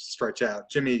things to stretch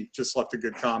out. Jimmy just left a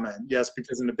good comment. Yes,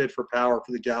 because in a bid for power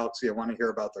for the galaxy, I want to hear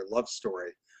about their love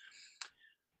story.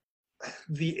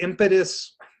 The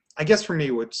impetus, I guess for me,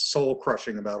 what's soul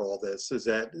crushing about all this is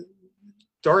that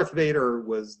Darth Vader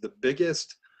was the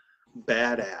biggest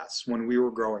badass when we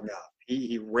were growing up.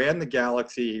 He ran the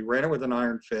galaxy. He ran it with an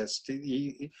iron fist.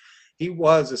 He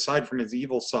was, aside from his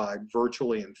evil side,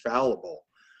 virtually infallible.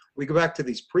 We go back to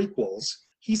these prequels.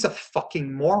 He's a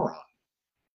fucking moron.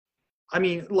 I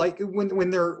mean, like when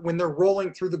they're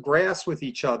rolling through the grass with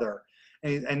each other,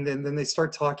 and then they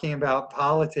start talking about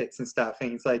politics and stuff,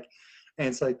 and it's like,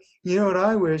 you know what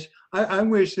I wish? I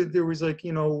wish that there was like,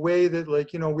 you know, a way that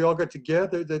like, you know, we all got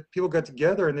together, that people got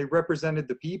together and they represented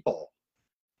the people.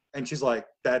 And she's like,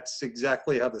 that's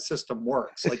exactly how the system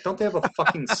works. Like, don't they have a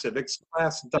fucking civics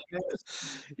class?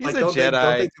 He's like, a don't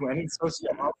Jedi. They do any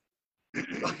sociology?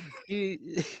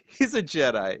 He's a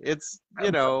Jedi. It's,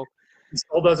 you know, he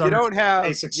still doesn't you don't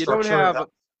have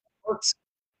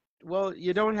well,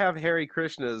 you don't have Hare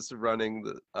Krishnas running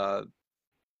the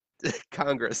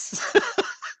Congress.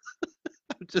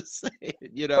 I'm just saying,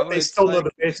 you know, but they still know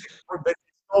the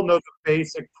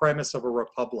basic premise of a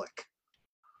republic.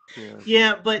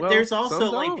 Yeah, but Well, there's also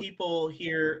some like don't. people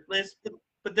here.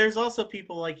 But there's also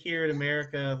people like here in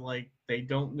America, like they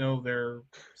don't know their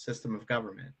system of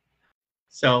government.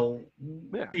 So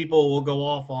Yeah. people will go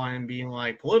off on and being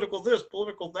like political this,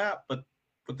 political that, but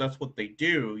that's what they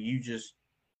do. You just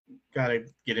gotta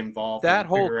get involved That and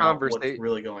whole figure out what's conversation.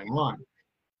 really going on.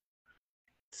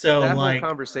 So That like whole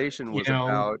conversation was you know,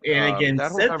 about. Anakin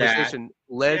That whole said conversation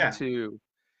led yeah. to.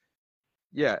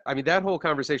 Yeah, I mean that whole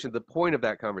conversation. The point of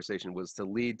that conversation was to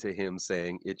lead to him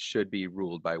saying it should be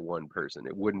ruled by one person.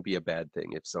 It wouldn't be a bad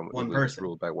thing if someone One was person.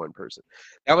 ruled by one person.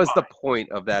 That was the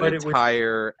point of that But it was-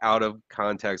 entire out of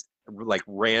context, like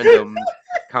random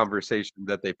conversation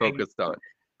that they focused on.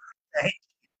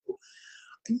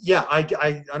 Yeah,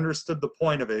 I understood the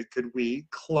point of it. Could we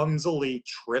clumsily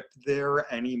trip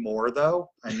there anymore, though?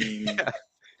 I mean,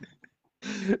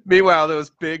 Meanwhile,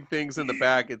 those big things in the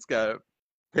back, it's got a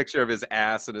picture of his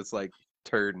ass, and it's like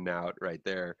turning out right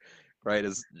there, right?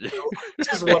 As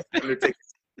just I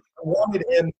wanted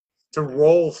him to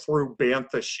roll through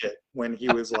Bantha shit when he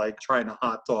was like trying to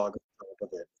hot dog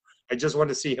with it. I just wanted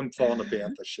to see him fall into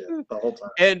Bantha shit the whole time.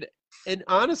 And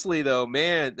honestly, though,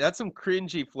 man, that's some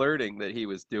cringy flirting that he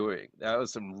was doing. That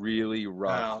was some really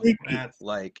rough,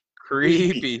 like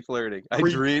creepy flirting. I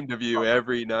dreamed of you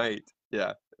every night.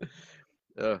 Yeah.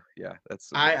 Yeah, that's.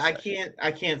 I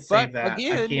can't save that.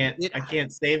 Again, I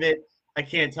can't save it. I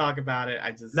can't talk about it.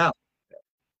 I just no.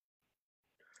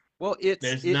 Well,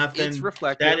 there's nothing it's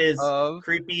reflective that is of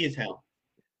creepy as hell.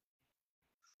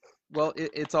 Well,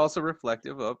 it's also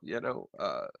reflective of, you know,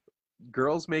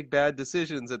 girls make bad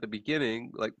decisions at the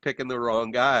beginning, like picking the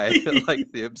wrong guy, like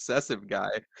the obsessive guy,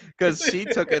 because she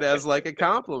took it as like a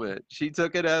compliment. She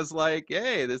took it as like,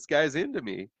 hey, this guy's into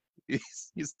me.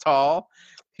 He's tall.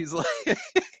 He's like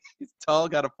he's tall,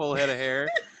 got a full head of hair.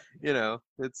 You know,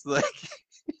 it's like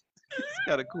he's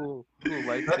got a cool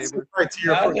lightsaber. That's the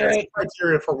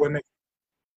criteria for women.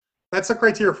 That's the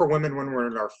criteria for women when we're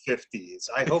in our 50s.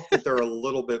 I hope that they're a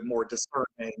little bit more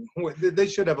discerning. They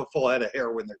should have a full head of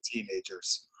hair when they're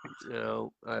teenagers. You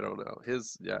know, I don't know.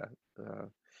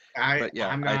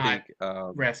 I'm not I think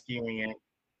rescuing it.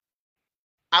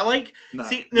 I like No,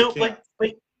 see you no, can't.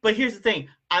 but here's the thing.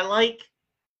 I like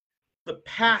the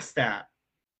past that.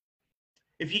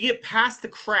 If you get past the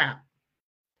crap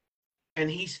and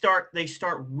they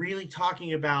start really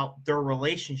talking about their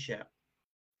relationship.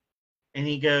 And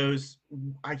he goes,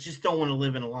 I just don't want to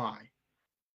live in a lie.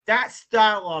 That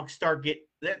dialogue started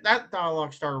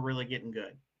really getting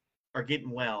good or getting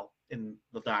well in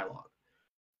the dialogue.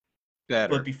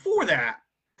 better. But before that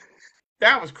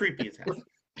was creepy as hell.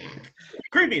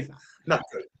 Creepy as hell. Not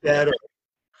good. Better.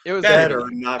 It was Better.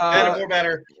 Not Better, more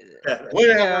better. better.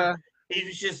 Whatever. Yeah, He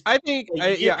was just I think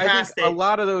Like, you get I think past a it.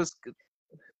 lot of those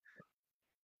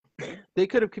they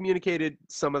could have communicated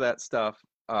some of that stuff.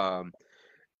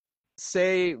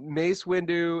 Say Mace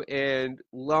Windu and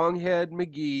Longhead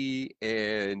McGee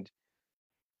and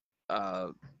a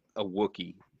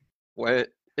Wookiee. When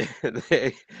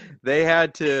they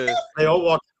had to They all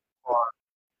walk.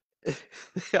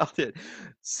 they all did.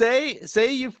 Say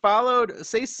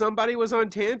somebody was on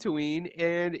Tatooine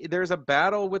and there's a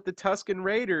battle with the Tusken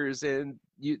Raiders and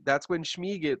that's when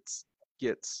Shmi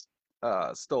gets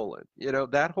stolen. You know,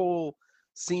 that whole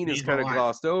scene is Shmi's kind of alive.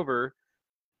 glossed over.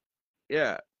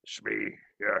 Yeah, Shmi.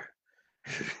 Yeah,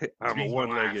 I'm a Shmi's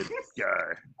one-legged alive.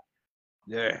 guy.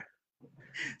 Yeah,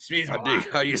 Shmi's alive.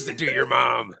 I used to do your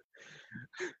mom.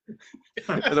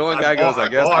 I And the one guy goes, I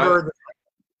guess bought I her.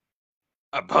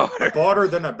 I bought her,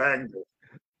 then I banged her.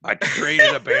 I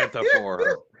traded a bantha for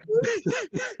her.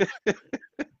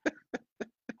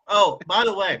 Oh, by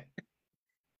the way,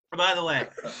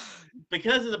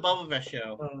 because of the Boba Fett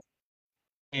show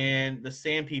and the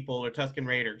Sand People or Tusken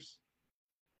Raiders,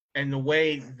 and the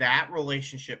way that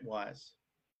relationship was,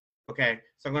 okay,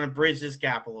 so I'm going to bridge this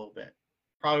gap a little bit.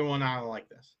 Probably will not like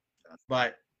this,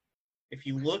 but if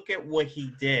you look at what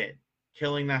he did,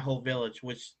 killing that whole village,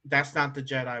 which that's not the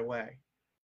Jedi way,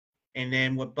 and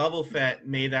then what Boba Fett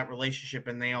made that relationship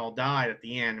and they all died at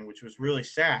the end, which was really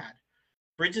sad,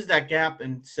 bridges that gap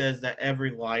and says that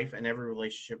every life and every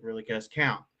relationship really does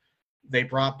count. They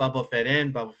brought Boba Fett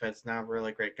in. Boba Fett's not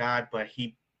really a great guy, but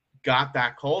he got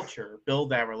that culture,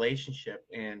 build that relationship,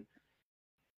 and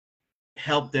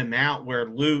helped them out where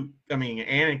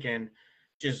Anakin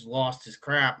just lost his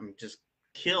crap and just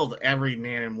killed every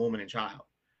man and woman and child,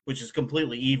 which is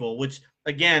completely evil, which,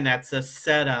 again, that's a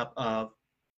setup of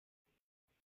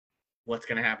what's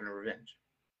going to happen in Revenge.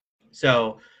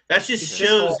 So that just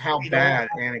shows how bad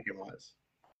Anakin was.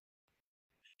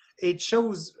 It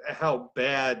shows how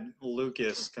bad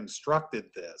Lucas constructed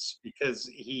this, because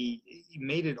he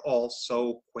made it all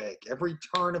so quick. Every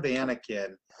turn of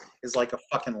Anakin is like a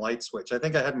fucking light switch. I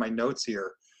think I had my notes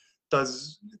here.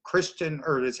 Does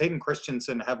Hayden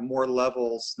Christensen have more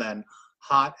levels than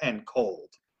hot and cold?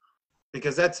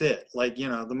 Because that's it. Like, you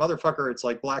know, the motherfucker, it's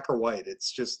like black or white.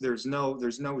 It's just there's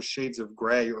no shades of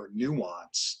gray or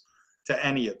nuance to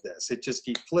any of this. It just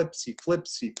he flips.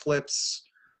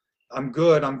 I'm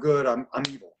good, I'm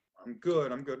evil. I'm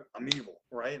good, I'm evil,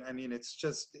 right? I mean, it's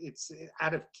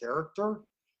out of character,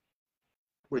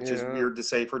 which is weird to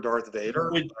say for Darth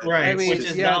Vader. Right. I mean, which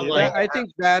is not like, I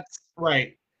think that's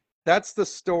right. That's the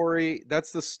story.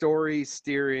 That's the story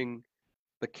steering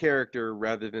the character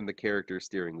rather than the character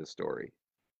steering the story.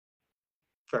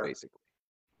 Fair. Basically,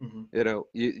 Mm-hmm. you know,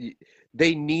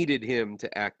 they needed him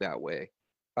to act that way.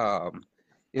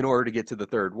 In order to get to the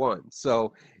third one.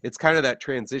 So it's kind of that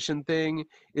transition thing.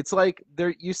 It's like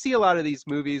you see a lot of these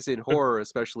movies in horror,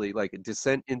 especially like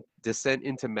descent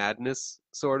into madness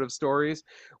sort of stories,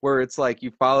 where it's like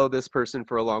you follow this person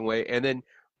for a long way, and then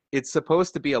it's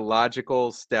supposed to be a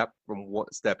logical step from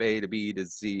step A to B to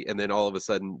Z, and then all of a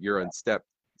sudden you're on step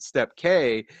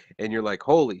K, and you're like,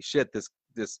 holy shit, this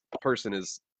person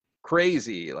is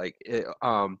crazy. Like,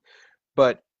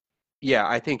 but yeah,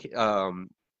 I think.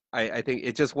 I think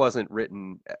it just wasn't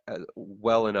written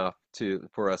well enough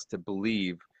for us to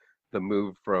believe the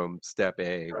move from step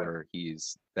A, where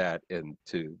he's that, and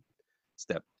to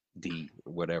step D,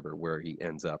 whatever, where he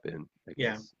ends up in. I guess.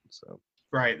 Yeah. So.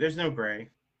 Right. There's no gray.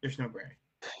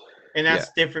 And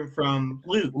that's different from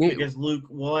Luke, because Luke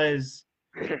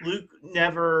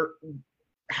never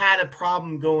had a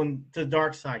problem going to the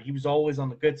dark side. He was always on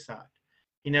the good side.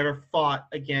 He never fought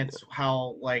against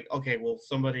how, like, okay, well,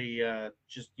 somebody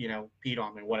just, peed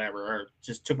on me, whatever, or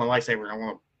just took my lightsaber and I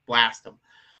want to blast them.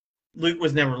 Luke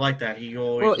was never like that. He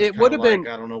always it would have been.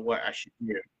 I don't know what I should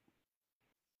do.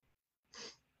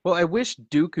 Well, I wish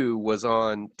Dooku was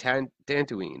on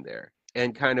Tatooine there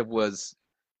and kind of was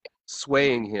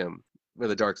swaying him with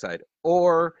the dark side,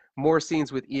 or more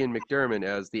scenes with Ian McDiarmid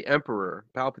as the Emperor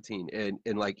Palpatine,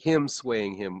 and like him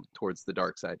swaying him towards the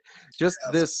dark side. Just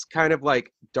this kind of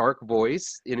like dark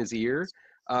voice in his ear.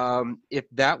 If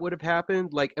that would have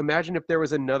happened, like imagine if there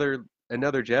was another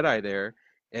Jedi there,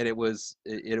 and it was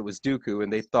Dooku,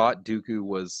 and they thought Dooku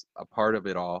was a part of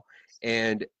it all,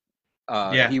 and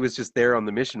he was just there on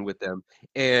the mission with them.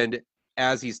 And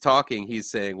as he's talking, he's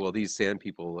saying, "Well, these sand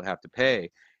people will have to pay."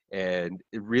 And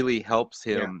it really helps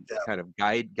him kind of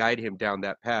guide him down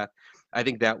that path. I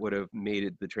think that would have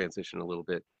made the transition a little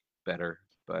bit better.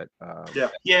 But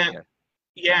and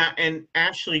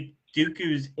actually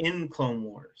Dooku's in Clone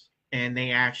Wars, and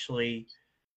they actually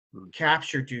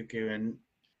capture Dooku and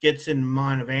gets in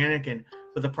mind of Anakin.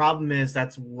 But the problem is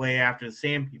that's way after the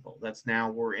Sand People. That's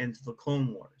now we're into the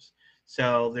Clone Wars.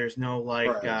 So there's no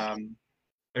well,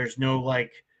 I'm just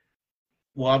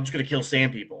gonna kill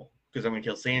Sand People because I'm gonna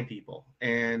kill Sand People.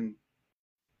 And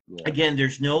again,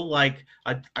 there's no I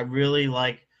really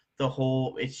like the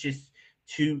whole. It's just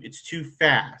too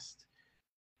fast,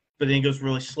 but then it goes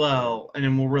really slow, and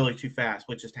then we're really too fast.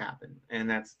 What just happened? And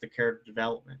that's the character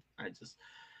development.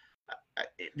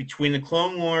 Between the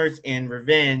Clone Wars and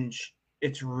Revenge,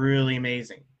 it's really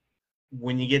amazing.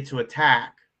 When you get to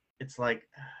Attack, it's like,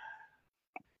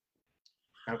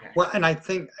 Okay. Well, and I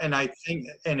think, and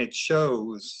it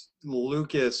shows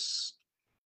Lucas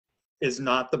is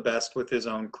not the best with his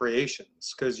own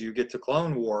creations, because you get to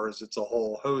Clone Wars, it's a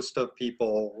whole host of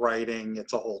people writing,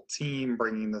 it's a whole team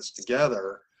bringing this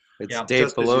together. It's Yeah. Dave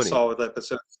Just as you Filoni. saw with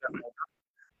episode 7.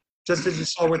 Just as you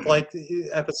saw with like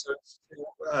episodes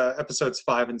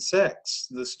 5 and 6,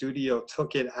 the studio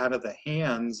took it out of the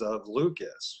hands of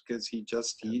Lucas, because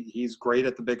he's great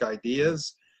at the big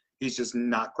ideas. He's just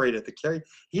not great at the carry.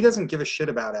 He doesn't give a shit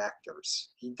about actors.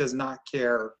 He does not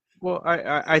care. Well,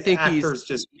 I think actors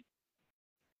just.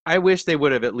 I wish they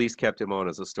would have at least kept him on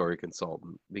as a story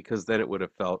consultant, because then it would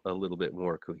have felt a little bit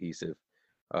more cohesive.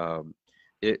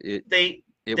 It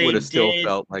would have still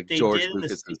felt like George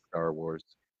Lucas's Star Wars.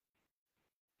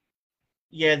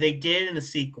 Yeah, they did in the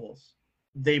sequels.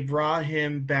 They brought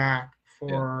him back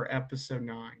for episode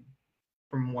 9,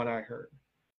 from what I heard.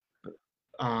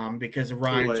 Because of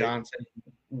Rian Johnson,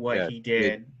 he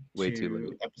did way too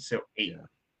late. episode 8. Yeah.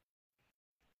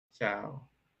 So,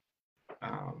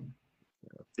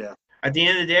 yeah. At the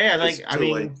end of the day,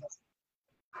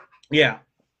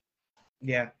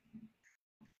 yeah.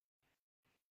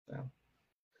 So.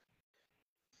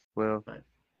 Well,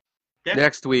 yeah.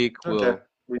 Next week we'll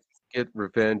get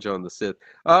revenge on the Sith.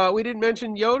 We didn't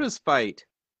mention Yoda's fight.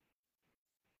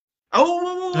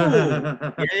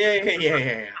 Oh,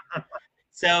 yeah.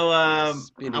 So I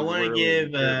want to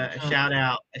give a shout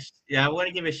out. I want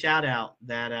to give a shout out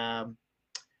that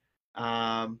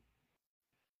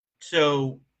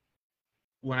so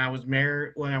when I was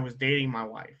dating my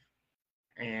wife,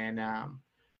 and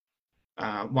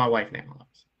my wife now,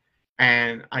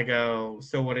 and I go,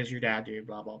 so what does your dad do?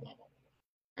 Blah blah blah blah.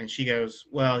 And she goes,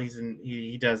 well,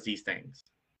 he does these things.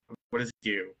 What does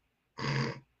he do?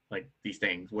 Like these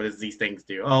things. What does these things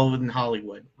do? Oh, in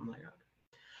Hollywood. I'm like, okay.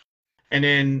 And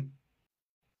then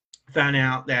found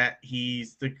out that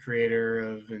he's the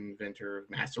inventor of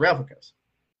Master Replicas,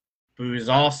 who is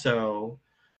also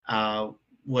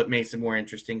what makes it more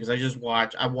interesting, because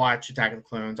I watch Attack of the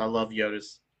Clones. I love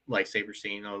Yoda's lightsaber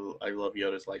scene. I love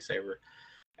Yoda's lightsaber.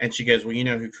 And she goes, well, you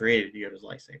know who created Yoda's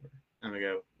lightsaber? And I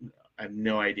go, I have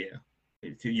no idea.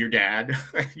 Your dad?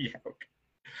 Yeah. Okay.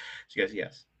 She goes,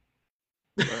 yes.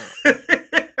 Wow.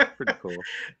 Pretty cool.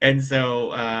 And so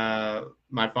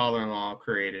my father-in-law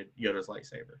created Yoda's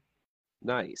lightsaber.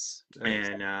 Nice.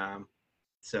 And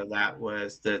so that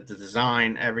was the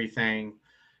design, everything,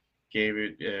 gave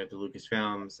it to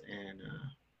Lucasfilms, and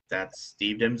that's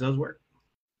Steve Dimzo's work.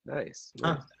 Nice.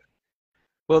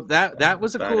 Well, that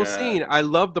was a cool scene. I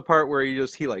love the part where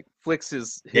he like flicks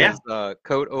his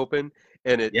coat open,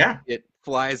 and it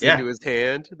flies into his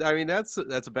hand. I mean, that's a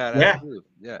badass move.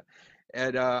 Yeah.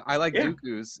 And I like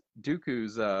Dooku's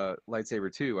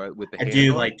lightsaber too, with the hand. I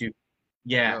do like Dooku.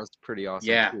 Yeah, that was pretty awesome.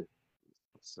 Yeah. Too.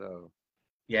 So.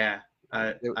 Yeah,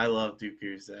 I love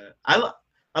Dooku's. I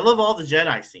love all the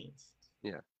Jedi scenes.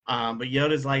 Yeah. But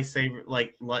Yoda's lightsaber,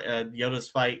 Yoda's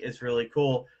fight, is really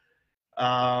cool.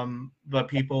 But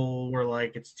people were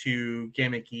like, it's too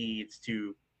gimmicky, it's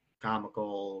too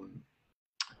comical.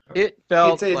 It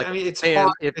felt like it's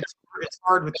hard. It's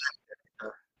hard with.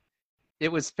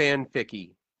 It was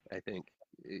fanficky, I think.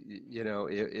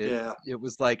 It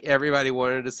was like everybody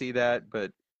wanted to see that,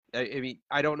 but I mean,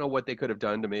 I don't know what they could have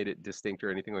done to make it distinct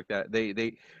or anything like that. They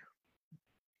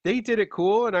did it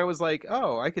cool, and I was like,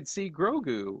 oh, I could see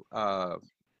Grogu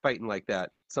fighting like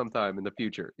that sometime in the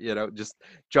future. Just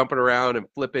jumping around and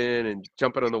flipping and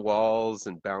jumping on the walls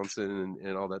and bouncing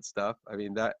and all that stuff. I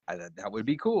mean, that would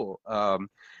be cool.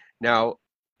 Now,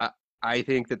 I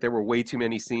think that there were way too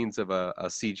many scenes of a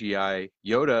CGI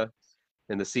Yoda,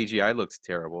 and the CGI looks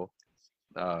terrible.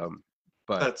 But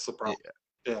that's the problem.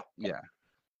 Yeah.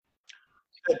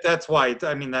 That's why.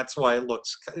 I mean, that's why it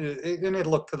looks, and it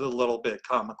looked a little bit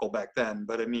comical back then.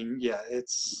 But I mean, yeah,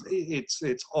 it's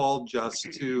all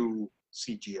just too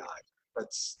CGI.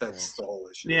 That's the whole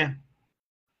issue.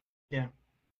 Yeah.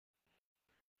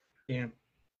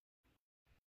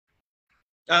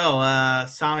 Oh,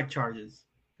 Sonic charges.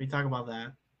 Can we talk about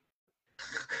that?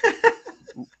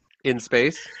 In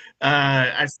space?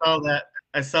 I saw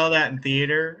that in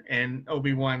theater, and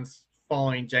Obi-Wan's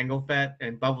following Jango Fett,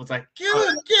 and Bubba's like, kill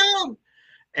him!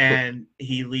 And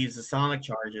he leaves the Sonic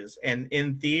charges. And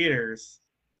in theaters,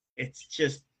 that's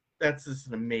just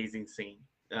an amazing scene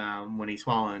when he's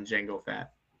following Jango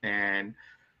Fett and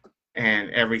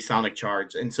every Sonic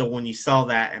charge. And so when you saw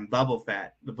that in Boba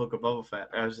Fett, the Book of Boba Fett,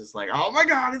 I was just like, oh my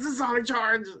God, it's a Sonic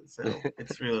charge! So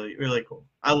it's really, really cool.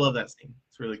 I love that scene.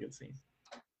 It's a really good scene.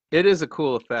 It is a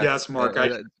cool effect. Yes, Mark.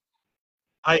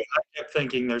 I kept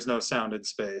thinking there's no sound in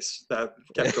space. That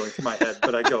kept going through my head,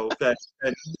 but I go, that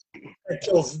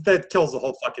that kills the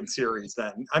whole fucking series.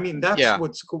 Then I mean that's Yeah.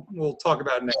 what's cool. We'll talk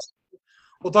about it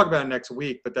next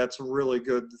week. But that's a really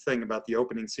good thing about the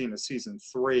opening scene of season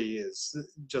 3 is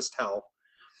just how.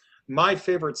 My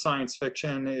favorite science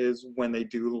fiction is when they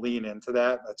do lean into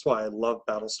that. That's why I love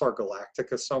Battlestar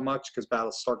Galactica so much, because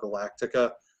Battlestar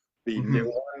Galactica, the new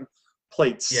one,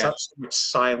 played such much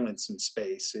silence in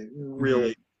space. It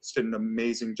really did an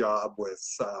amazing job with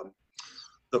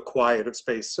the quiet of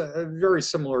space. Very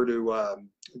similar to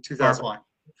 2000.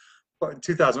 I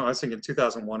was thinking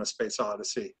 2001: A Space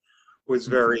Odyssey was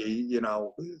very,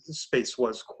 space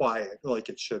was quiet like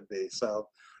it should be. So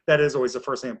that is always the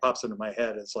first thing that pops into my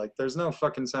head. It's like there's no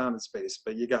fucking sound in space,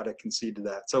 but you got to concede to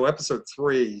that. So episode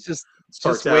 3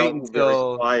 starts out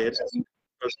very quiet.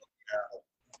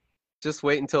 Just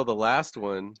wait until the last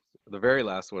one, the very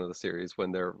last one of the series,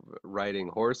 when they're riding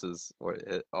horses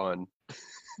on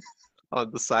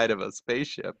the side of a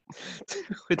spaceship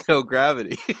with no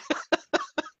gravity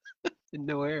and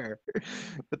no air.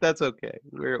 But that's okay.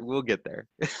 We'll get there.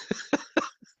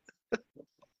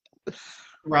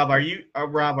 Rob, are you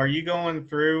going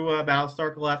through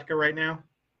Battlestar Galactica right now?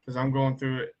 Because I'm going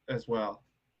through it as well.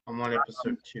 I'm on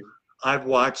episode 2. I've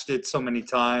watched it so many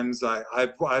times.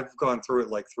 I've gone through it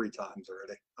like 3 times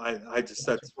already.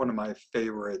 That's one of my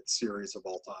favorite series of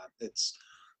all time. It's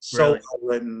so well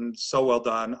written, so well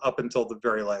done, up until the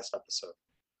very last episode.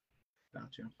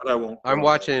 Gotcha. But I won't. I'm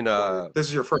watching. This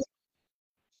is your first,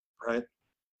 right?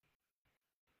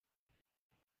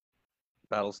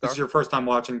 Battlestar. This is your first time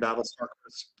watching Battlestar?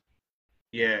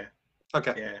 Yeah.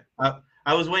 Okay. Yeah.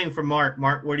 I was waiting for Mark.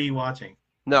 Mark, what are you watching?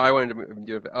 No, I wanted to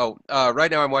do it. Oh,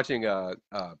 right now I'm watching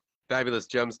Fabulous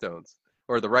Gemstones,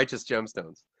 or The Righteous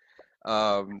Gemstones.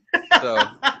 So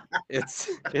it's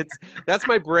that's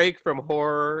my break from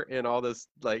horror and all this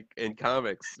in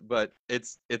comics, but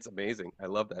it's amazing. I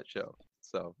love that show.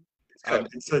 So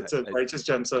it's a Righteous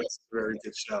Gemstones. It's a very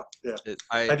good show. Yeah.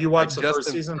 Have you watched the first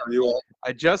season? Or you all?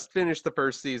 I just finished the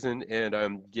first season, and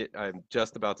I'm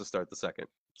just about to start the second.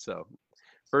 So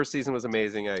first season was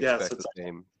amazing. I expect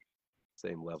the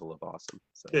same level of awesome.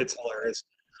 So. It's hilarious.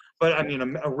 But I mean,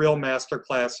 a real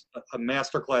masterclass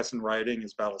in writing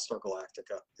is Battlestar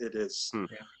Galactica. It is.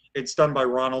 It's done by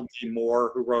Ronald D.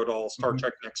 Moore, who wrote all Star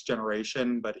Trek Next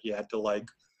Generation, but he had to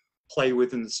play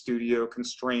within the studio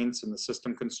constraints and the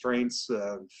system constraints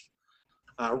of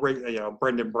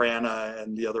Brendan Branagh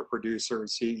and the other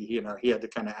producers. He had to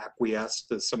kind of acquiesce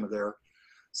to some of their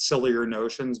sillier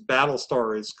notions.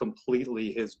 Battlestar is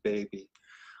completely his baby.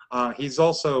 He's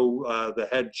also the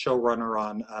head showrunner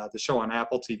on the show on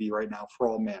Apple TV right now, For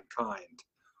All Mankind,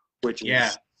 which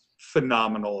is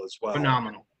phenomenal as well.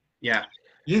 Phenomenal. Yeah.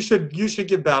 You should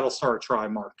give Battlestar a try,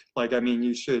 Mark.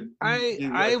 You should.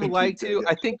 I would like to.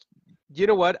 I think, you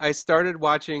know what? I started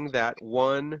watching that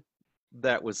one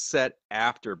that was set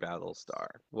after Battlestar.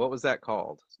 What was that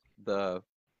called? The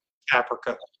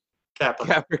Caprica. Yeah,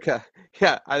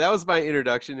 that was my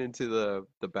introduction into the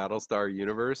Battlestar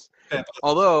universe.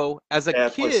 Although as a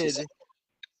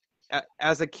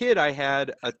kid, I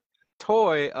had a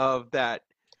toy of that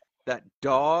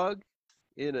dog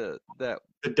in the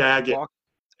Daggett.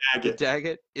 The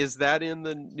Daggett. Is that in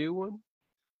the new one?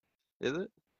 Is it?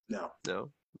 No.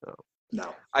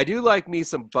 I do like me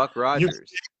some Buck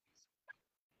Rogers.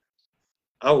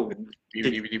 Oh. I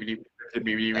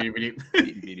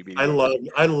loved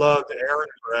Aaron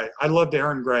Gray. I loved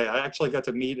Aaron Gray. I actually got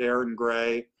to meet Aaron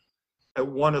Gray at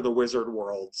one of the Wizard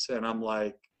Worlds, and I'm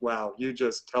like, wow, you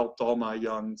just helped all my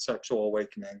young sexual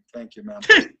awakening. Thank you, man.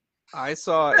 I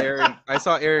saw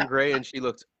Aaron Gray, and she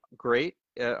looked great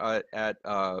at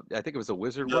I think it was a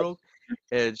Wizard World,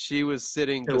 and she was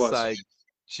sitting beside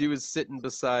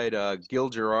Gil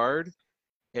Gerard,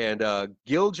 and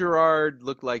Gil Gerard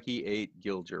looked like he ate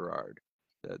Gil Gerard.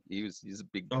 He's a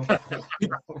big guy.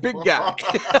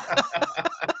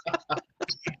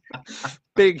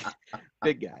 big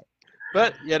guy.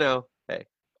 But hey,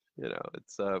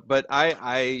 it's but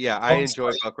I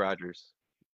enjoy Buck Rogers.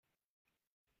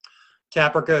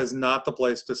 Caprica is not the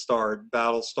place to start.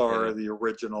 Battlestar, the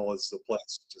original, is the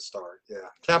place to start. Yeah.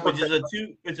 Caprica,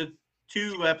 it's a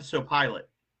 2-episode pilot.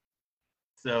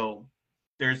 So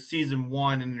there's season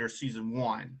 1 and there's season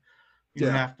 1. You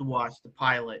have to watch the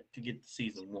pilot to get to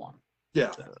season 1.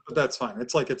 Yeah, but that's fine.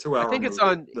 It's like a 2-hour. I think it's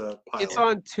movie, on. It's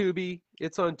on Tubi.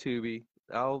 It's on Tubi.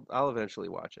 I'll eventually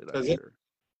watch it. I'm sure.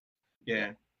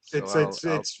 Yeah. So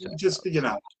it's just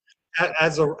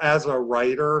as a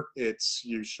writer,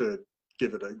 you should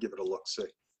give it a look see.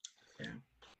 Yeah.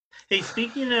 Hey,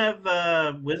 speaking of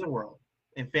Wizard World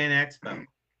and Fan Expo,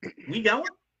 we going?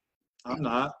 I'm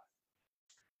not.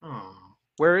 Oh.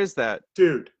 Where is that,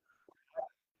 dude?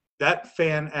 that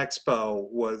fan expo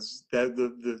was that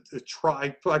the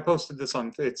try. I posted this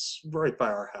on. It's right by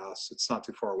our house. It's not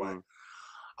too far away.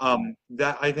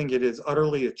 That I think it is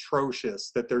utterly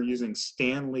atrocious that they're using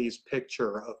Stan Lee's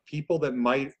picture of people that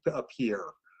might appear,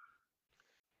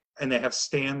 and they have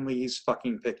Stan Lee's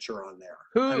fucking picture on there.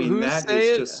 Who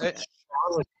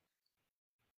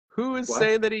is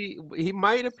saying that he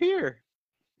might appear?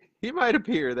 He might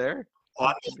appear there,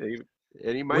 and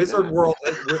he might Wizard not. World.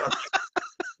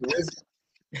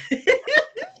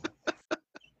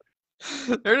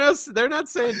 They're not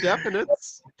saying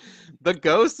definites. The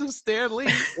ghost of Stan Lee.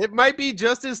 It might be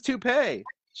just his toupee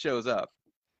shows up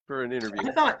for an interview.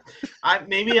 I thought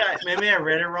maybe I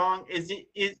read it wrong.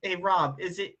 Rob,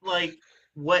 is it like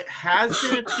what has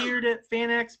been appeared at Fan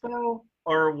Expo,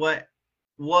 or what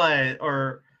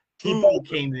or who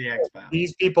came to the expo?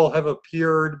 These people have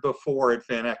appeared before at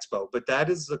Fan Expo, but that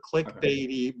is the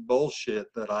clickbaity bullshit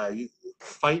that I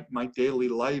fight my daily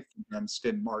life against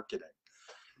in marketing.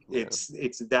 Yeah.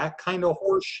 It's that kind of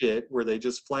horse shit where they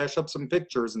just flash up some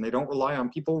pictures and they don't rely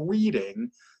on people reading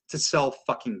to sell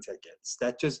fucking tickets.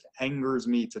 That just angers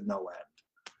me to no end.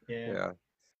 Yeah.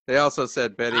 They also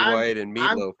said Betty White and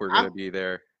Meatloaf were going to be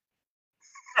there.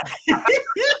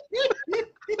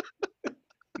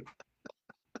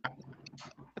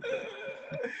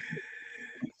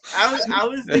 I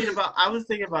was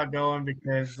thinking about going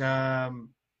because Kevin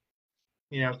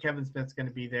Smith's going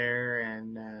to be there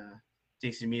and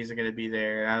Jason Mewes are going to be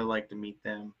there. I'd like to meet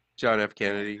them. John F.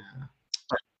 Kennedy.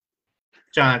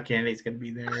 John F. Kennedy's going to be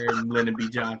there, and Lyndon B.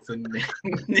 Johnson.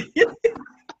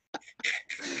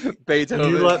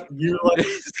 Beethoven. You let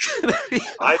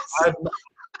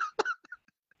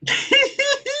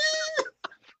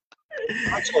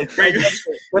Actually, Kevin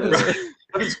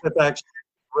Smith actually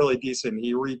really decent.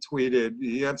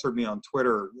 He answered me on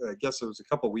Twitter, I guess it was a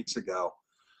couple weeks ago,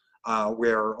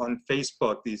 where on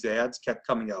Facebook these ads kept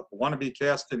coming up. Want to be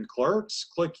cast in Clerks?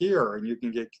 Click here and you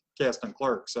can get cast in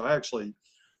Clerks. So I actually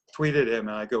tweeted him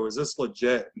and I go, is this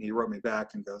legit? And he wrote me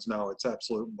back and goes, no, it's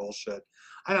absolute bullshit.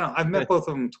 I don't know. I've met both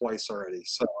of them twice already.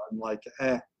 So I'm like,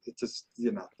 it just,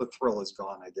 the thrill is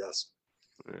gone, I guess.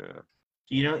 Yeah.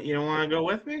 You don't want to go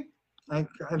with me? I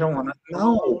don't want to.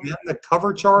 No, man, the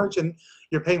cover charge, and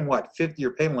you're paying what, 50?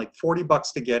 You're paying like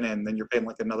 $40 to get in, then you're paying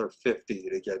like another 50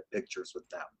 to get pictures with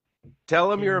them. Tell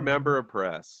them you're a member of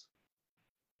press.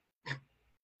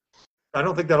 I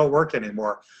don't think that'll work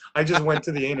anymore. I just went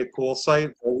to the Ain't It Cool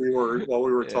site while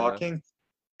we were talking.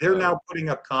 They're now putting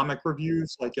up comic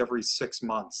reviews like every 6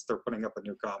 months. They're putting up a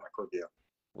new comic review.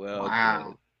 Well,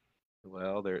 wow.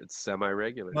 Well, it's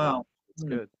semi-regular. Well, it's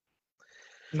good.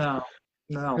 No,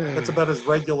 that's about as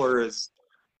regular as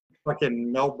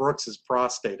fucking Mel Brooks'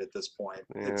 prostate at this point.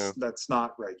 Yeah. That's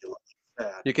not regular.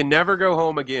 Bad. You can never go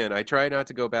home again. I try not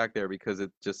to go back there because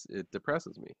it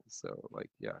depresses me. So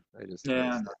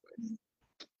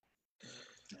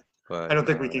But I don't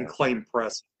think we can claim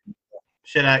press.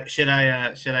 Should I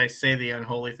say the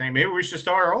unholy thing? Maybe we should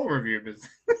start our own review business.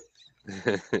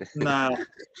 Nah.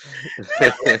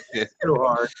 Too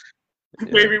hard.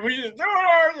 Yeah. Maybe we should do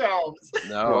it ourselves.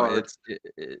 No,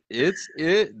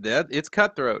 it's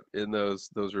cutthroat in those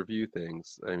review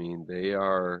things. I mean, they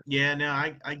are. Yeah, no,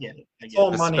 I get it. It's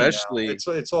all money. Especially,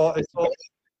 it's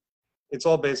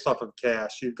all based off of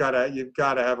cash. You've got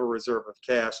to have a reserve of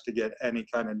cash to get any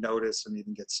kind of notice and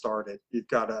even get started.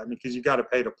 Because you got to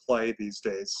pay to play these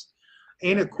days.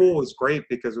 Ain't It Cool was great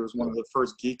because it was one of the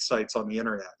first geek sites on the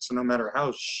internet. So no matter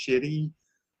how shitty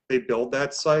they build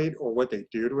that site or what they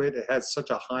do to it, it has such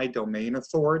a high domain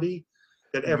authority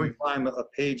that every time a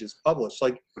page is published,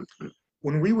 like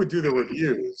when we would do the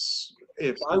reviews,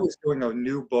 if I was doing a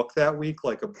new book that week,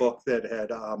 like a book that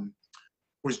had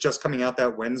was just coming out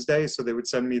that Wednesday, so they would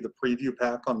send me the preview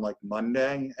pack on like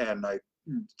Monday, and I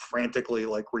frantically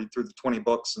like read through the 20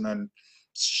 books and then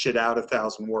shit out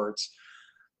 1,000 words.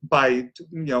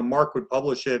 Mark would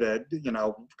publish it at,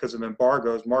 because of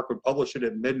embargoes, Mark would publish it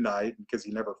at midnight because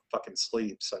he never fucking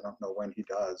sleeps. I don't know when he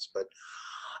does, but,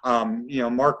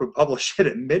 Mark would publish it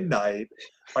at midnight.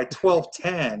 By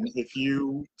 12:10, if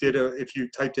you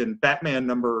typed in Batman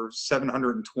number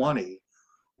 720,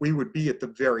 we would be at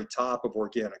the very top of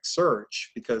organic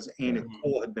search because Ain't It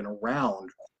Cool had been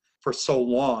around for so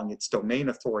long. Its domain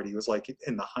authority was like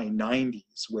in the high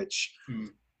 90s, which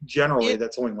generally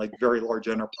that's only like very large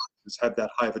enterprises have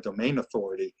that high of a domain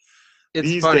authority. It's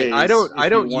These funny. days, I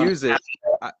don't use it.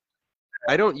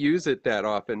 I don't use it that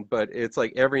often, but it's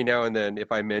like every now and then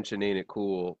if I mention Ain't It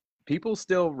Cool, people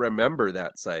still remember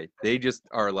that site. They just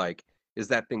are like, is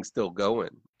that thing still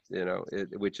going?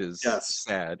 Which is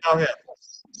sad. Oh, yeah.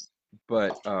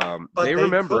 But they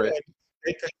remember it.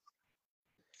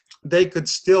 they could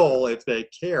still, if they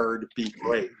cared, be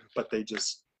great, but they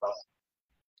just. Well,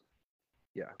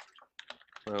 yeah.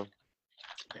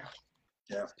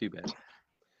 It's too bad.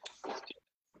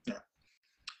 Yeah.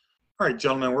 All right,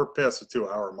 gentlemen, we're past the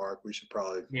 2-hour mark. We should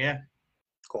probably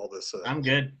call this. I'm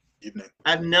good. Evening.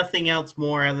 I have nothing else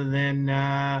more other than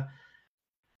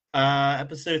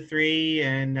episode 3,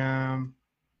 and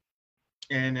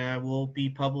we'll be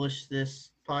published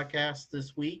this podcast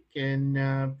this week, and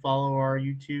follow our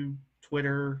YouTube,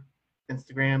 Twitter,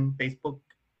 Instagram, Facebook,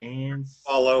 and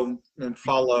follow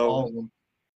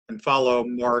all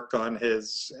Mark on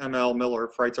his ML Miller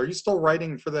Frights. Are you still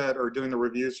writing for that or doing the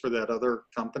reviews for that other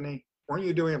company? Weren't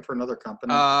you doing it for another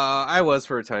company? I was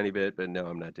for a tiny bit, but no,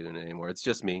 I'm not doing it anymore. It's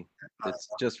just me. It's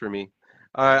just for me.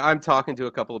 I'm talking to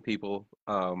a couple of people,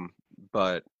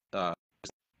 but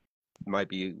might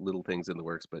be little things in the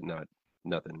works, but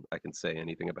nothing I can say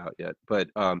anything about yet.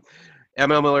 But ML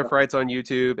Miller Frights on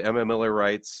YouTube, ML Miller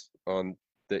Writes on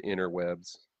the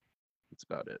interwebs. That's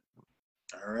about it.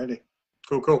 All righty.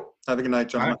 Cool. Have a good night,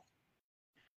 gentlemen.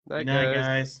 Good night,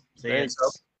 guys. See you.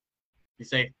 Be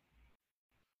safe.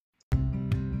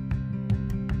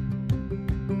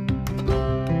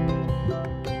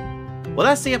 Well,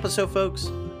 that's the episode,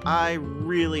 folks. I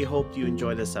really hope you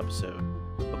enjoyed this episode.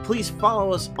 But please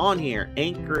follow us on here,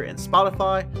 Anchor and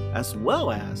Spotify, as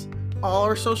well as all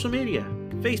our social media,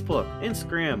 Facebook,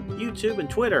 Instagram, YouTube, and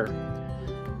Twitter.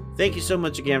 Thank you so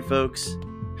much again, folks.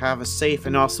 Have a safe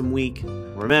and awesome week.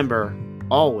 Remember,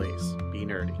 always be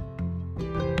nerdy.